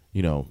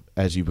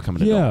as you become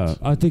an adult?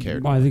 I think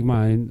cared?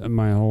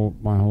 my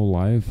whole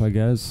life, I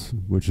guess,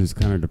 which is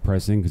kind of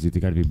depressing because you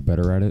think I'd be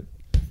better at it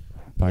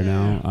by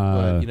now.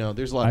 But,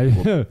 there's a lot of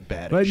people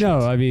bad at But shit. no,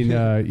 I mean,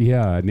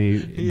 yeah, and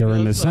they're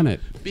in the so Senate.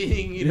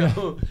 Being,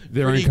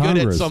 They're in pretty good at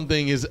Congress.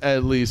 something is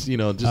at least,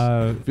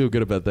 just feel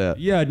good about that.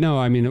 Yeah, no,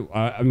 I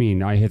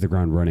mean, I hit the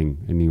ground running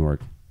in New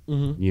York.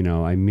 you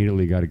know, I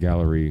immediately got a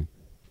gallery,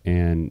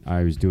 and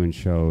I was doing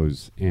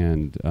shows,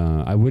 and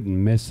I wouldn't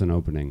miss an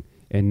opening.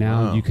 And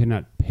now you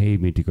cannot pay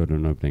me to go to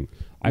an opening.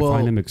 I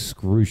find them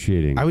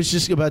excruciating. I was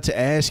just about to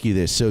ask you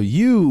this. So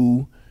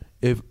you,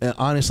 if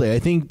honestly, I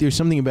think there's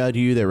something about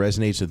you that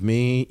resonates with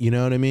me. You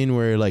know what I mean?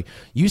 Where like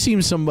you seem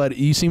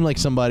like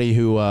somebody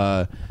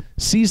who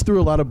sees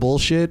through a lot of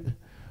bullshit,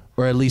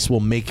 or at least will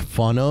make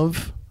fun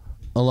of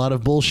a lot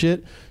of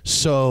bullshit.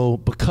 So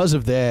because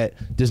of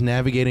that, does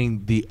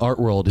navigating the art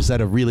world, is that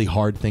a really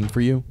hard thing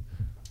for you?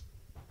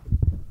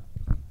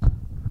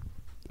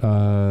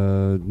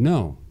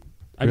 No.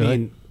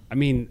 Really? I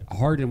mean,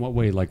 hard in what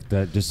way? Like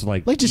that, just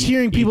like just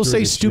hearing people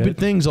say stupid shit?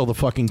 things all the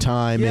fucking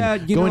time, Yeah,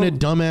 and you going know- to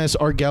dumbass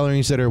art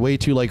galleries that are way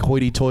too like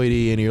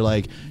hoity-toity, and you're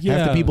like, half the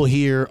Yeah. people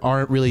here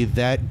aren't really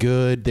that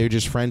good. They're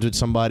just friends with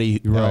somebody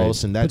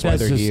else, and that's But why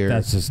they're just, here.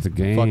 That's just the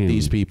game. Fuck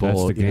these people,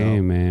 That's the you know?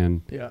 game,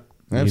 man. Yeah.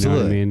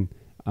 Absolutely. You know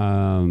what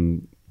I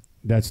mean?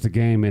 That's the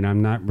game, and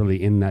I'm not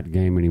really in that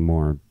game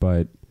anymore.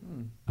 But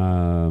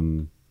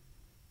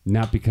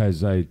not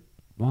because I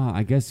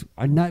guess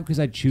not because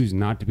I choose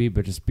not to be,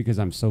 but just because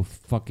I'm so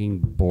fucking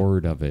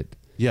bored of it.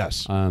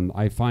 Yes.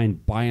 I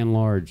find by and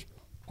large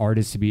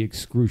artists to be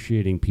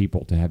excruciating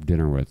people to have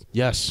dinner with,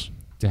 Yes.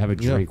 to have a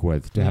drink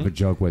with, to have a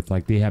joke with.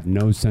 Like they have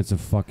no sense of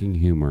fucking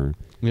humor.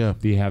 Yeah.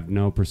 They have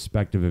no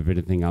perspective of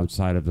anything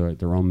outside of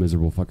their own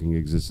miserable fucking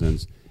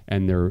existence,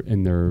 and their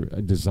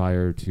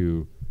desire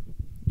to,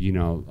 you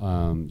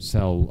know,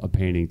 sell a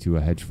painting to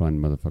a hedge fund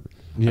motherfucker.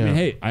 Yeah.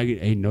 I mean,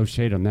 hey, no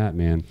shade on that,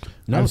 man.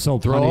 No, I've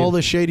sold throw plenty all of-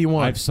 the shade you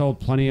want. I've sold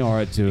plenty of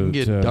art to. You can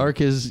get to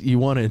dark as you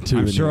want it to.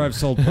 I'm in sure there. I've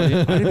sold plenty.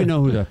 I don't even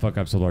know who the fuck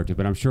I've sold art to,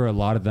 but I'm sure a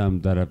lot of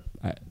them that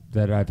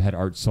I've had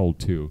art sold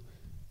to,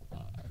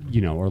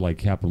 you know, or like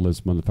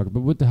capitalist motherfucker.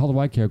 But what the hell do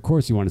I care? Of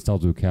course you want to sell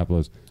to a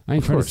capitalist. I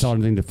ain't trying to course. sell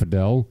anything to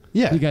Fidel.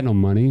 Yeah. He got no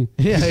money.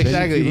 Yeah, He's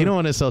exactly. busy. You don't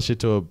want to sell shit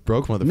to a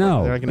broke motherfucker.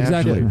 No, They're not gonna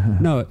exactly. have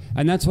shit. No,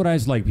 and that's what I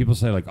was like. People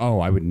say like, "Oh,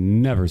 I would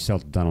never sell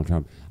to Donald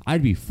Trump."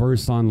 I'd be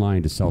first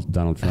online to sell to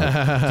Donald Trump.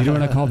 Do you know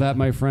what I call that,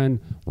 my friend?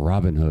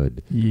 Robin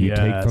Hood. You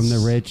take from the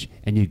Yes. rich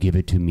and you give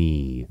it to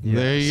me.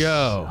 There you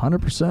go.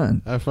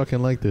 100%. I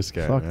fucking like this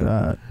guy. Fuck man.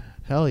 that.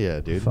 Hell yeah,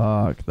 dude.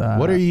 Fuck that.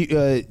 What are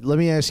you? Let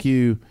me ask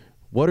you.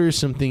 What are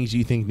some things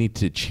you think need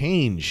to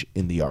change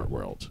in the art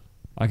world?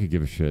 I could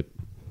give a shit.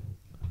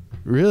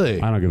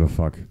 Really? I don't give a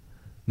fuck. And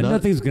No-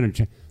 nothing's gonna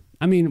change.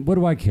 I mean, what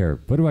do I care?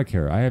 What do I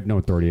care? I have no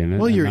authority in it.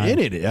 Well, and you're I- in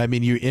it. I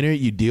mean, you're in it.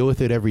 You deal with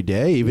it every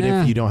day, even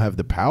Nah. if you don't have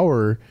the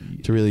power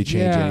to really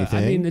change yeah, anything.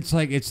 I mean, it's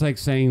like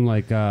saying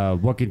like,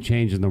 what can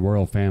change in the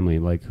royal family?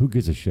 Like, who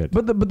gives a shit?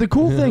 But the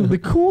cool thing, the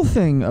cool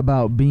thing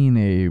about being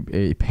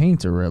a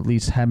painter, or at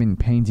least having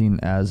painting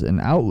as an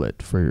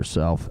outlet for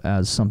yourself,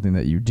 as something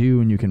that you do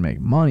and you can make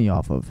money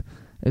off of,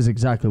 is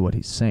exactly what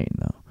he's saying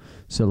though.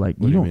 So like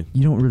What do you mean?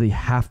 you don't really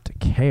have to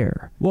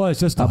care well, it's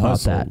just a about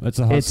hustle. that. It's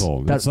a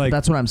hustle. That's like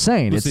that's what I'm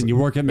saying. listen, you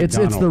work at it's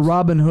the McDonald's.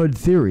 Robin Hood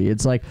theory.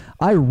 It's like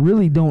I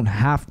really don't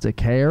have to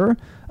care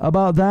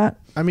about that,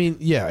 I mean,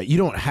 yeah, you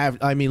don't have.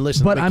 I mean,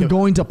 listen. but I'm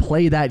going to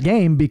play that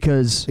game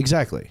because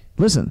exactly.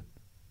 listen,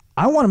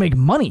 I want to make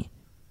money.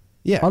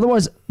 Yeah.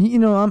 Otherwise, you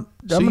know, I'm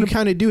So gonna you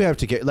kind of do have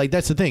to get, like,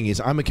 that's the thing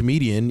is I'm a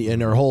comedian,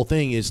 and our whole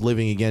thing is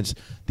living against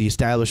the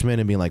establishment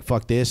and being like,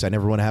 fuck this, I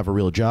never want to have a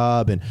real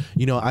job, and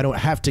you know, I don't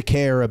have to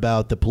care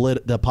about the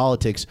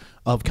politics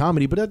of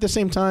comedy, but at the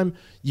same time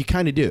you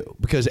kind of do,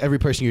 because every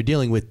person you're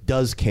dealing with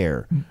does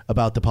care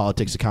about the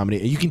politics of comedy,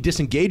 and you can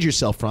disengage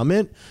yourself from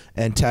it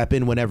and tap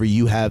in whenever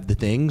you have the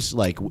things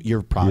like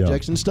your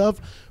projects and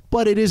stuff,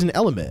 but it is an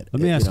element.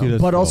 Let me ask you know?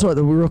 this. But Phil. also,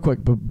 real quick,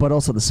 but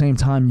also at the same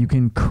time, you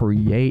can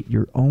create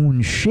your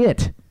own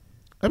shit,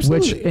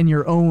 Absolutely. which in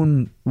your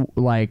own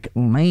like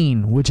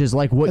lane, which is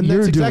like what And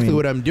you're that's doing. exactly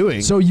what I'm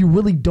doing. So you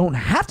really don't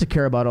have to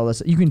care about all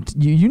this. You can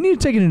you need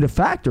to take it into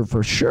factor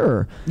for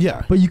sure.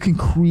 Yeah. But you can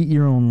create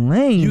your own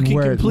lane. You can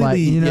where completely,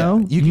 like, you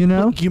know, yeah, you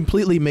know.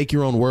 completely make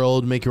your own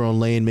world, make your own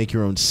lane, make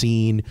your own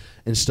scene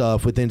and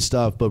stuff within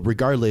stuff. But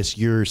regardless,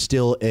 you're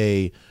still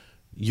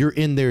you're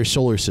in their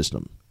solar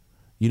system.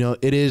 You know,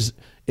 it is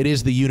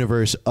the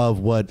universe of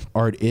what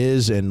art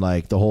is, and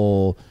like the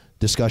whole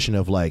discussion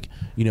of like,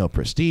 you know,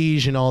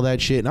 prestige and all that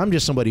shit. And I'm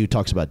just somebody who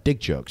talks about dick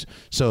jokes.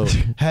 So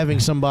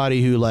having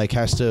somebody who like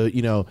has to,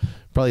 you know,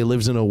 probably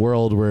lives in a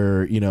world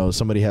where, you know,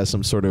 somebody has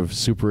some sort of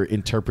super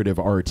interpretive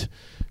art,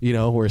 you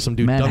know, where some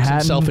dude dumps Manhattan.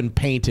 himself in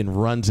paint and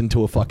runs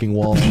into a fucking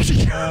wall.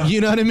 You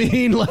know what I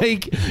mean?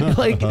 Like,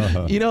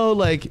 you know,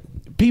 like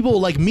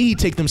people like me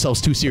take themselves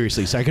too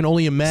seriously. So I can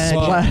only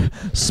imagine.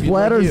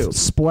 you.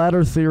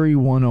 Splatter Theory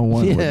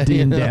 101 Yeah, with Dean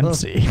you know.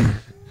 Dempsey.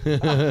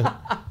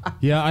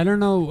 Yeah, I don't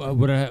know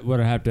what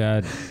I have to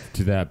add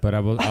to that, but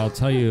I'll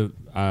tell you.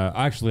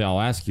 Actually, I'll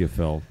ask you,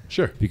 Phil.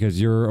 Sure. Because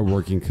you're a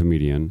working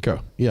comedian. Go.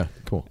 Yeah,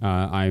 cool.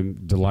 I'm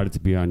delighted to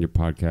be on your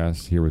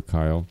podcast here with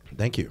Kyle.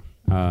 Thank you.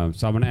 So I'm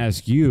going to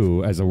ask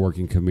you, as a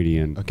working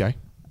comedian, Okay.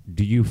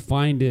 do you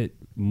find it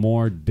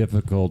more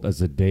difficult as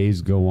the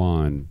days go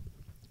on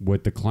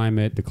with the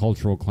climate, the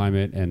cultural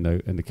climate, and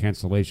the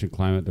cancellation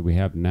climate that we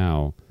have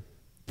now,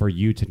 for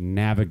you to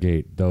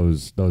navigate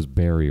those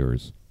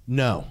barriers?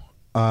 No.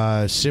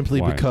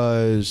 Simply Why?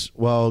 because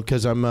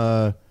I'm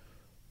a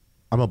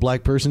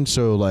black person,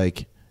 so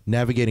like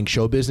navigating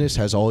show business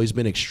has always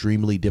been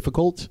extremely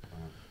difficult.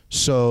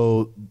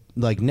 So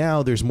like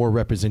now there's more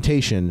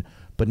representation,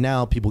 but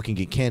now people can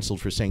get canceled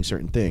for saying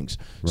certain things.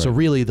 So Right.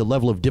 really the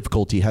level of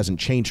difficulty hasn't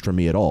changed for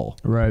me at all.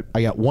 Right.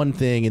 I got one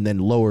thing and then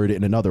lowered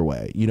in another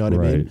way. You know what I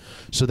Right. mean?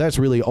 So that's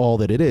really all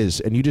that it is.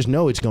 And you just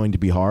know it's going to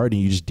be hard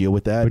and you just deal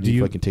with that and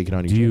you fucking take it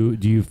on your chin.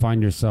 Do you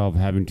find yourself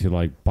having to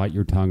like bite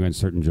your tongue on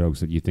certain jokes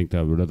that you think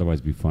that would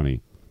otherwise be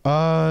funny?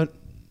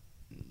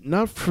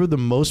 Not for the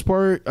most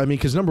part. I mean,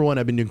 because number one,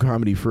 I've been doing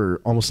comedy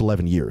for almost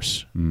 11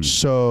 years.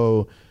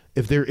 So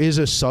if there is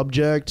a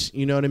subject,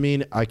 you know what I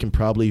mean, I can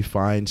probably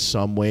find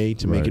some way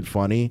to make Right. it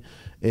funny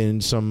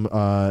in some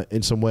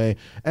way.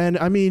 And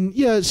I mean,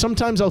 yeah,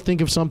 sometimes I'll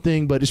think of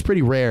something, but it's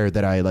pretty rare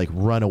that I like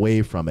run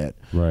away from it.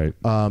 Right.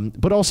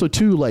 But also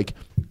too, like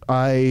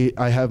I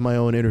have my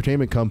own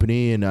entertainment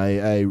company and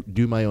I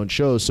do my own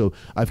shows, so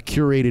I've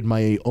curated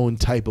my own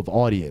type of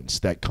audience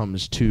that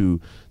comes to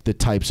the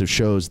types of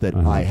shows that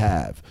I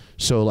have.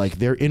 So like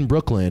they're in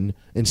Brooklyn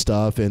and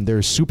stuff, and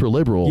they're super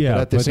liberal, Yeah,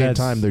 but at the but same that's-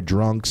 time they're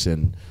drunks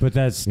and But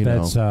that's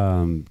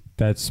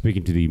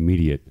speaking to the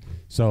immediate.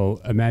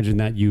 So imagine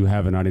that you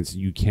have an audience that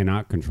you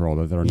cannot control,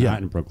 that they're Yeah.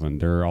 not in Brooklyn.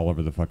 They're all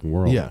over the fucking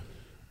world. Yeah.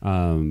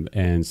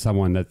 And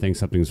someone that thinks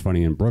something's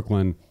funny in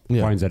Brooklyn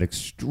Yeah. finds that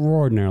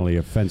extraordinarily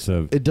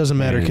offensive. it doesn't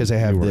matter in because I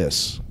have Newark.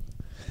 this.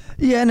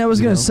 Yeah, and I was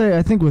You gonna know? say,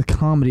 I think with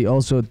comedy,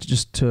 also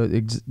just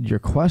to your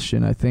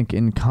question, I think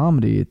in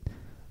comedy,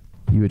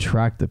 you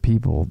attract the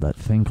people that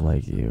think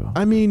like you.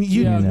 I mean,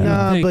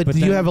 Yeah, I think, but but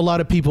you then- have a lot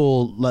of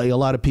people like Do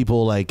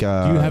you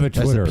have a as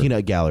the Twitter?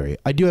 peanut gallery.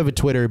 I do have a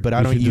Twitter, but I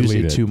You don't should use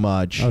delete it it. too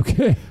much.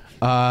 Okay.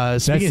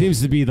 That Speaking-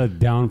 seems to be the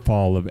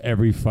downfall of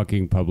every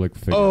fucking public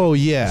figure. Oh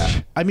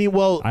yeah. I mean,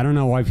 well, I don't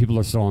know why people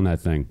are still on that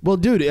thing. Well,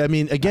 dude, I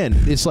mean, again,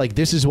 it's like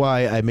this is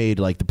why I made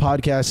like the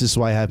podcast. This is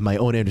why I have my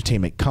own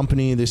entertainment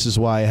company. This is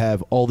why I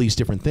have all these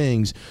different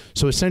things.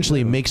 So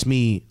essentially, it makes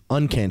me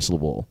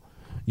uncancelable.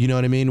 You know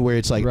what I mean? Where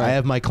it's like Right. I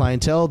have my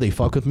clientele, they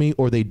fuck with me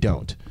or they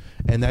don't,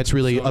 and that's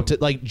really up to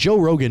like Joe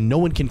Rogan. No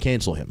one can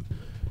cancel him.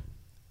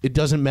 It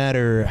doesn't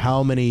matter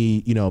how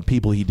many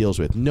people he deals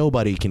with.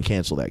 Nobody can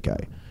cancel that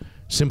guy,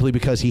 simply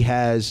because he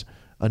has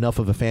enough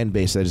of a fan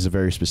base that is a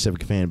very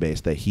specific fan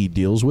base that he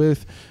deals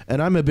with. And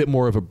I'm a bit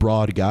more of a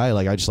broad guy.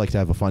 Like I just like to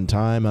have a fun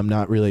time. I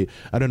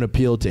don't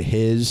appeal to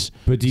his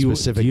But do you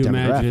specific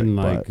imagine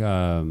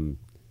demographic.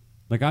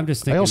 like I'm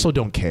just But thinking. I also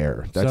don't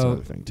care. That's so,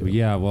 another thing too.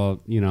 Yeah,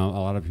 well, a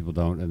lot of people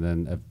don't, and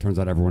then it turns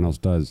out everyone else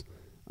does.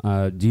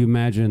 Do you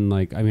imagine,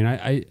 like, I mean,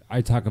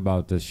 I talk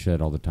about this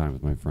shit all the time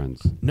with my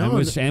friends. No,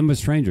 and with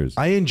strangers.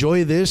 I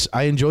enjoy this.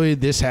 I enjoy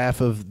this half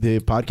of the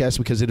podcast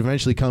because it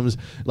eventually comes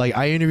like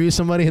I interview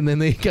somebody and then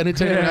they kind of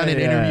turn around and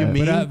interview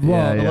me But,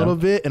 well, a little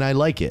bit, and I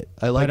like it.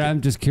 I like But it.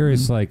 I'm just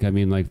curious, like, I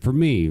mean, like, for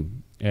me,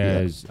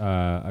 as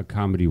a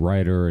comedy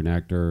writer and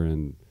actor,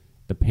 and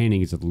the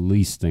painting is the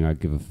least thing I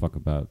give a fuck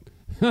about.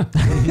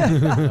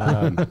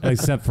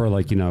 Except for,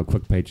 like, a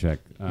quick paycheck.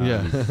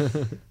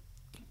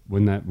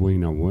 When that,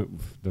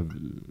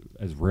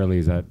 as rarely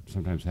as that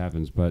sometimes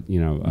happens, but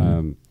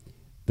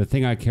the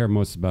thing I care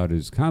most about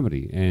is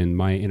comedy and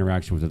my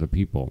interaction with other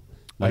people.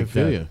 I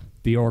feel the, you.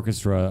 The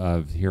orchestra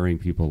of hearing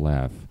people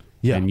laugh.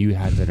 Yeah. And you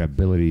have that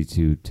ability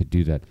to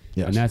do that.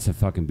 Yes. And that's a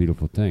fucking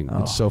beautiful thing.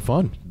 It's so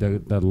fun.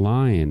 The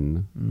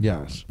line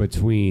Yes.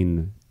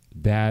 between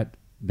that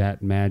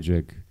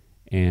magic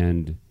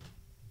and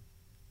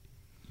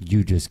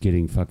you just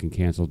getting fucking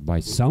canceled by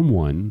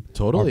someone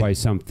Totally. or by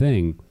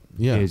something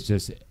Yeah. is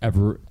just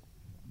ever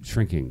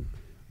shrinking,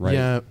 right?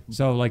 Yeah.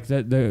 So like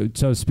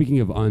so speaking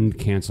of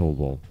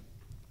uncancelable,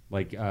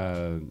 like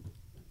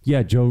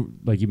Joe,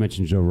 like you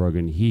mentioned Joe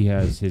Rogan, he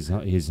has his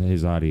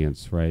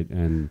audience, right?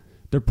 And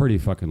they're pretty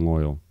fucking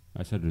loyal.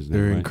 I said his name.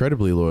 They're right?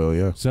 incredibly loyal.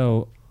 Yeah.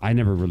 So I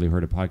never really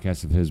heard a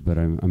podcast of his, but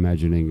I'm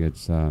imagining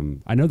it's.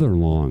 I know they're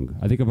long.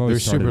 I think I've always They're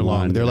started super long.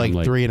 one They're and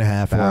like I'm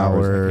 3.5 4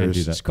 hours. I can't do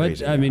hours. that. It's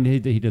crazy, But I yeah. mean,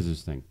 he does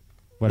his thing.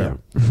 Whatever.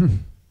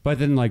 But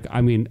then, like,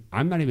 I mean,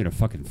 I'm not even a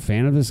fucking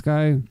fan of this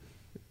guy.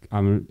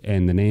 And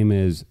the name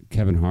is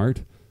Kevin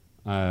Hart.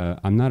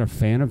 I'm not a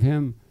fan of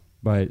him,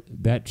 but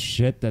that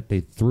shit that they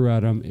threw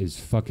at him is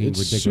fucking It's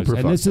ridiculous. super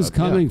And this fucked is up,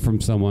 coming yeah.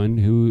 from someone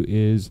who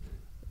is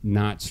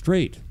not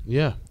straight.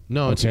 Yeah.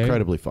 No, it's Okay?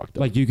 incredibly fucked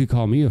up. Like, you could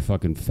call me a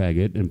fucking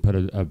faggot and put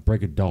a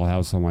break a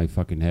dollhouse on my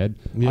fucking head.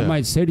 Yeah. I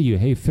might say to you,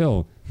 hey,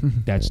 Phil,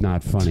 that's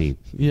not funny.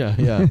 yeah.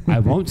 Yeah. I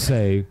won't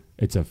say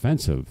it's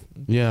offensive.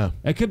 yeah.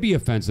 It could be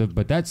offensive,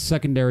 but that's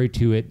secondary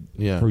to it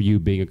Yeah. for you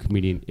being a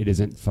comedian. It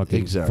isn't fucking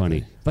Exactly. funny.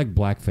 It's like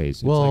blackface.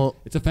 It's Well- like,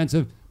 it's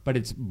offensive, but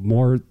it's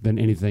more than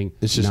anything.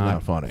 It's just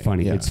not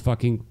funny. Yeah. It's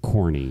fucking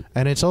corny.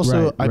 And it's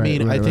also, Right, I right,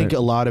 mean, right, I think right.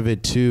 a lot of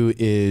it too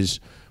is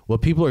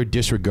what people are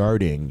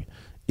disregarding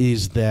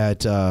is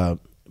that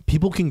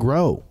people can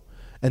grow.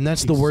 And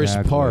that's the worst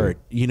Exactly. part.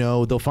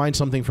 They'll find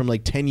something from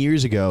like 10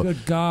 years ago.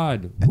 Good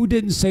God. Who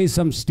didn't say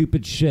some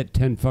stupid shit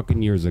 10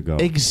 fucking years ago?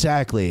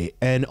 Exactly.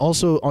 And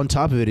also on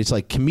top of it, it's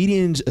like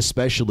comedians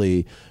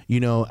especially,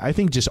 I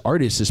think just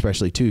artists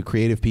especially too,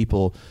 creative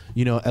people,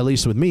 at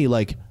least with me,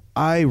 like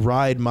I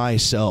ride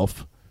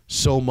myself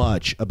so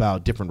much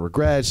about different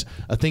regrets.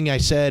 A thing I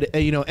said,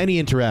 any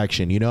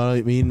interaction, you know what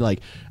I mean?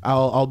 Like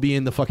I'll be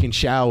in the fucking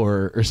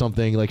shower or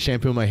something, like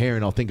shampooing my hair,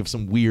 and I'll think of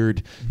some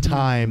weird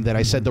time that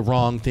I said the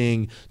wrong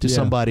thing to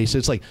somebody. So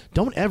it's like,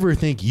 don't ever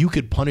think you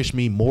could punish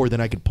me more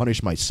than I could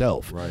punish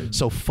myself. Right.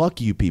 So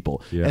fuck you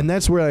people. Yeah. And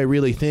that's where I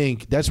really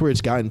think that's where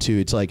it's gotten to.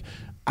 It's like,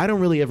 I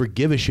don't really ever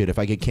give a shit if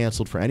I get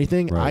canceled for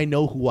anything. Right. I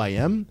know who I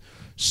am.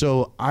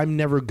 So I'm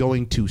never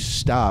going to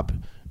stop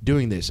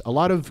doing this. A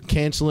lot of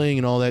canceling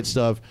and all that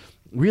stuff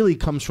really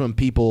comes from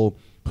people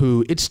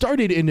who, it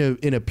started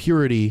in a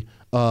purity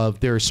of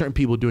there are certain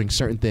people doing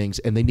certain things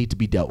and they need to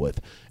be dealt with.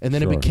 And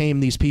then Sure. it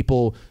became these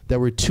people that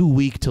were too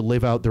weak to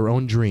live out their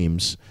own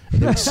dreams.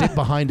 And they would sit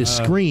behind a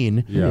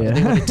screen Yeah. and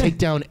they want to take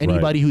down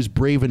anybody who's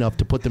brave enough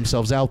to put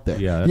themselves out there.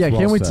 Yeah, that's Yeah, well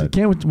can't wait. said.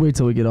 Can't wait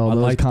till we get all I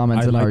those like-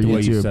 comments I on like our the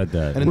way you YouTube. said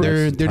that. And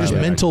they're just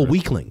highly mental accurate.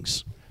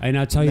 weaklings. And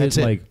I'll tell you, That's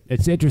it's it. like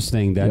it's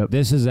interesting that Yep.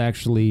 this is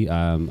actually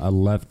a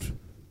left,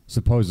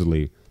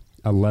 supposedly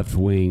a left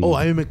wing. Oh,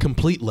 I am a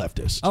complete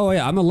leftist. Oh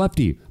yeah, I'm a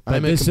lefty, but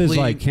I'm a this is complete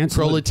like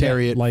cancel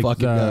proletariat Like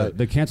fucking guy.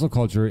 the cancel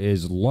culture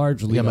is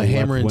largely Yeah, my a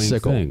hammer and left-wing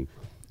sickle. thing.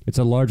 It's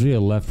largely a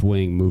left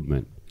wing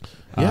movement.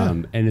 Yeah.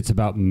 And it's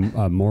about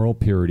moral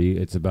purity.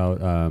 It's about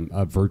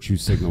virtue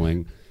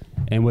signaling.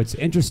 And what's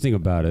interesting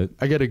about it.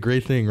 I got a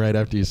great thing right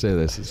after you say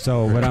this.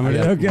 So what I'm I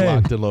gonna got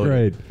locked and loaded.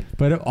 great.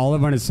 But all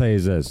I'm gonna say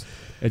is this: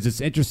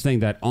 it's interesting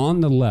that on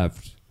the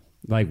left,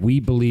 like we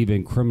believe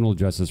in criminal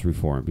justice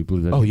reform. We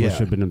believe that people should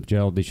have been in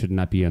jail. They should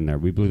not be in there.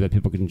 We believe that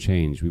people can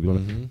change. We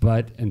believe,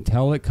 but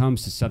until it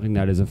comes to something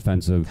that is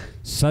offensive,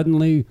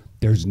 suddenly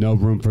there's no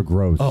room for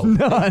growth. Oh,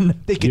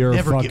 None. they can You're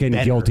never get fucking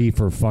better. guilty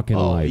for fucking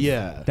Oh, life.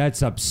 yeah.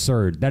 That's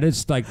absurd. That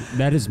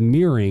is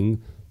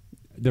mirroring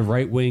the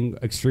right wing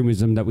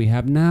extremism that we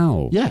have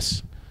now.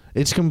 Yes,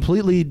 it's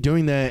completely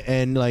doing that,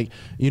 and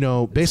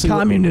basically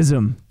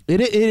Communism. It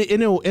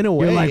in a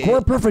way. You're like,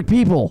 we're perfect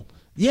people,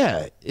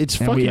 yeah, it's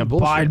and fucking we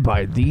abide bullshit.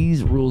 by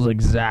these rules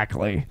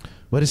exactly.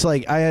 But it's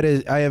like I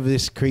have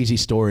this crazy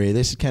story.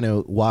 This is kind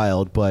of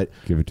wild, but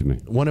Give it to me.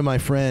 one of my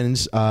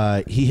friends,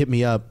 he hit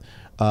me up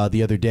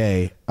the other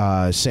day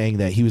saying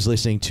that he was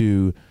listening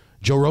to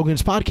Joe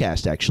Rogan's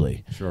podcast,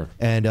 actually. Sure.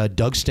 And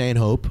Doug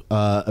Stanhope,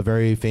 a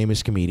very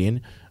famous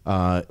comedian,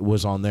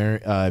 was on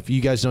there. If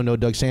you guys don't know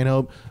Doug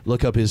Stanhope,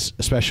 look up his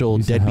special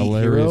He's a Deadbeat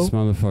hilarious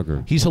Hero.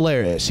 motherfucker. He's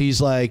hilarious.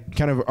 He's like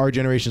kind of our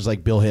generation's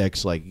like Bill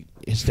Hicks, like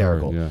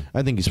hysterical. Sure, yeah.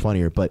 I think he's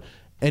funnier. But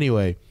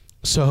anyway,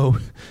 so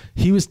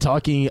he was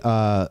talking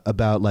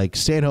about like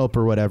Stanhope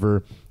or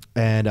whatever,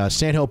 and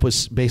Stanhope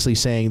was basically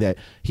saying that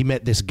he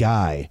met this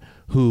guy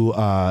who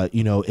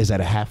is at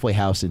a halfway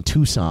house in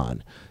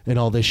Tucson and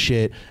all this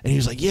shit. And he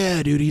was like,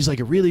 yeah, dude, he's like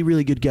a really,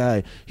 really good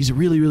guy. He's a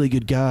really, really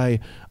good guy.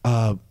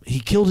 He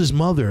killed his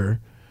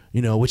mother,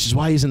 which is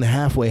why he's in the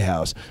halfway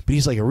house. But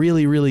he's like a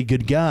really, really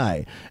good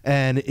guy.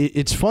 And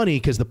it's funny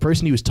because the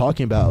person he was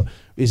talking about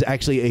is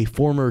actually a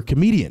former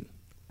comedian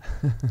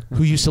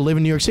who used to live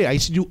in New York City. I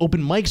used to do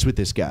open mics with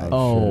this guy.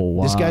 Oh,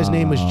 wow. This guy's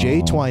name was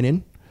Jay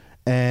Twinan.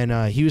 And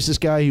he was this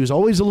guy. He was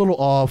always a little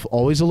off,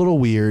 always a little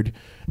weird.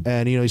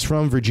 And, he's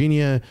from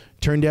Virginia.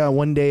 Turned out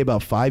one day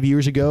about 5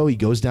 years ago, he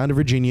goes down to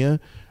Virginia.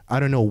 I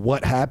don't know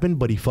what happened,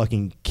 but he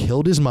fucking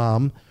killed his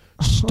mom,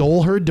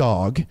 stole her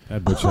dog.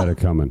 That bitch had it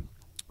coming.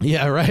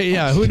 Yeah, right.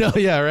 Yeah, who knows?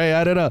 Yeah, right.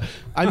 I don't know.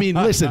 I mean,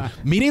 listen,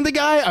 meeting the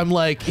guy, I'm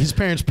like, his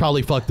parents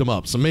probably fucked him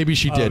up. So maybe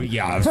she did. Oh,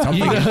 yeah,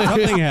 something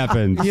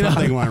happened.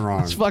 Something went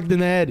wrong. It's fucked in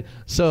the head.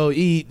 So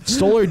he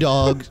stole her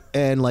dog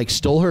and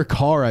stole her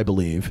car, I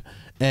believe.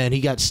 And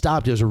he got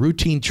stopped. It was a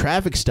routine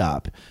traffic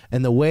stop.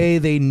 And the way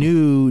they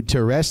knew to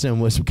arrest him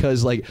was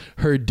because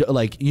her,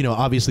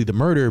 obviously the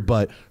murder,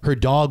 but her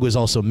dog was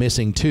also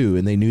missing too.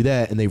 And they knew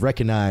that, and they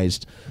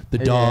recognized the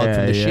dog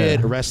from the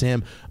shit, arrested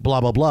him, blah,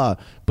 blah, blah.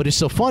 But it's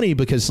so funny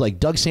because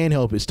Doug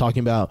Stanhope is talking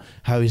about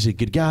how he's a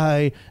good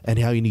guy and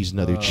how he needs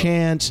another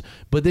chance.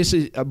 But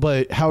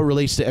how it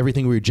relates to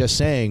everything we were just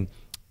saying.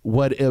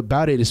 What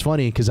about it is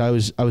funny because I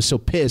was so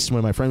pissed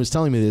when my friend was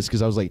telling me this,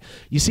 because I was like,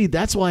 you see,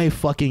 that's why I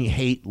fucking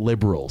hate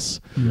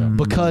liberals,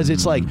 because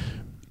it's like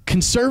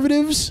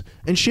conservatives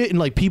and shit,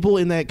 and people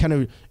in that kind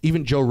of,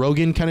 even Joe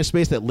Rogan kind of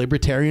space, that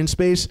libertarian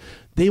space,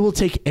 they will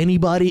take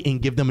anybody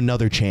and give them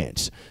another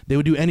chance. They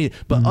would do any,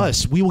 but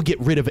us, we will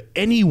get rid of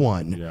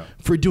anyone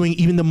for doing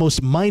even the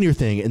most minor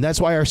thing, and that's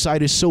why our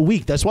side is so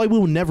weak. That's why we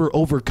will never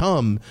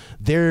overcome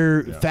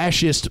their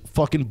fascist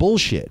fucking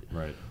bullshit.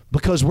 Right.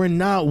 Because we're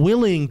not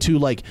willing to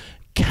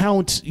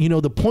count,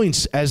 the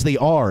points as they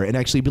are and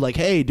actually be like,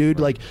 hey,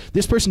 dude,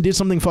 this person did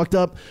something fucked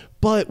up,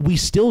 but we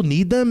still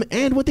need them,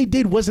 and what they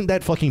did wasn't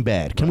that fucking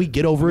bad. Can we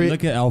get over it?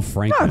 Look at Al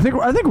Franken.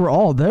 I think we're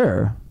all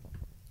there.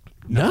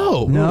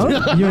 No. No,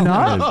 you're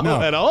not.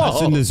 No, at all.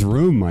 Us in this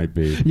room might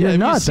be. You're Have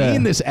not you there.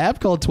 seen this app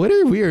called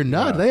Twitter? We are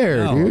not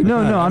there, No. dude. No,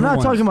 I'm not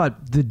Everyone's- talking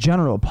about the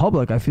general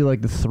public. I feel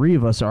like the three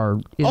of us are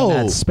in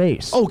that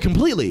space. Oh,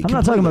 completely. I'm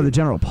not talking about the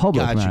general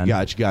public, man.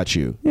 Got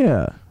you.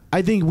 Yeah.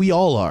 I think we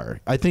all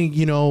are. I think,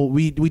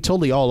 we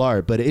totally all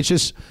are, but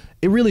it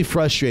really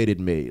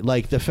frustrated me.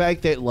 The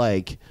fact that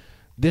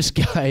this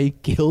guy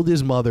killed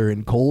his mother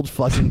in cold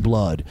fucking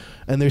blood,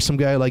 and there's some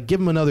guy like, give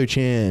him another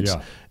chance.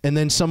 Yeah. And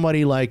then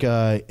somebody like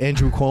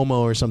Andrew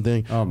Cuomo or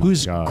something,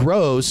 who's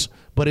gross,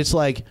 but it's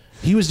like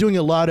he was doing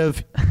a lot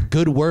of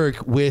good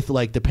work with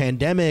like the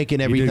pandemic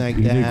and everything.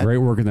 He did great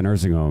work in the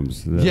nursing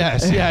homes.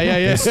 Yes,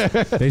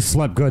 yeah. They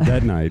slept good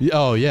that night.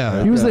 Oh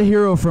yeah, He was the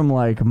hero from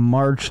like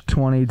March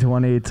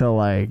 2020 to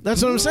like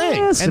that's what I'm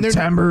saying. And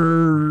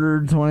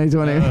September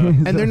 2020.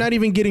 and they're not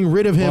even getting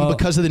rid of him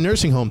because of the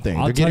nursing home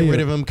thing. They're getting rid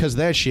of him because of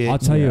that shit. I'll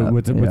tell you,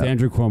 with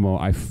Andrew Cuomo,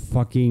 I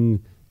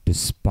fucking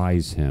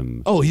despise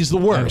him. Oh, he's the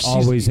worst.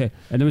 Always. And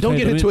don't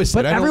get it twisted.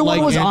 But I don't everyone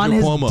like was Andrew on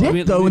his Cuomo.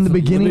 dick though in the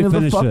beginning of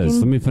the fucking.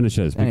 Let me finish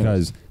this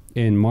because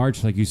in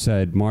March, like you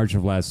said, March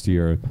of last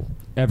year,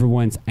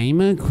 everyone's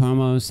I'm a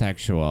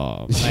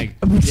Cuomo-sexual. Like,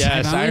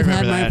 yes, I've I always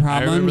had remember my that.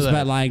 problems,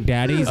 but like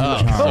daddy's in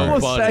charge.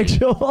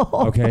 Homosexual.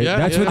 Okay,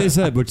 that's what they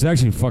said, which is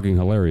actually fucking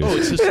hilarious. Oh,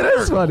 it's It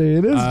is funny.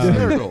 It is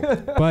hysterical.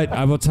 But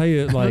I will tell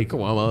you, like, but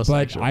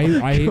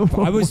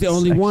I was the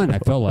only one. I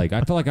felt like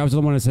I was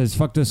the one that says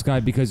fuck this guy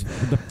because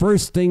the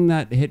first thing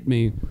that hit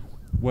me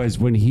was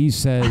when he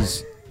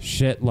says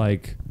shit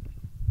like,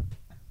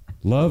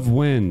 "Love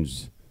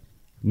wins."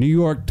 New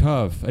York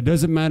tough. It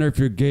doesn't matter if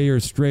you're gay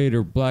or straight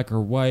or black or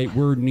white.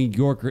 We're New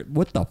Yorker.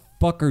 What the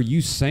fuck are you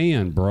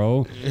saying,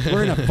 bro?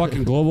 We're in a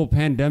fucking global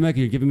pandemic.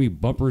 You're giving me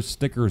bumper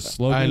sticker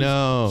slogans. I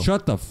know.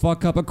 Shut the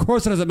fuck up. Of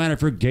course, it doesn't matter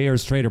if you're gay or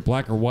straight or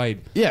black or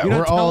white. Yeah, you're not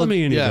we're telling all-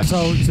 me anything. yeah.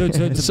 So to So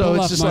build it's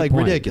up just my like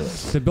point,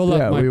 ridiculous. To build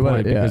up my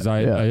point, because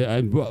yeah.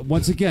 I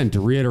once again to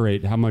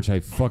reiterate how much I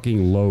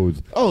fucking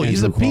loathe. Oh,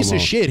 he's Andrew a piece of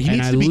Cuomo. shit. He And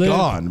needs I to be live-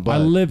 gone, but- I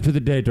live to the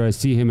day till I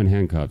see him in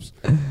handcuffs.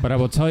 But I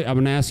will tell you, I'm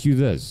going to ask you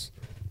this.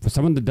 For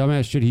some of the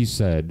dumbass shit he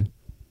said,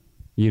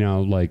 you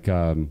know, like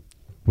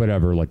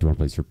whatever, like do you want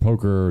to play your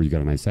poker or you got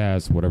a nice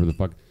ass, whatever the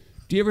fuck.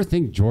 Do you ever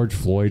think George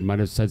Floyd might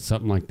have said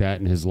something like that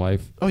in his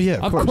life? Oh, yeah,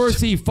 of Of course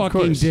he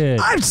fucking did.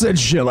 I've said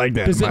shit like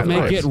that. Does in it my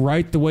make life. it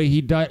right the way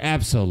he died?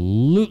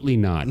 Absolutely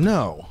not.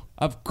 No.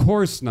 Of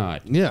course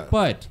not. Yeah.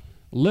 But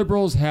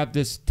liberals have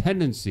this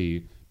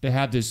tendency to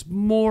have this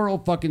moral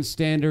fucking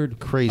standard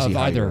Crazy of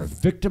high either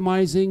ground.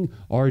 victimizing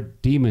or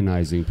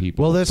demonizing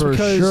people. Well, that's For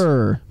because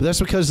sure. But that's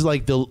because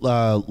like the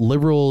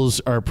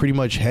liberals are pretty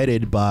much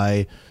headed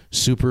by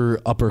super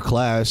upper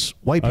class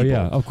white Oh, people.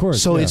 yeah, of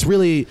course, So yeah. it's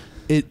really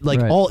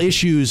like Right. all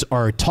issues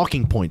are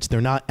talking points.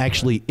 They're not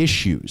actually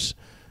issues.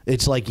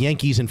 It's like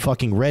Yankees and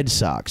fucking Red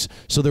Sox.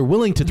 So they're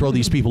willing to throw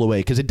these people away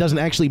because it doesn't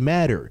actually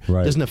matter.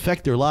 Right. It doesn't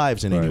affect their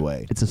lives in any Right.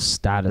 way. It's a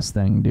status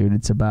thing, dude.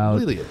 It's about. It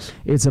really is.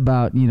 It's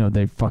about, you know,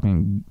 they're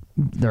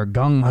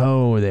gung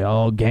ho. They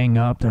all gang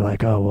up. They're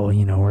like, oh well,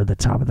 you know, we're the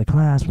top of the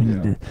class. We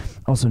need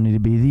to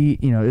be the,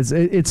 you know,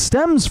 it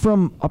stems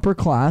from upper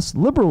class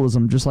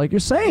liberalism, just like you're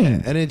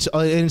saying, And it's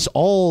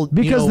all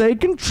because you know, they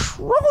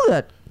control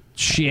that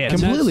shit.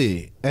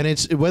 completely. And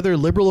it's whether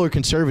liberal or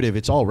conservative,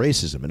 it's all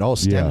racism. It all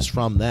stems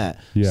from that.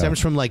 Yeah. Stems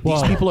from like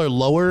Well, these people are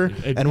lower,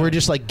 it- and we're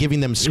just like giving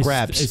them it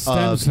scraps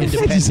stems of from-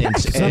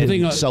 independence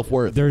Something, and self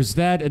worth. There's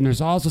that, and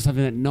there's also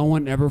something that no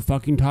one ever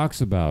fucking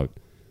talks about.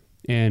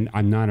 And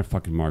I'm not a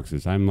fucking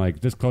Marxist. I'm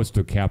like this close to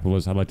a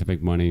capitalist. I like to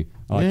make money.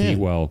 I like to Yeah. eat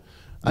well.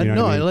 I You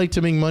know. what I mean? like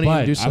to make money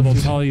and do But I will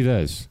something. tell you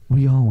this.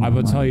 We all want I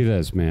will tell money. you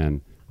this,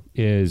 man,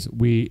 is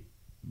we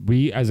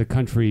as a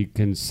country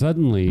can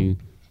suddenly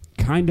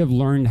kind of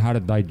learn how to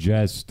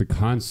digest the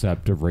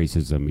concept of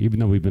racism,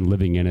 even though we've been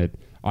living in it,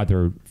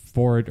 either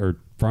for it or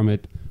from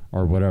it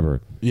or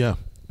whatever. Yeah.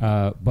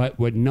 But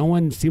what no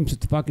one seems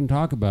to fucking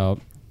talk about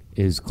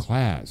is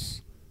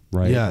class,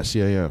 right? Yes.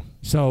 Yeah.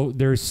 So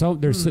there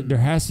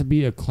has to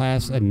be a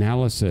class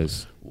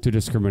analysis to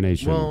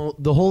discrimination. Well,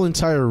 the whole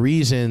entire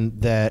reason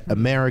that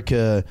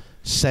America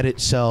set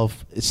its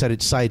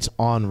sights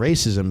on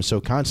racism so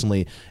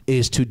constantly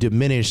is to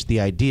diminish the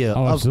idea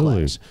of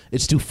absolutely. class.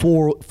 It's to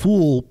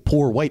fool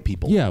poor white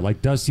people. yeah,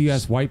 like dusty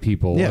ass white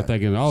people Yeah. are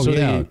thinking, oh So yeah,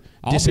 they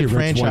I'll be rich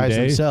one disenfranchise day.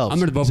 themselves. I'm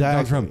going to vote for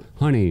Donald Exactly. Trump.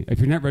 Honey, if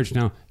you're not rich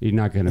now, you're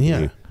not going to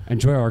Yeah. be.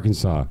 Enjoy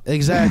Arkansas.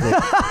 Exactly.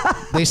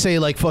 They say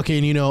like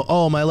fucking, you know,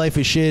 oh, my life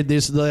is shit.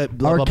 This, that,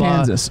 blah, blah, blah.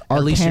 Arkansas.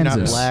 At least you're not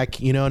Arkansas.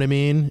 black. You know what I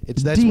mean?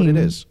 That's Dean, what it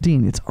is.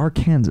 Dean, it's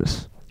Arkansas.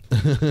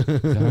 Is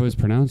that how it's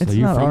pronounced? It's Are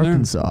you not from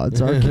Arkansas.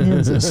 It's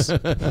Arkansas.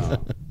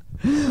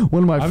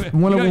 One of my there?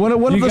 one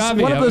of You the got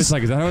me. one I of was the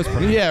like, is that how it's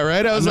pronounced? Yeah,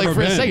 right. I was I've like, for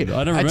never a been. second,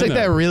 I've never I been took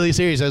there. that really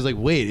serious. I was like,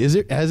 wait, has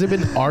it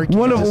been Arkansas?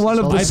 One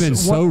of the I've been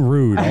so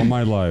rude all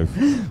my life.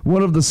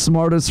 one of the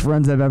smartest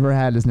friends I've ever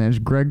had. His name's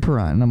Greg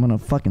Perrine. And I'm gonna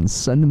fucking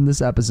send him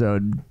this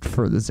episode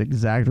for this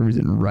exact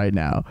reason right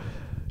now.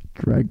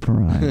 Greg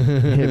Perrine,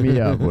 hit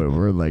me up.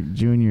 We're like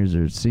juniors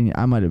or senior.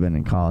 I might have been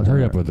in college.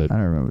 Hurry up with it. I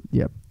don't remember.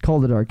 Yep.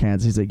 Called it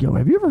Arkansas. He's like, yo,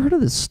 have you ever heard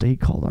of this state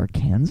called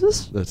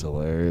Arkansas? That's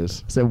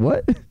hilarious. I said,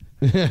 what?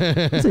 I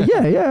said,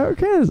 yeah,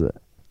 Arkansas.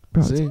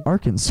 Bro, See? it's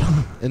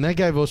Arkansas. And that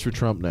guy votes for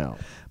Trump now.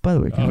 By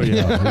the way, Oh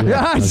yeah,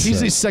 that's He's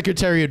right. the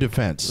Secretary of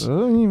Defense. I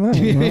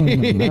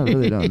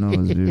really don't know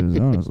his views,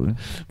 honestly.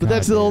 But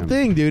that's the whole Goddamn.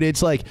 thing, dude.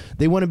 It's like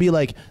they want to be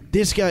like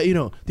this guy. You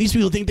know, these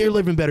people think they're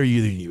living better than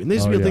you, and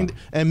these Oh, people yeah. think.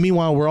 And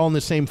meanwhile, we're all in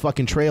the same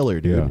fucking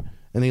trailer, dude. Yeah.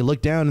 and they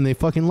look down and they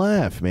fucking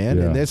laugh, man.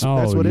 Yeah. And that's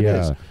what it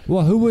is.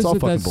 Well, who was It's all it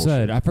that fucking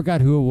said? I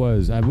forgot who it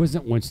was. I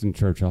wasn't Winston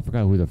Churchill. I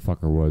forgot who the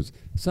fucker was.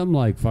 Some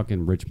like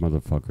fucking rich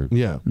motherfucker.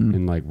 Yeah.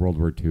 In like World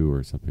War II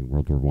or something,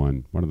 World War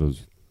I, one of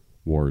those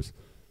wars.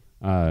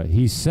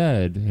 He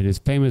said, and his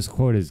famous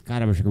quote is,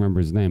 God, I wish I could remember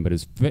his name, but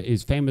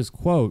his famous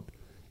quote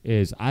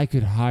is, I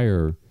could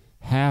hire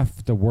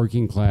half the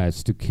working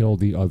class to kill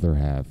the other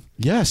half.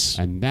 Yes.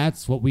 And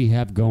that's what we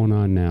have going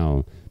on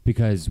now,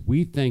 because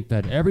we think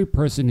that every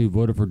person who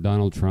voted for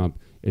Donald Trump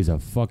is a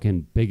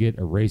fucking bigot,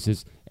 a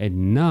racist,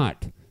 and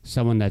not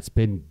someone that's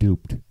been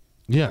duped.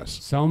 Yes.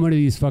 So many of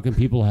these fucking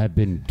people have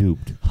been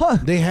duped.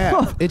 They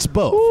have. It's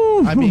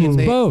both. I mean,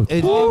 Both.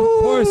 Of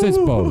course it's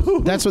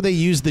both. That's what they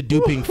use the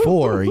duping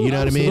for. You know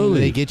what I mean? Absolutely.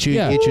 They get you,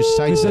 Yeah. get your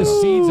sights Because the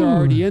set. seeds are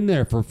already in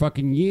there for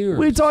fucking years.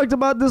 We talked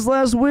about this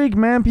last week,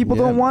 man. People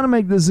Yeah. don't want to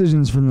make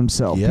decisions for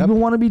themselves. Yep. People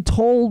want to be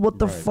told what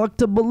the fuck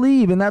to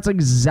believe, and that's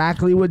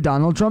exactly what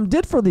Donald Trump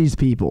did for these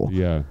people.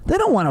 Yeah. They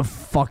don't want to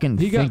fucking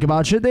He think got-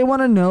 about shit. They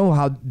want to know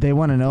how they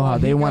want to know how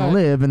he they want to got-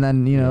 live, and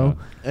then know.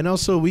 And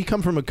also, we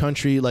come from a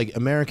country like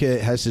America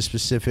has a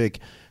specific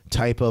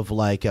type of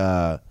like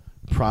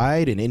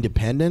pride and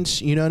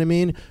independence. You know what I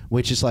mean?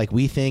 Which is like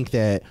we think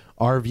that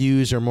our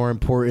views are more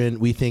important.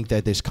 We think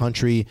that this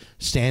country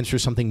stands for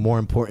something more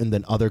important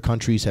than other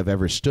countries have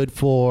ever stood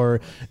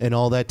for, and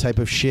all that type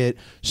of shit.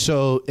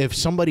 So if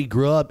somebody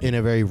grew up in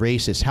a very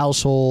racist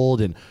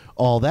household and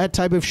all that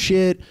type of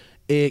shit,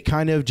 it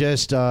kind of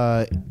just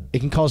it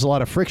can cause a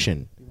lot of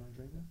friction.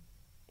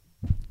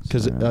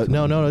 Because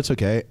no, it's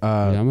okay. Yeah,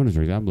 I'm going to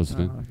drink that. I'm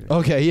listening.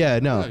 Okay, yeah,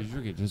 no. No, you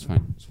drink it. It's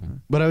fine. It's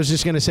fine. But I was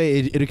just gonna say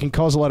it can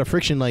cause a lot of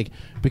friction, like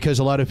because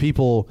a lot of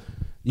people,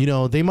 you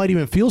know, they might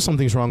even feel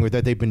something's wrong with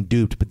that they've been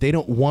duped, but they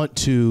don't want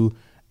to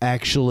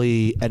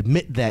actually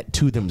admit that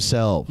to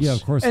themselves. Yeah,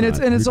 of course. And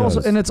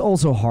not. it's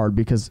also hard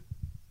because,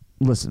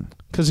 listen,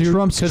 because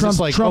Trump's it's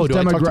like, Trump's do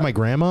I talk to demogra- my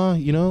grandma?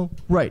 You know,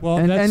 right? Well,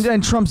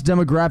 and Trump's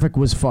demographic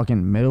was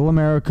fucking Middle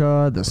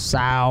America, the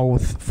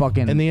South,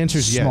 fucking. And the answer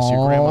is yes, your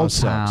small grandma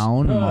sucks.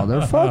 town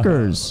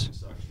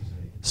motherfuckers,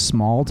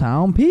 small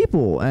town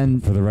people,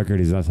 and For the record,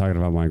 he's not talking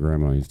about my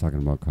grandma. He's talking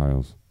about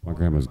Kyle's. My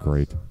grandma's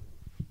great.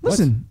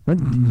 listen,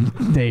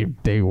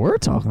 they were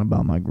talking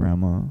about my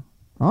grandma.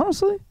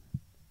 Honestly,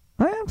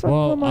 I am talking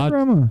about my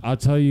grandma. I'll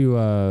tell you.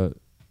 I'll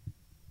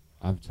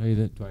tell you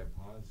that. Do I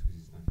pause? 'Cause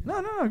he's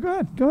not here. No,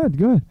 go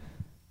ahead.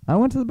 I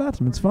went to the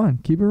bathroom. It's fine.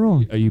 Keep it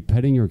rolling. Are you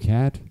petting your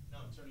cat? no,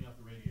 I'm turning off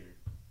the radiator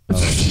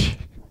because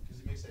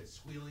it makes that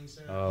squealing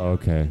sound. Oh,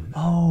 okay.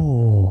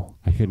 Oh,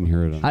 I couldn't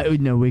hear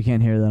it. no, we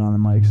can't hear that on the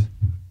mics.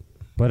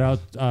 But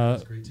I'll.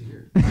 Great to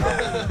hear.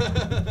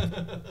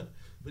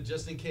 But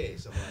just in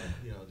case,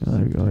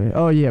 I'm like,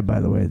 Oh yeah. By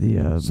the way,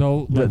 the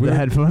So the, like, we the were-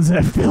 headphones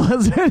that Phil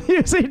has been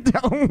using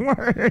don't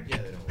work.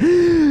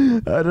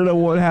 I don't know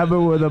what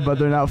happened with them, but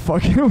they're not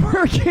fucking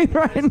working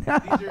right now.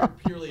 These are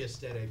purely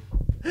aesthetic.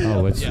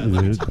 Oh, it's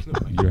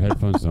your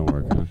headphones don't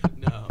work, huh?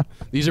 No,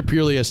 these are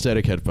purely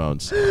aesthetic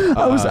headphones.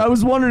 I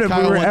was wondering if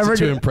Kyle we were wants ever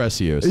to gonna-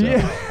 impress you. So.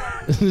 Yeah.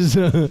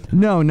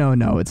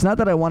 No. It's not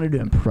that I wanted to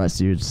impress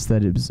you. It's just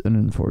that it was an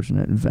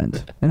unfortunate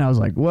event. And I was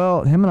like,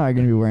 well, him and I are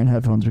going to be wearing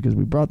headphones because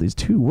we brought these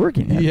two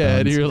working headphones. Yeah,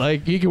 and you're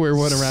like, you can wear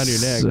one around your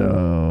neck.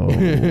 So,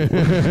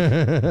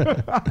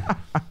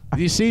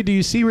 Do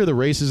you see where the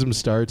racism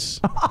starts?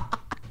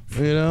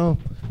 You know,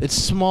 it's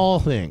small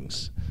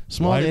things,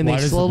 and they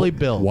does slowly the,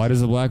 build. Why does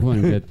the black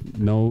one get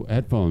no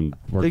headphone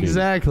working?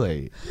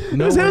 Exactly. it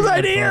was his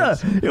idea.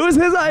 It was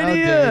his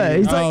idea.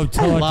 He's Oh, like,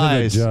 tell it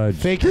Lies. to the judge.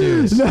 Fake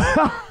news.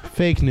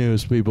 Fake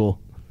news, people.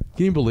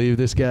 Can you believe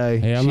this guy?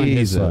 Hey, I'm on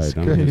his Jesus side.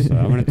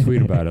 I'm going to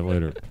tweet about it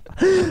later.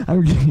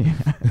 I'm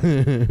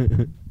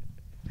kidding.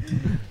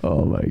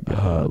 Oh my god,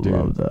 Oh, I dude.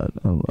 love that.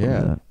 I love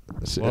that.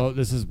 Well,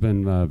 this has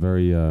been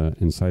very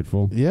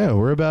insightful. Yeah,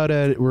 we're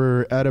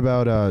at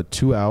about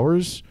 2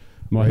 hours.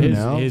 Well, Right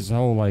now? his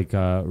whole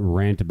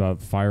rant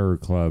about Fire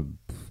Club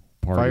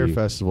party Fire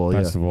Festival.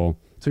 festival.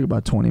 Took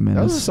about 20 Yeah, that was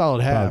a minutes.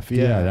 solid half.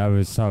 Yeah, that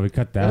was so we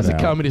cut that. that was a out.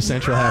 Comedy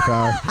Central half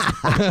hour.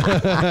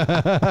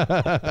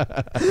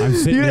 I'm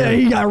sitting Yeah, there.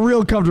 he got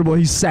real comfortable.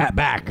 He sat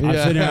back. I'm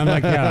sitting there. I'm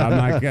like,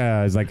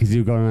 it's like, cause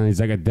you going on.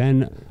 He's like,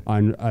 then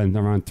on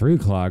around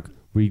 3:00.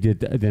 We did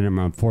then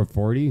around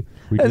 4:40.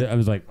 I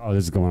was like, oh,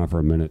 this is going on for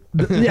a minute.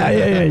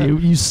 Yeah.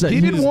 You said He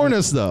didn't warn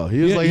us though.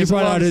 He was like, he it's a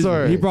brought long out his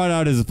story. he brought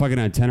out his fucking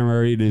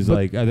itinerary and he's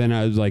like, and then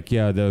I was like,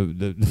 yeah, the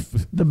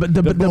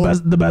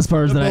the best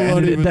part is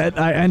the that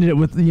I ended it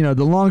with the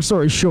long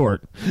story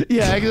short.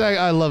 Yeah, exactly.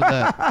 I love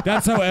that.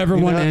 that's how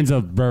everyone You know? ends a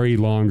very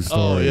long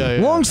story. Oh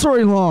yeah. Long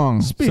story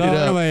long. Speed So it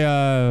up.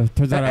 anyway,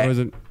 turns out I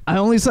wasn't. I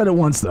only said it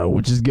once though,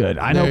 which is good.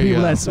 I know There you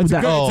people go. that's It's,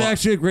 that. it's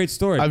actually a great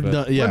story. I've but-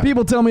 done. Yeah. When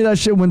people tell me that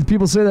shit, when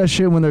people say that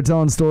shit when they're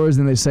telling stories,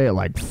 and they say it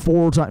like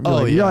 4 times. Oh,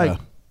 You're yeah. like,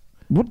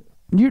 what?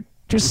 You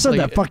just said like-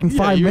 that fucking yeah,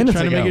 5 you were minutes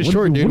trying to ago. make it What-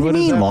 short, dude. What do What you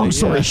does mean that long mean?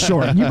 story Yeah.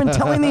 short? You've been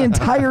telling the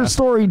entire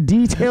story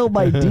detail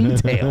by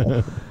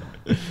detail.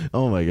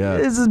 Oh my god.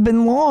 This has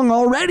been long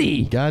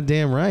already.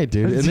 Goddamn right,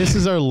 dude. And this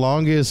is our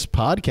longest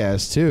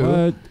podcast too.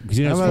 What? 'Cause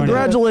you know, it's How about funny.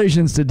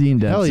 Congratulations to Dean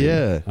Dempsey.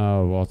 Hell yeah.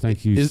 Oh, well,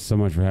 thank you so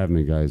much for having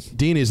me, guys.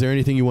 Dean, is there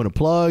anything you want to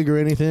plug or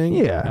anything?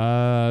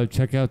 Yeah.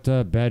 Check out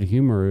Bad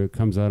Humor. It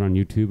comes out on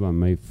YouTube on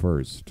May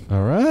 1st.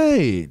 All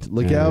right.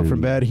 Look out for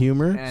And- Bad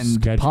Humor. And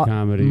sketch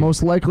comedy.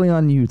 Most likely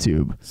on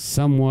YouTube.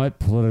 Somewhat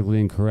politically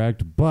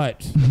incorrect,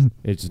 but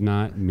it's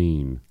not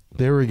mean.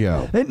 There we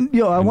go. And,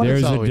 yo, I And want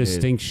there's That's all a we need.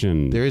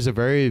 distinction. There is a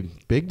very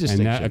big and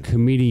distinction. that a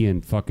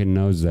comedian fucking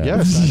knows that.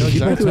 Yes, I know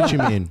exactly what you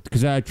mean.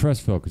 Because I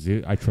trust Phil.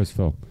 I trust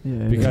Phil.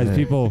 Yeah, Because yeah.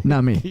 people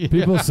Not me.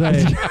 people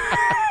say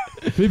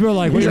people are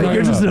like, what are you talking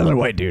You're just about? another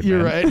white dude.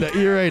 You're man. right.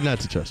 You're right not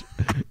to trust.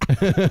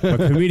 But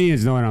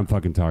comedians know what I'm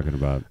fucking talking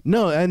about.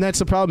 No, and that's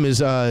the problem is,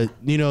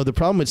 the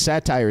problem with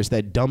satire is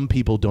that dumb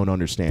people don't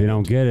understand They it.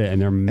 don't get it,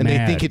 and they're And mad.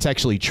 they think it's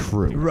actually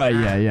true. Right,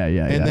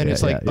 yeah. And then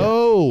it's like,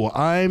 oh,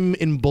 I'm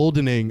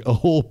emboldening a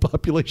whole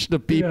population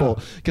of people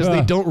because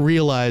they don't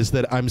realize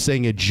that I'm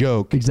saying a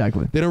joke.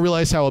 Exactly. They don't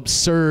realize how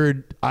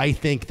absurd I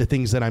think the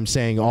things that I'm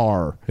saying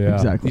are. Yeah.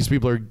 Exactly. These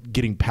people are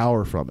getting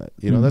power from it.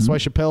 That's why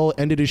Chappelle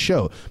ended his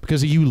show,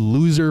 because of you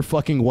loser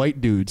fucking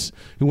white dudes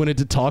who wanted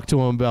to talk to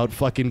him about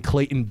fucking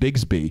Clayton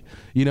Bigsby.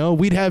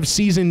 We'd have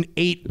season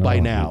 8 by Oh, my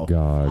now.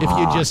 God. If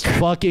you just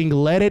fucking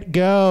let it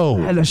go.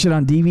 I had that shit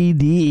on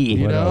DVD.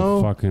 You What a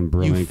know? fucking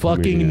brilliant You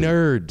fucking comedian.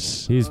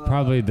 nerds. He's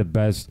probably the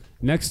best.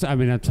 Next, I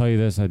mean, I'll tell you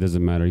this. It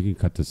doesn't matter. You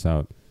can cut this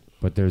out.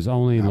 But there's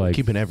only I'm like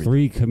keeping everything.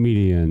 3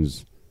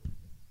 comedians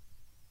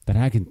that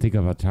I can think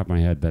of off the top of my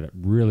head that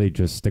really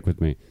just stick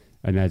with me,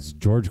 and that's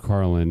George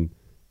Carlin,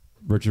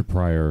 Richard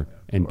Pryor,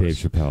 and Dave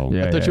Chappelle.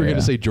 Yeah. I thought you were going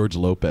to say George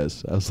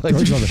Lopez. I was like,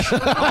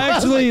 I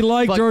actually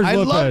like Fuck, George I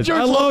Lopez. love George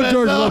I love Lopez,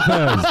 George though.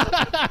 Lopez.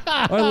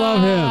 I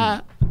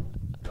love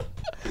him.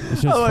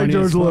 It's just I like funny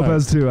George as fuck.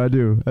 Lopez too. I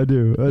do.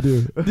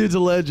 dude's a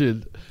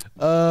legend.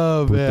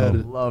 Oh,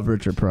 man. Love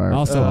Richard Pryor.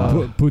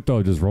 Also,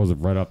 puto just rolls it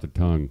right off the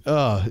tongue.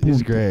 Oh,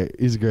 he's great.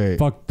 He's great.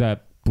 Fuck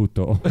that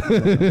puto.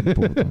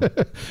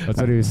 That's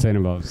what he was saying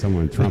about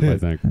someone, Trump, I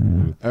think.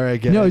 All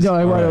right, guys.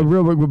 No, right.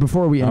 real quick, but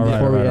before we end, All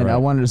right, right, I right.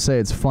 wanted to say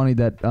it's funny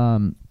that,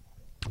 and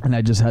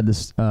I just had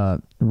this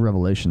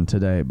revelation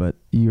today, but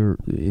you're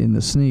in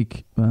the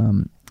sneak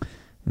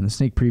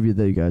preview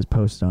that you guys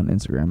posted on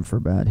Instagram for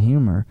Bad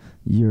Humor.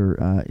 You're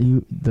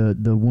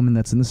the woman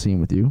that's in the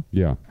scene with you.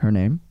 Yeah. Her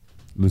name,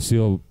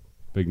 Lucille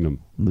Bignum.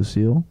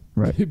 Lucille,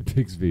 right?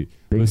 Bigsby.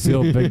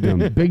 Lucille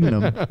Bignum.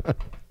 Bignum,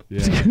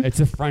 Yeah. It's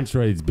a French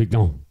word. It's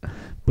Bignum.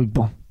 Big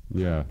Bon,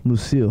 Yeah.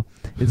 Lucille.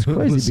 It's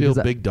crazy Lucille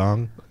because Big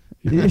Dong.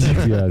 Yeah,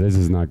 this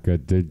is not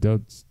good, dude.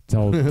 Don't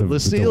tell the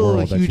Lucille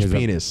world that Huge she's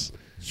Penis.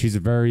 She's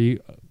a very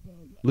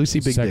Lucy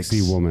Big sexy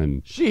Dicks.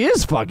 woman. she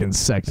is fucking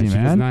sexy, And she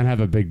does man. not have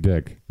a big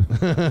dick.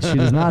 She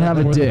does not have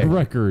a For dick. the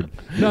record.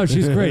 No,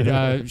 she's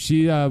great.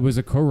 She was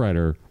a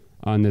co-writer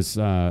on this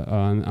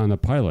on the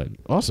pilot.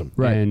 Awesome.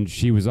 Right. And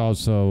she was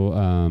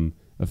also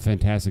a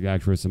fantastic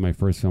actress in my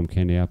first film,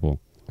 Candy Apple.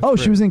 Oh,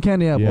 she was in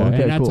Candy Apple. Yeah,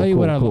 Okay, and I'll cool, tell you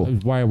cool,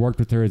 what why I worked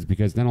with her is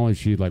because not only is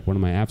she like one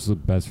of my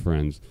absolute best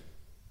friends,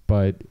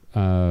 but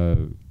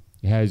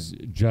has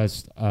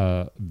just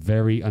a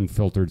very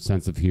unfiltered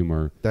sense of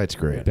humor That's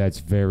great. that's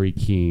very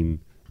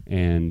keen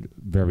and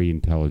very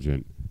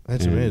intelligent.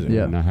 That's And- amazing.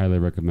 Yeah. And I highly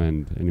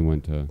recommend anyone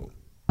to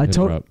hit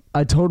her up.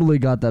 I totally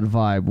got that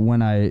vibe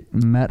when I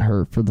met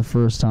her for the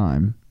first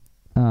time,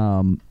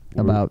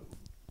 about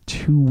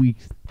 2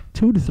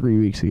 to 3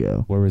 weeks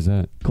ago. Where was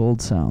that?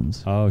 Gold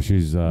Sounds, Oh,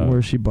 she's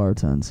where she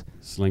bartends.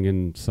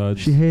 slinging suds.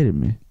 She hated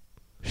me.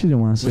 She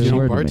didn't want to say Was a she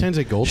word to me. bartends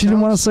at Gold She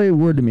didn't want to Sounds? say a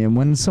word to me, and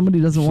when somebody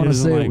doesn't want to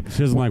say, she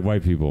doesn't like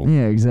white people.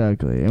 yeah,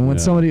 exactly. And when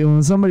Yeah. somebody I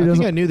doesn't,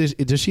 think I knew this.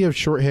 Does she have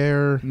short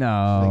hair? no,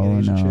 Like an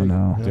Asian chick?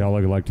 no. They all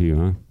look alike to you,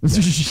 huh?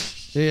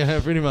 Yeah,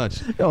 pretty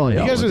much. Oh,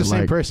 yeah, You guys are the look same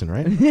alike. person,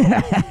 right?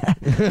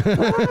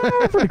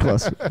 We're pretty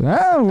close.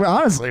 Well,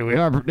 honestly, we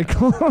are pretty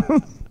close.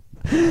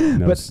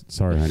 No, But-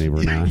 sorry, honey,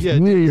 we're not. Yeah,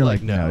 You're like,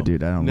 like, no,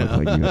 dude, I don't look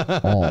like you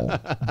at all.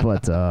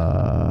 But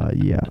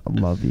yeah, I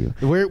love you.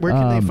 Where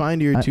can they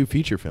find your I- 2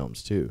 feature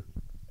films too?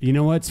 You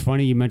know what's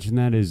funny? You mentioned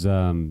that is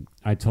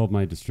I told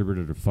my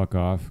distributor to fuck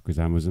off because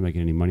I wasn't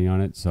making any money on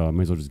it, so I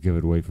might as well just give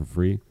it away for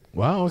free.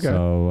 Wow. Okay.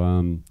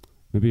 So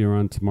maybe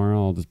around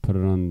tomorrow I'll just put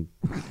it on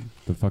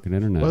the fucking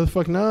internet. Why the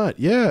fuck not?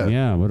 Yeah.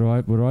 Yeah, what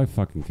do I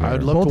fucking care?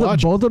 I'd love to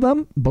watch. Both of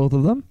them. Both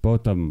of them.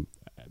 Both of them.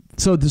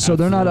 So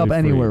they're not up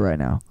Absolutely anywhere free. right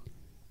now.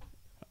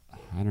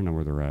 I don't know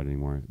where they're at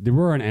anymore. They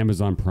were on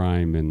Amazon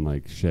Prime and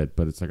like shit,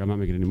 but it's like I'm not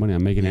making any money.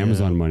 I'm making Yeah.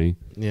 Amazon money.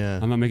 Yeah.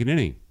 I'm not making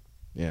any.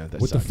 Yeah. That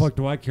What sucks. the fuck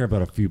do I care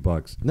about a few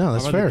bucks? No,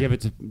 that's I'd rather fair. give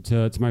it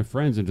to my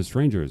friends and to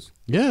strangers.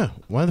 Yeah.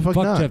 Why the fuck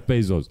Fuck not? Jeff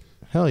Bezos.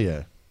 Hell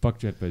yeah. Fuck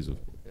Jeff Bezos.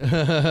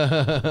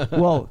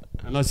 Well,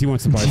 Unless he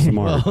wants to buy some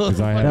more.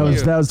 'Cause I have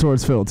that was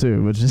towards Phil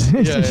too, which is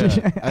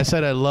Yeah. I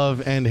said I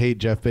love and hate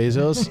Jeff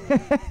Bezos.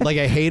 Like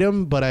I hate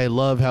him, but I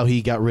love how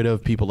he got rid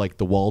of people like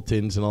the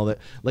Waltons and all that.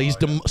 Like he's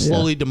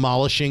slowly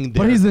demolishing.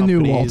 But their he's the new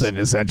companies. Walton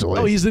essentially.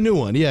 Oh, he's the new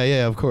one. Yeah.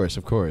 Yeah. Of course.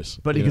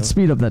 but he You could know?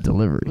 speed up that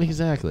delivery.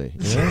 Exactly.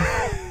 You know?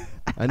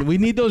 And we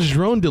need those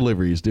drone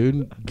deliveries,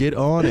 dude. Get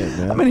on it,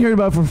 man. I've been hearing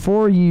about it for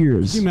 4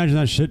 years. Can you imagine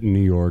that shit in New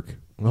York?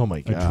 Oh my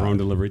A god, drone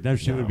delivery. That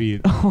shit would be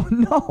Oh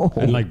no.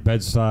 in like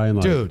Bed-Stuy and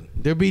like dude.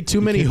 There'd be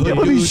too many They hood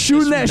would be dudes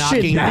shooting just that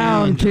shit knocking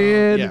down,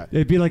 kid. Yeah.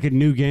 it'd be like a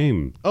new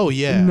game. Oh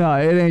yeah. No,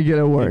 it ain't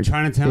gonna work. In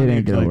Chinatown, it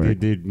ain't they'd, gonna like, work.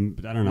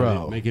 they'd, I don't know,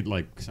 Bro. they'd make it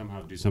like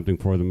somehow do something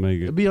for them. Make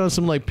it. It'd be on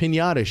some like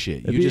pinata shit.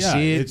 It'd You be- just yeah,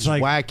 see it, it's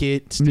like- whack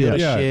it, steal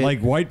Yeah, shit. like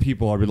white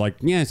people, I'd be like,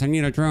 yes, I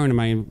need a drone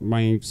in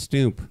my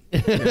stoop.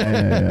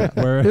 Yeah.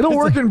 Where It'll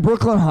work in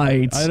Brooklyn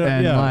Heights I don't-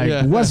 and yeah. like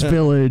Yeah. West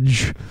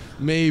Village,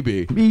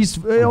 maybe. East.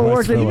 It'll West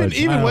work in Village. I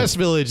Even don't- West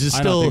Village is I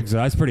don't still think so.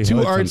 That's pretty too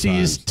hood artsy,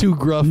 sometimes. too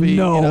gruffy.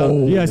 No. You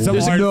know? Yeah, some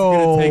There's artist's no-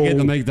 gonna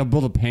take it. They'll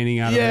build a painting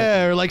out of it.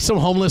 Yeah, or like some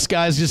homeless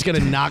guy's just gonna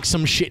knock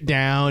some shit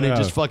down and Yeah.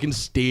 just fucking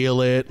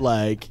steal it.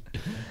 Like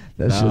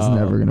That shit's No.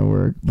 never gonna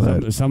work.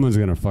 But Someone's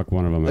gonna fuck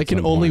one of them. that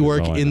can only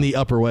work in the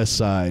Upper West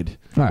Side.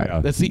 all right,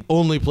 Yeah. That's the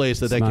only place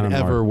that It's that not can a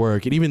ever mark.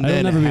 work. And even It'll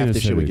then, never be in half a the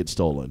shit would city. get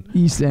stolen.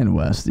 East and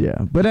West, yeah.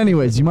 But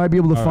anyways, you might be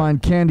able to All right.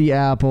 find Candy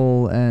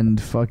Apple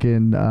and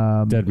fucking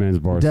Dead Man's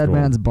Bar. Dead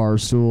Man's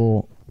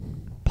Barstool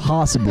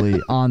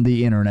possibly on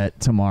the internet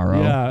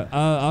tomorrow. Yeah,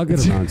 I'll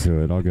get around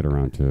to it. I'll get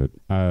around to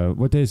it.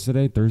 What day is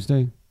today?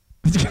 Thursday?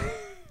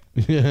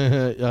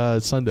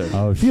 Sunday.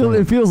 Oh,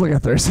 It feels like a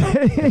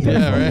Thursday.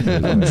 Yeah,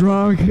 right. I'm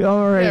drunk.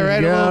 All right, Yeah, right,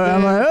 a go. little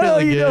I'm bit. like, oh,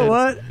 Feeling you know good.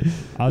 what?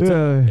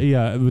 I'll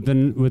yeah,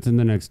 within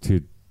the next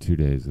two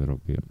days, it'll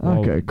be.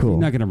 Okay, cool. You're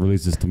not gonna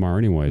release this tomorrow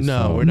anyway.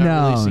 No, so. we're not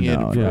No, releasing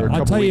no, it for no. a couple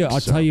I'll tell you. weeks, I'll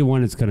so. tell you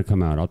when it's gonna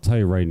come out. I'll tell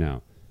you right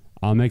now.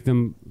 I'll make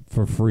them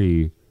for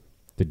free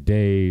the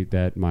day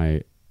that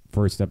my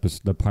first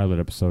episode, the pilot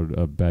episode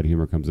of Bad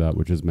Humor comes out,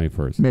 which is May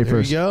 1st. May There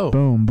you 1st. go.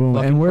 Boom, boom.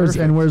 Fucking And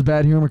perfect. where's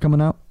Bad Humor coming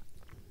out?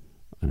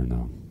 I don't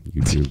know.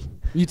 YouTube.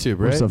 YouTube,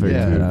 We're right? still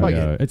figuring yeah, it out. fuck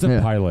Yeah, it. it's a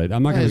Yeah. pilot.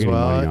 I'm not Might gonna as get any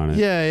well. money on it.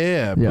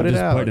 Yeah. Yeah. Put it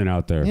Just out. putting it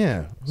out there.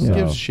 Yeah. Who So,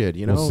 gives a shit,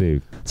 you know? We'll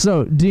see.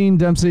 So, Dean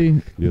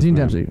Dempsey. Yes, Dean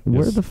ma'am. Dempsey,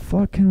 where Yes. the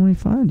fuck can we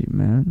find you,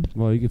 man?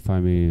 Well, you can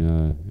find me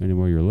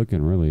anywhere you're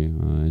looking. Really.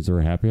 Is there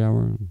a happy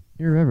hour?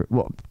 You're ever.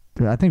 Well,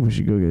 I think we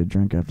should go get a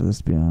drink after this,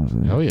 to be honest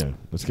with you. Hell yeah.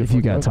 Let's get If you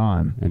fucked got up.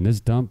 time. And this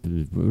dump.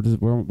 Where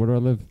do I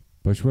live?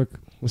 Bushwick.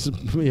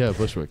 Yeah,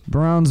 Bushwick.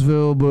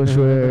 Brownsville,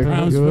 Bushwick.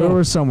 Brownsville.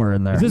 We're somewhere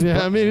in there. Is this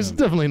Yeah, I mean, it's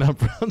definitely not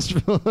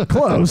Brownsville. This is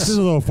Close.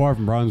 a little far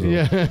from Bronzeville.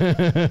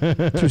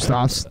 Yeah. Two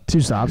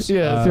stops.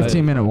 Yeah,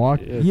 15-minute walk.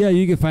 Yeah,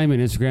 you can find me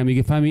on Instagram. You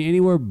can find me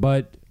anywhere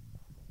but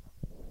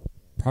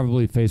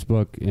probably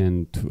Facebook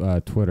and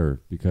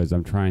Twitter because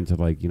I'm trying to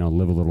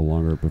live a little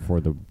longer before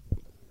the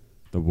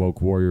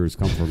woke warriors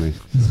come for me.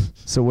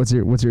 So what's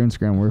your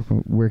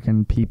Instagram? Where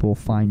can people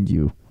find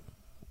you?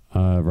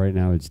 Right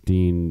now it's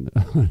Dean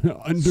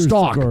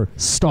underscore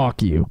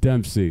Stalk you.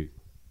 Dempsey.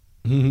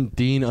 Dean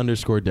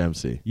 _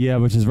 Dempsey. Yeah,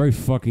 which is very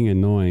fucking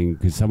annoying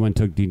because someone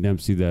took Dean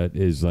Dempsey that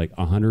is like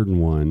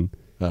 101.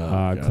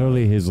 God.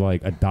 Clearly his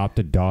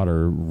adopted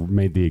daughter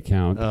made the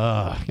account.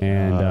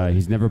 And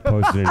he's never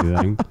posted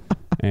anything.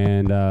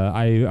 And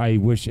I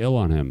wish ill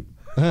on him.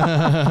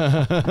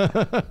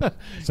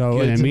 So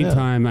Good in the to know.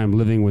 meantime, I'm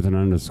living with an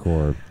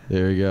underscore.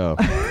 There you go.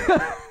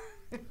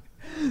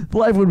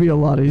 Life would be a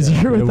lot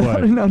easier It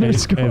without would. an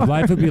underscore. And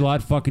life would be a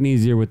lot fucking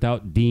easier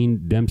without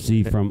Dean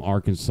Dempsey from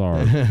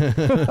Arkansas.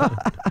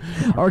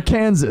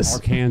 Arkansas.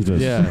 Arkansas.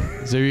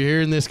 Yeah. So you're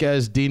hearing this,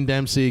 guys? Dean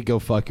Dempsey, go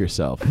fuck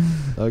yourself.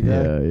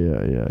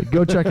 Okay. Yeah.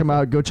 Go check him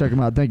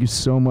out. Thank you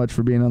so much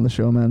for being on the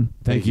show, man.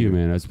 Thank you,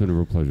 man. It's been a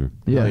real pleasure.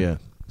 Oh, yeah.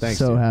 Thanks.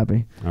 So dude.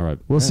 happy. All right.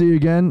 We'll see you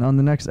again on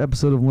the next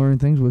episode of Learning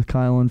Things with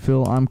Kyle and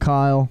Phil. I'm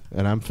Kyle,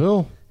 And I'm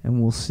Phil. and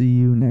we'll see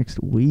you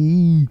next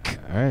week.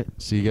 All right.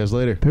 See you guys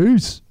later.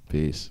 Peace.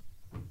 Peace.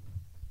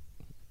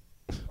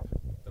 That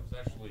was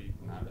actually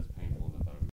not as